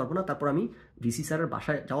কথা বলতে পারবো না। তারপর আমি ভিসি স্যারের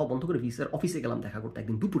বাসায় যাওয়া বন্ধ করে ভিসি স্যার অফিসে গেলাম দেখা করতে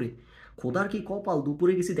একদিন দুপুরে। খোদার কি কপাল,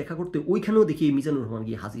 দুপুরে গেছি দেখা করতে, ওইখানেও দেখি মিজানুর রহমান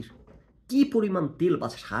গিয়ে হাজির। কি পরিমাণ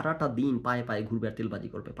তেলবাজ, সারাটা দিন পায়ে পায়ে ঘুরবে আর তেলবাজি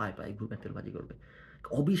করবে, পায়ে পায়ে ঘুরবে আর তেলবাজি করবে।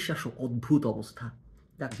 অবিশ্বাস্য অদ্ভুত অবস্থা।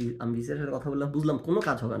 যাক, আমি ভিসির সাথে কথা বললাম, বুঝলাম কোনো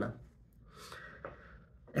কাজ হবে না।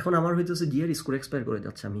 এখন আমার হইতেছে জিআর স্কোর এক্সপায়ার করে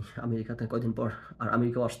যাচ্ছে, আমি আমেরিকাতে কয়দিন পর আর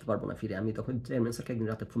আমেরিকাও আসতে পারবো না ফিরে। আমি তখন চেয়ারম্যান স্যারকে একদিন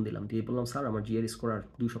রাতে ফোন দিলাম, দিয়ে বললাম স্যার আমার জিআর স্কোর আর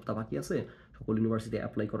 2 সপ্তাহ বাকি আছে, সকল ইউনিভার্সিটি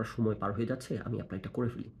অ্যাপ্লাই করার সময় পার হয়ে যাচ্ছে, আমি অ্যাপ্লাইটা করে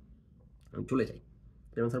ফেলি, আমি চলে যাই।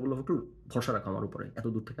 চেয়ারম্যান স্যার বললো ফখরুল ভরসা রাখো আমার উপরে, এত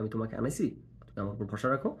দূর থেকে আমি তোমাকে আনাইছি, তুমি আমার উপর ভরসা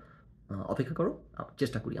রাখো, অপেক্ষা করো,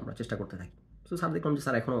 চেষ্টা করি, আমরা চেষ্টা করতে থাকি। তো স্যার দেখলাম যে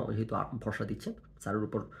স্যার এখনও যেহেতু ভরসা দিচ্ছেন, স্যারের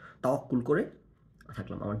উপর তাওয়াক্কুল করে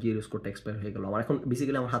থাকলাম। আমার জিআর স্কোরটা এক্সপায়ার হয়ে গেল। আমার এখন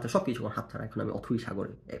বেসিক্যালি আমার হাতে সব কিছু, আমার হাত ছাড়া এখন আমি অথই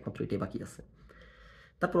সাগরে, একমাত্র এটাই বাকি আছে।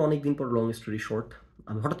 তারপর অনেকদিন পর, লং স্টোরি শর্ট,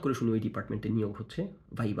 আমি হঠাৎ করে শুনি ওই ডিপার্টমেন্টে নিয়োগ হচ্ছে,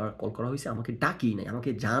 ভাইবার কল করা হয়েছে, আমাকে ডাকেই নাই, আমাকে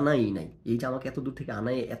জানাই নাই। এই যে আমাকে এত দূর থেকে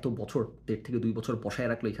আনায়, এত বছর, 1.5 থেকে 2 বছর বসায়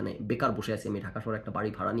রাখলো এখানে, বেকার বসে আছি আমি ঢাকা শহরে একটা বাড়ি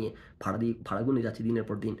ভাড়া নিয়ে, ভাড়া গুনে যাচ্ছি দিনের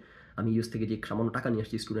পর দিন। আমি ইউএস থেকে যে সামান্য টাকা নিয়ে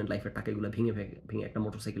আসছি স্টুডেন্ট লাইফের টাকা, এগুলো ভেঙে ভেঙে একটা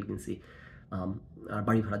মোটরসাইকেল কিনছি, আর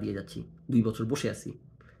বাড়ি ভাড়া দিয়ে যাচ্ছি, 2 বছর বসে আছি।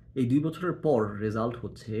 এই 2 বছরের পর রেজাল্ট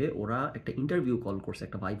হচ্ছে, ওরা একটা ইন্টারভিউ কল করছে,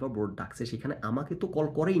 একটা ভাইভা বোর্ড ডাকছে, সেখানে আমাকে তো কল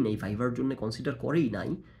করেই নাই, ভাইভার জন্য কনসিডার করেই নাই,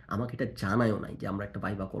 আমাকে এটা জানায়ও নাই যে আমরা একটা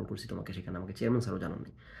ভাইভা কল করছি তোমাকে, সেখানে আমাকে চেয়ারম্যান স্যারও জানান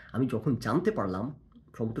নাই। আমি যখন জানতে পারলাম,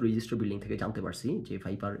 সমস্ত রেজিস্টার বিল্ডিং থেকে জানতে পারছি যে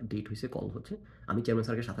ভাইভার ডেট হয়েছে, কল হচ্ছে, আমি চেয়ারম্যান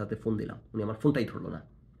স্যারকে সাথে সাথে ফোন দিলাম, উনি আমার ফোনটাই ধরলো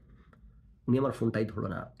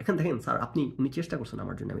না। এখন দেখেন স্যার, উনি চেষ্টা করছেন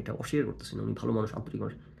আমার জন্য, আমি এটা অস্বীকার করতেছি না, উনি ভালো মানুষ, আন্তরিক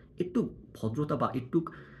মানুষ, একটু ভদ্রতা বা একটু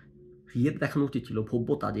দেখানো উচিত ছিল,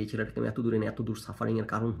 ভব্যতা, যে এই ছেলেটাকে আমি এত দূরে এত দূর সাফারিংয়ের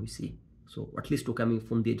কারণ হয়েছি। সো অ্যাটলিস্ট ওকে আমি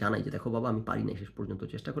ফোন দিয়ে জানাই যে দেখো বাবা, আমি পারি নাই শেষ পর্যন্ত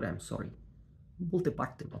চেষ্টা করে, আই এম সরি, বলতে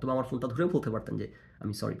পারতেন, অথবা আমার ফোনটা ধরেও বলতে পারতেন যে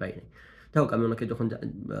আমি সরি, পারি নাই। যাই হোক, আমি ওনাকে যখন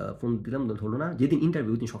ফোন দিলাম, ধরলো না। যেদিন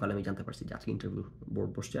ইন্টারভিউ, দিন সকালে আমি জানতে পারছি যে আজকে ইন্টারভিউ বোর্ড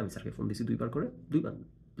বসছে। আমি স্যারকে ফোন দিছি 3বার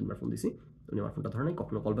ফোন দিছি, উনি আমার ফোনটা ধরে নাই,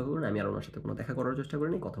 কখনো কল ব্যাক করেন, আমি আর ওনার সাথে কোনো দেখা করার চেষ্টা করি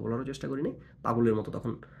নাই, কথা বলারও চেষ্টা করি নাই, পাগলের মতো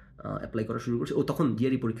তখন অ্যাপ্লাই করা শুরু করছি। তখন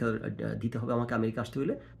জিআরই পরীক্ষা দিতে হবে আমাকে, আমেরিকা আসতে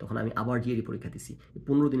হলে, তখন আমি আবার জিআরই পরীক্ষা দিছি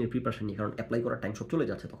 15 দিনের প্রিপারেশন নিয়ে, কারণ অ্যাপ্লাই করার টাইম সব চলে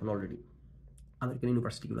যাচ্ছে তখন অলরেডি। আমেরিকান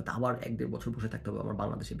ইউনিভার্সিটিগুলোতে আবার 1-1.5 বছর বসে থাকতে হবে আমার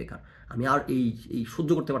বাংলাদেশে বেকার। আমি আর এই সহ্য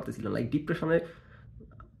করতে পারতেছিলাম, লাইক ডিপ্রেশনে,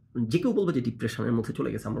 যে কেউ বলবে যে ডিপ্রেশনের মধ্যে চলে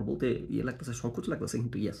গেছে, আমার বলতে লাগতেছে, সংকোচ লাগতেছে,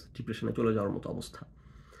 কিন্তু ইয়েস, ডিপ্রেশনে চলে যাওয়ার মতো অবস্থা।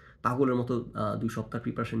 পাগলের মতো 2 সপ্তাহ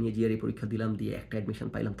প্রিপারেশন নিয়ে জিআরই পরীক্ষা দিলাম, দিয়ে একটা অ্যাডমিশন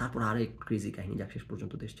পাইলাম, তারপর আরেক ক্রেজি কাহিনী, যাক শেষ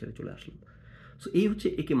পর্যন্ত দেশ ছেড়ে চলে আসলাম। সো এই হচ্ছে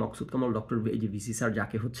একে মকসুদ কামাল, ডক্টর এই যে ভিসি স্যার,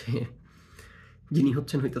 যাকে হচ্ছে, যিনি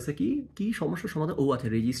হচ্ছেন হইতেছে কি সমস্যার সমাধান, আচ্ছা,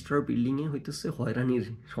 রেজিস্ট্রার বিল্ডিংয়ে হইতেছে হয়রানির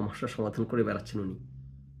সমস্যার সমাধান করে বেড়াচ্ছেন উনি।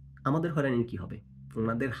 আমাদের হয়রানির কি হবে?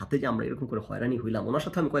 ওনাদের হাতে যে আমরা এরকম করে হয়রানি হইলাম, ওনার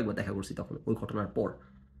সাথে আমি কয়েকবার দেখা করছি তখন, ওই ঘটনার পর।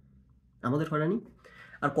 আমাদের হয়রানি।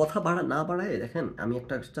 আর কথা না বাড়ায়, দেখেন, আমি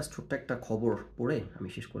একটা জাস্ট ছোট্ট একটা খবর পড়ে আমি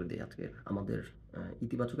শেষ করে দিই আজকে আমাদের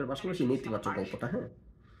ইতিবাচকের পাশাপাশি নেতিবাচক গল্পটা। হ্যাঁ,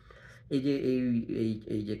 এই যে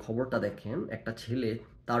এই যে খবরটা দেখেন, একটা ছেলে,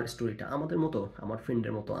 তার স্টোরিটা আমাদের মতো, আমার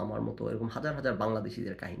ফ্রেন্ডের মতো, আমার মতো, এরকম হাজার হাজার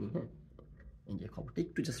বাংলাদেশিদের কাহিনী। হ্যাঁ, এই যে খবরটা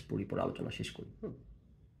একটু জাস্ট পড়ি, পরে আলোচনা শেষ করি।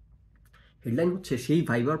 হেডলাইন হচ্ছে, সেই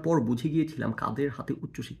ভাইবার পর বুঝে গিয়েছিলাম কাদের হাতে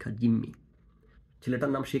উচ্চশিক্ষা জিম্মি।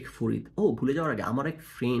 ছেলেটার নাম শেখ ফরিদ। ভুলে যাওয়ার আগে, আমার এক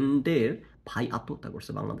ফ্রেন্ডের ভাই আত্মহত্যা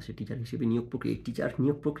করছে বাংলাদেশে টিচার হিসেবে টিচার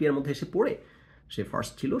নিয়োগ প্রক্রিয়ার মধ্যে এসে পড়ে, সে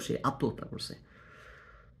ফার্স্ট ছিল, সে আত্মহত্যা করছে।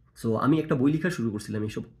 সো আমি একটা বই লেখা শুরু করছিলাম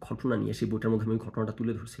এইসব ঘটনা নিয়ে, সেই বইটার মধ্যে আমি ওই ঘটনাটা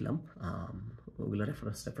তুলে ধরছিলাম, ওগুলো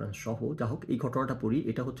রেফারেন্স সহ। যা হোক, এই ঘটনাটা পড়ি।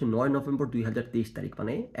 এটা হচ্ছে 9 নভেম্বর 2023 তারিখ,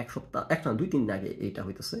 মানে 2-3 দিন আগে এইটা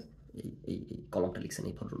হইতেছে। এই কলমটা লিখছেন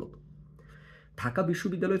এই ভদ্রলোক। ঢাকা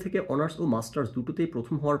বিশ্ববিদ্যালয় থেকে অনার্স ও মাস্টার্স দুটোতেই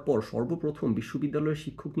প্রথম হওয়ার পর সর্বপ্রথম বিশ্ববিদ্যালয়ের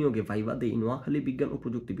শিক্ষক নিয়োগে ভাইভা দেই নোয়াখালী বিজ্ঞান ও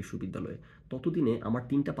প্রযুক্তি বিশ্ববিদ্যালয়ে। ততদিনে আমার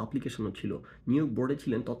 3টা পাবলিকেশনও ছিল। নিয়োগ বোর্ডে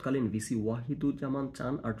ছিলেন তৎকালীন ভিসি ওয়াহিদুজ্জামান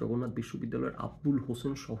চান আর জগন্নাথ বিশ্ববিদ্যালয়ের আব্দুল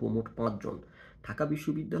হোসেন সহ মোট 5 জন। ঢাকা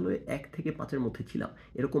বিশ্ববিদ্যালয়ে 1 থেকে 5-এর মধ্যে ছিলাম।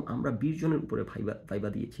 এরকম আমরা 20 জনের উপরে ভাইভা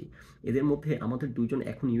দিয়েছি। এদের মধ্যে আমাদের 2 জন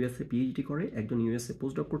এখন ইউএসএ পিএইচডি করে, একজন ইউএসএ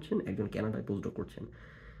পোস্টডক করছেন, একজন ক্যানাডায় পোস্টডক করছেন।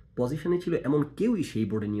 পজিশনে ছিল এমন কেউই সেই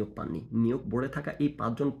বোর্ডে নিয়োগ পাননি। নিয়োগ বোর্ডে থাকা এই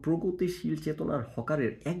 5 জন প্রগতিশীল চেতনার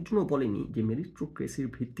হকারের একজনও বলেনি যে মেরিটোক্রেসির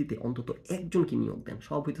ভিত্তিতে অন্তত একজনকে নিয়োগ দেন।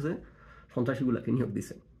 সব হইতেছে সন্ত্রাসীগুলোকে নিয়োগ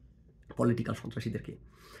দিছে, পলিটিক্যাল সন্ত্রাসীদেরকে।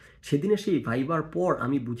 সেদিনের সেই ভাইবার পর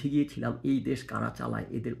আমি বুঝে গিয়েছিলাম এই দেশ কারা চালায়,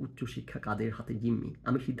 এদের উচ্চশিক্ষা কাদের হাতে জিম্মি।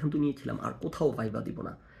 আমি সিদ্ধান্ত নিয়েছিলাম আর কোথাও ভাইবা দিব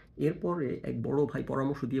না। এরপরে এক বড় ভাই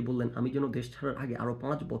পরামর্শ দিয়ে বললেন আমি যেন দেশ ছাড়ার আগে আরও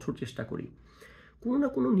 5 বছর চেষ্টা করি। কোনো না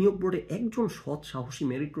কোনো নিয়োগ বোর্ডে একজন সৎ সাহসী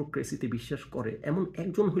মেরিটোক্রেসিতে বিশ্বাস করে এমন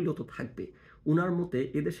একজন হইলেও তো থাকবে। ওনার মতে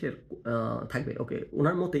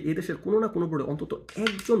এদেশের কোনো না কোনো বোর্ডে অন্তত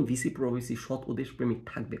একজন ভিসি প্রভিসি সৎ ও দেশপ্রেমিক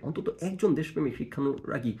থাকবে, অন্তত একজন দেশপ্রেমিক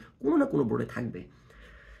শিক্ষানুরাগী কোনো না কোনো বোর্ডে থাকবে।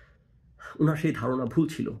 ওনার সেই ধারণা ভুল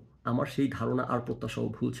ছিল, আমার সেই ধারণা আর প্রত্যাশাও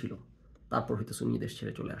ভুল ছিল। তারপর হইতেছে উনি দেশ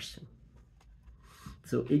ছেড়ে চলে আসছেন।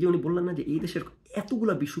 সো এই যে উনি বললেন না যে এই দেশের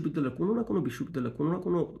এতগুলা বিশ্ববিদ্যালয়, কোনো না কোনো বিশ্ববিদ্যালয়, কোনো না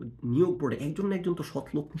কোনো নিয়োগ বোর্ডে একজন না একজন তো সৎ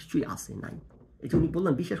লোক নিশ্চয়ই আছে, নাই? এই যে উনি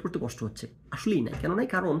বললেন, বিশ্বাস করতে কষ্ট হচ্ছে। আসলেই নাই। কেন নাই?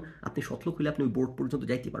 কারণ আপনি সৎ লোক হইলে আপনি ওই বোর্ড পর্যন্ত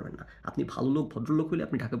যাইতে পারবেন না। আপনি ভালো লোক ভদ্রলোক হইলে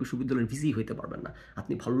আপনি ঢাকা বিশ্ববিদ্যালয়ের ভিসি হইতে পারবেন না।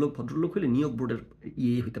 আপনি ভালো লোক ভদ্রলোক হইলে নিয়োগ বোর্ডের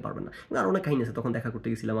হইতে পারবেন না। আর অনেক কাহিনী আছে। তখন দেখা করতে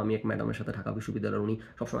গেছিলাম আমি এক ম্যাডামের সাথে ঢাকা বিশ্ববিদ্যালয়ের, উনি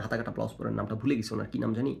সবসময় হাতাকাটা ব্লাউজ পরেন, নামটা ভুলে গেছি ওনার, কি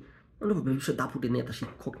নাম জানি, ভবিষ্যৎ দাপুটে নেতা,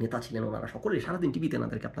 শিক্ষক নেতা ছিলেন ওনারা সকলে। সারাদিন টিভিতে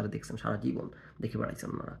এনাদেরকে আপনারা দেখছেন, সারা জীবন দেখে বেড়াইছেন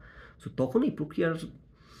ওনারা। সো তখন এই প্রক্রিয়ার,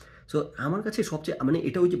 সো আমার কাছে সবচেয়ে, মানে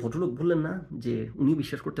এটা ওই যে ভদ্রলোক বললেন না যে উনি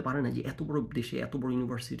বিশ্বাস করতে পারেন না যে এত বড় দেশে, এত বড়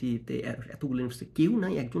ইউনিভার্সিটিতে, এতগুলো ইউনিভার্সিটি কেউ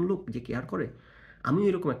নাই একজন লোক যে কেয়ার করে। আমিও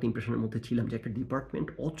এরকম একটা ইমপ্রেশনের মধ্যে ছিলাম যে একটা ডিপার্টমেন্ট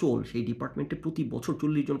অচল, সেই ডিপার্টমেন্টে প্রতি বছর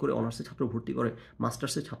 40 জন করে অনার্সের ছাত্র ভর্তি করে,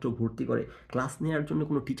 মাস্টার্সের ছাত্র ভর্তি করে, ক্লাস নেওয়ার জন্য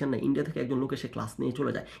কোনো টিচার নাই, ইন্ডিয়া থেকে একজন লোক এসে ক্লাস নিয়ে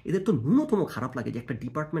চলে যায়। এদের তো ন্যূনতম খারাপ লাগে যে একটা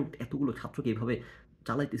ডিপার্টমেন্ট এতগুলো ছাত্রকে এভাবে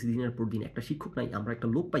চালাইতেছি দিনের পর দিন, একটা শিক্ষক নাই, আমরা একটা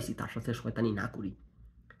লোক পাইছি তার সাথে শয়তানি না করি।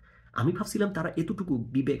 আমি ভাবছিলাম তারা এতটুকু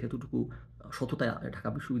বিবেক, এতটুকু সততা ঢাকা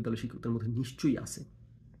বিশ্ববিদ্যালয়ের শিক্ষকদের মধ্যে নিশ্চয়ই আছে।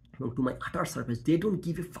 এবং টু মাই আটার service, they don't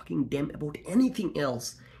give a fucking dam about anything else.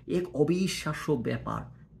 এক অবিশ্বাস্য ব্যাপার।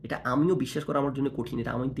 এটা আমিও বিশ্বাস করা আমার জন্য কঠিন,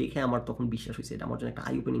 এটা আমি দেখে আমার তখন বিশ্বাস হয়েছে, এটা আমার জন্য একটা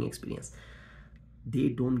I opening experience. They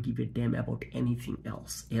don't give a dam about anything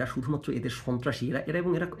else. এরা শুধুমাত্র এদের সন্ত্রাসী, এরা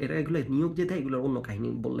এগুলো নিয়োগ যে দেয় এগুলোর অন্য কাহিনী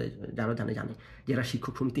বললে যারা জানে যে এরা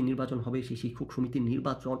শিক্ষক সমিতির নির্বাচন হবে, সেই শিক্ষক সমিতির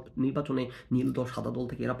নির্বাচনে নীল দল সাদা দল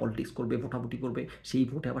থেকে এরা পলিটিক্স করবে, ভোটাভুটি করবে, সেই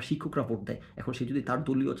ভোটে আবার শিক্ষকরা ভোট দেয়। এখন সে যদি তার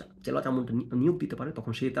দলীয় জেলা চামুন্ডা নিয়োগ দিতে পারে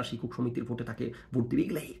তখন সে তার শিক্ষক সমিতির ভোটে তাকে ভোট দিবে।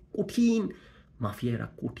 এগুলো কঠিন মাফিয়া, এরা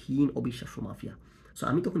কঠিন অবিশ্বাস্য মাফিয়া। সো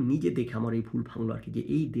আমি তখন নিজে দেখে আমার এই ভুল ভাঙলো আর কি, যে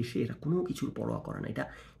এই দেশে এরা কোনো কিছুর পরোয়া করে না। এটা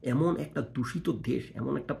এমন একটা দূষিত দেশ,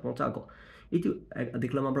 এমন একটা পচা এই যে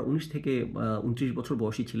দেখলাম আমরা 19 থেকে 29 বছর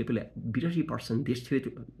বয়সী ছেলে পেলে 82% দেশ ছেড়ে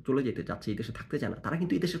চলে যেতে চাচ্ছে, এই দেশে থাকতে চায় না। তারা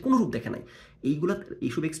কিন্তু এই দেশের কোনো রূপ দেখে নাই।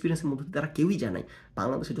 এইসব এক্সপিরিয়েন্সের মধ্যে তারা কেউই যায় নাই।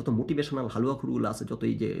 বাংলাদেশে যত মোটিভেশনাল হালুয়া খুরুগুলো আছে, যত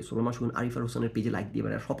এই যে সোলমান সুন, আরিফার হোসেনের পেজে লাইক দিয়ে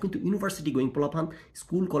বেড়ায়, সব কিন্তু ইউনিভার্সিটি গোয়িং পোলাপান,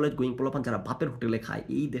 স্কুল কলেজ গোয়িং পোলাপান, যারা বাপের হোটেলে খায়।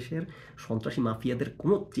 এই দেশের সন্ত্রাসী মাফিয়াদের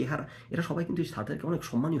কোনো চেহারা, এরা সবাই কিন্তু তাদেরকে অনেক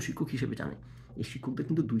সম্মানীয় শিক্ষক হিসেবে জানে। এই শিক্ষকদের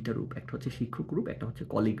কিন্তু দুইটা রূপ, একটা হচ্ছে শিক্ষক রূপ, একটা হচ্ছে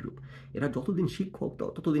কলিগ রূপ। এরা যতদিন শিক্ষক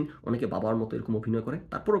ততদিন অনেকে বাবার মতো এরকম অভিনয় করে,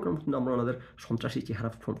 তারপরও কিন্তু আমরা ওনাদের সন্ত্রাসী চেহারা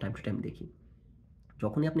ফ্রম টাইম টু টাইম দেখি।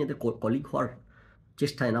 যখনই আপনি এদের কলিগ হওয়ার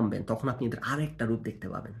চেষ্টায় নামবেন তখন আপনি এদের আরেকটা রূপ দেখতে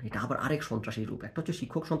পাবেন। এটা আবার আরেক সন্ত্রাসী রূপ, একটা হচ্ছে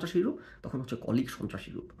শিক্ষক সন্ত্রাসী রূপ, তখন হচ্ছে কলিগ সন্ত্রাসী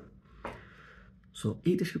রূপ। সো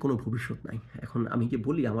এই দেশের কোনো ভবিষ্যৎ নাই। এখন আমি যে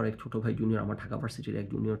বলি, আমার এক ছোটো ভাই জুনিয়র, আমার ঢাকা ভার্সিটির এক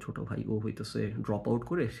জুনিয়র ছোটো ভাই, ও হইতেছে ড্রপ আউট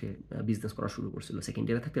করে সে বিজনেস করা শুরু করছিল, সেকেন্ড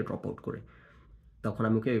ইয়ারে থাকতে ড্রপ আউট করে। তখন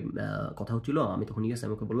আমি ওকে কথা হচ্ছিল, আমি তখন গেছি,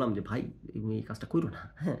 আমি ওকে বললাম যে ভাই তুমি এই কাজটা করো না,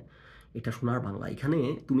 হ্যাঁ এটা সোনার বাংলা, এখানে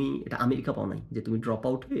তুমি এটা আমেরিকা পাও নাই যে তুমি ড্রপ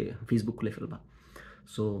আউট হয়ে ফেসবুক খুলে ফেলবা।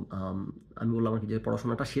 সো আমি বললাম আর কি যে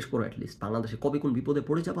পড়াশোনাটা শেষ করো অ্যাটলিস্ট, বাংলাদেশে কবে কোন বিপদে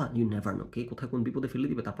পড়ে যাবা ইউ নেভার নো, কে কোথায় কোন বিপদে ফেলে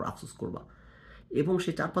দিবে তারপর আফসোস করবা। এবং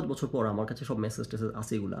সে 4-5 বছর পর, আমার কাছে সব মেসেজ টেসেজ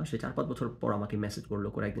আছে এগুলা, সে 4-5 বছর পর আমাকে মেসেজ করলো,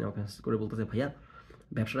 করে একদিন আমাকে মেসেজ করে বলতেছে ভাইয়া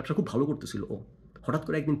ব্যবসা খুব ভালো করতেছিল ও, হঠাৎ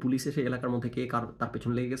করে একদিন পুলিশ এসে এলাকার মধ্যে কে তার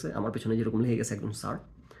পেছনে লেগে গেছে, আমার পেছনে যেরকম লেগে গেছে একজন স্যার,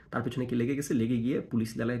 তার পেছনে কি লেগে গেছে, লেগে গিয়ে পুলিশ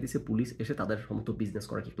জ্বালাই দিয়েছে। পুলিশ এসে তাদের সমস্ত বিজনেস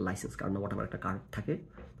করার একটা লাইসেন্স কার্ড না হোয়াট একটা কার্ড থাকে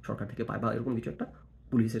সরকার থেকে পায় বা এরকম কিছু একটা,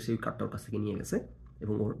 পুলিশ এসে ওই কার্ডটা ওর কাছ থেকে নিয়ে গেছে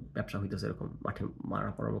এবং ওর ব্যবসা হইতেছে এরকম মাঠে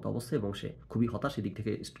মারা পড়ার মতো অবস্থা। এবং সে খুবই হতাশ, এদিক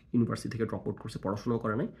থেকে ইউনিভার্সিটি থেকে ড্রপ আউট করছে, পড়াশোনাও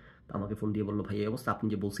করে নাই। তো আমাকে ফোন দিয়ে বললো ভাই এই অবস্থা, আপনি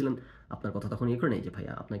যে বলছিলেন আপনার কথা তখন করে নেই যে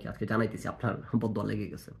ভাইয়া আপনাকে আজকে জানাইতেছি আপনার বদদোয়া লেগে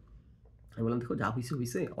গেছে। আমি বললাম দেখো যা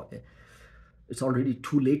হয়েছে ইটস অলরেডি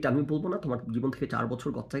টু লেট। আমি বলবো না তোমার জীবন থেকে 4 বছর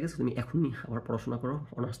গচ্চা গেছে, তুমি এখনই আবার পড়াশোনা করো,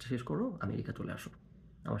 অনার্সটা শেষ করো, আমেরিকা চলে আসো।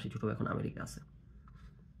 আমার সেই ছোটো এখন আমেরিকা আছে।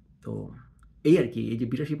 তো এই আর কি, এই যে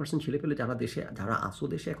 82% ছেলে পেলে যারা আসো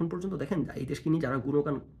দেশে এখন পর্যন্ত, দেখেন এই দেশকে নিয়ে যারা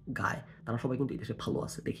গুণগান গায় তারা সবাই কিন্তু এই দেশে ভালো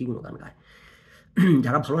আছে, দেখি গুণগান গায়।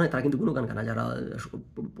 যারা ভালো নয় তারা কিন্তু গুণগান গায় না, যারা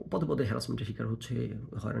পদে পদে হ্যারাসমেন্টের শিকার হচ্ছে,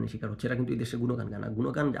 হয়রানির শিকার হচ্ছে, এরা কিন্তু এই দেশে গুণগান গায় না।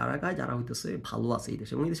 গুণগান যারা গায় যারা হইতেছে ভালো আছে এই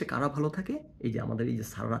দেশে। এবং এই দেশে কারা ভালো থাকে, এই যে আমাদের এই যে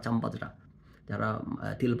সাররা চামবাজরা, যারা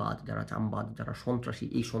তেলবাজ, যারা চামবাজ, যারা সন্ত্রাসী,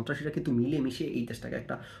 এই সন্ত্রাসীরা কিন্তু মিলেমিশে এই দেশটাকে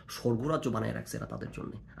একটা স্বর্গরাজ্য বানায় রাখছে এরা তাদের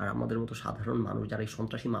জন্য। আর আমাদের মতো সাধারণ মানুষ যারা এই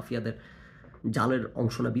সন্ত্রাসী মাফিয়াদের জালের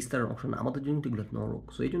অংশ না, বিস্তারের অংশ না, আমাদের জন্য এগুলো নরক।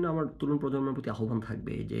 সো এই জন্য আমার তরুণ প্রজন্মের প্রতি আহ্বান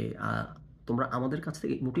থাকবে যে তোমরা আমাদের কাছ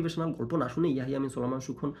থেকে মোটিভেশনাল গল্প না শুনে, ইয়াহিয়া আমিন, সোলামান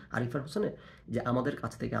সুখন, আরিফার হোসেনের, যে আমাদের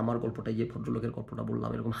কাছ থেকে আমার গল্পটাই, যে ভদ্রলোকের গল্পটা বললাম,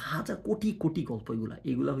 এরকম হাজার কোটি কোটি গল্প,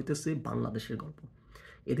 এগুলা হইতেছে বাংলাদেশের গল্প।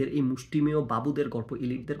 এদের এই মুষ্টিমেয় বাবুদের গল্প,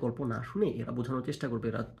 এলিটদের গল্প না শুনে এরা বোঝানোর চেষ্টা করবে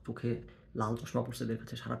এরা চোখে লাল চশমা পড়ছে, এদের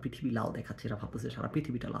কাছে সারা পৃথিবী লাল দেখাচ্ছে, এরা ভাবতেছে সারা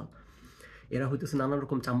পৃথিবীটা লাল। এরা হইতেছে নানান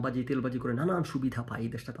রকম চামবাজি তেলবাজি করে নানান সুবিধা পায়, এই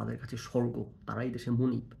দেশটা তাদের কাছে স্বর্গ, তারা এই দেশে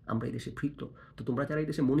মনিব, আমরা এই দেশে ভৃত্য। তো তোমরা যারা এই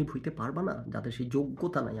দেশে মনিব হইতে পারবা না, যাদের সেই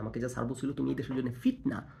যোগ্যতা নাই, আমাকে যা সার্ভ ছিল তুমি এই দেশের জন্য ফিট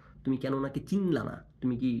না, তুমি কেন ওনাকে চিনলা না,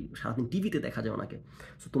 তুমি কি সারাদিন টিভিতে দেখা যায় ওনাকে।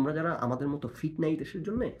 সো তোমরা যারা আমাদের মতো ফিট নাই দেশের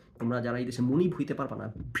জন্য, তোমরা যারা এই দেশে মনিব হইতে পারবা না,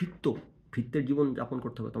 ভৃত্যের জীবন যাপন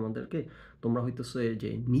করতে হবে তোমাদেরকে, তোমরা হইতেছে যে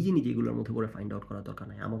নিজে এগুলোর মধ্যে করে ফাইন্ড আউট করার দরকার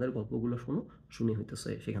নাই, আমাদের গল্পগুলো শুনে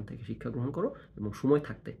হইতেছে সেখান থেকে শিক্ষা গ্রহণ করো এবং সময়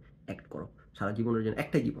থাকতে অ্যাক্ট করো। সারা জীবনের জন্য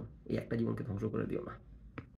একটাই জীবন, এই একটা জীবনকে ধ্বংস করে দিও না।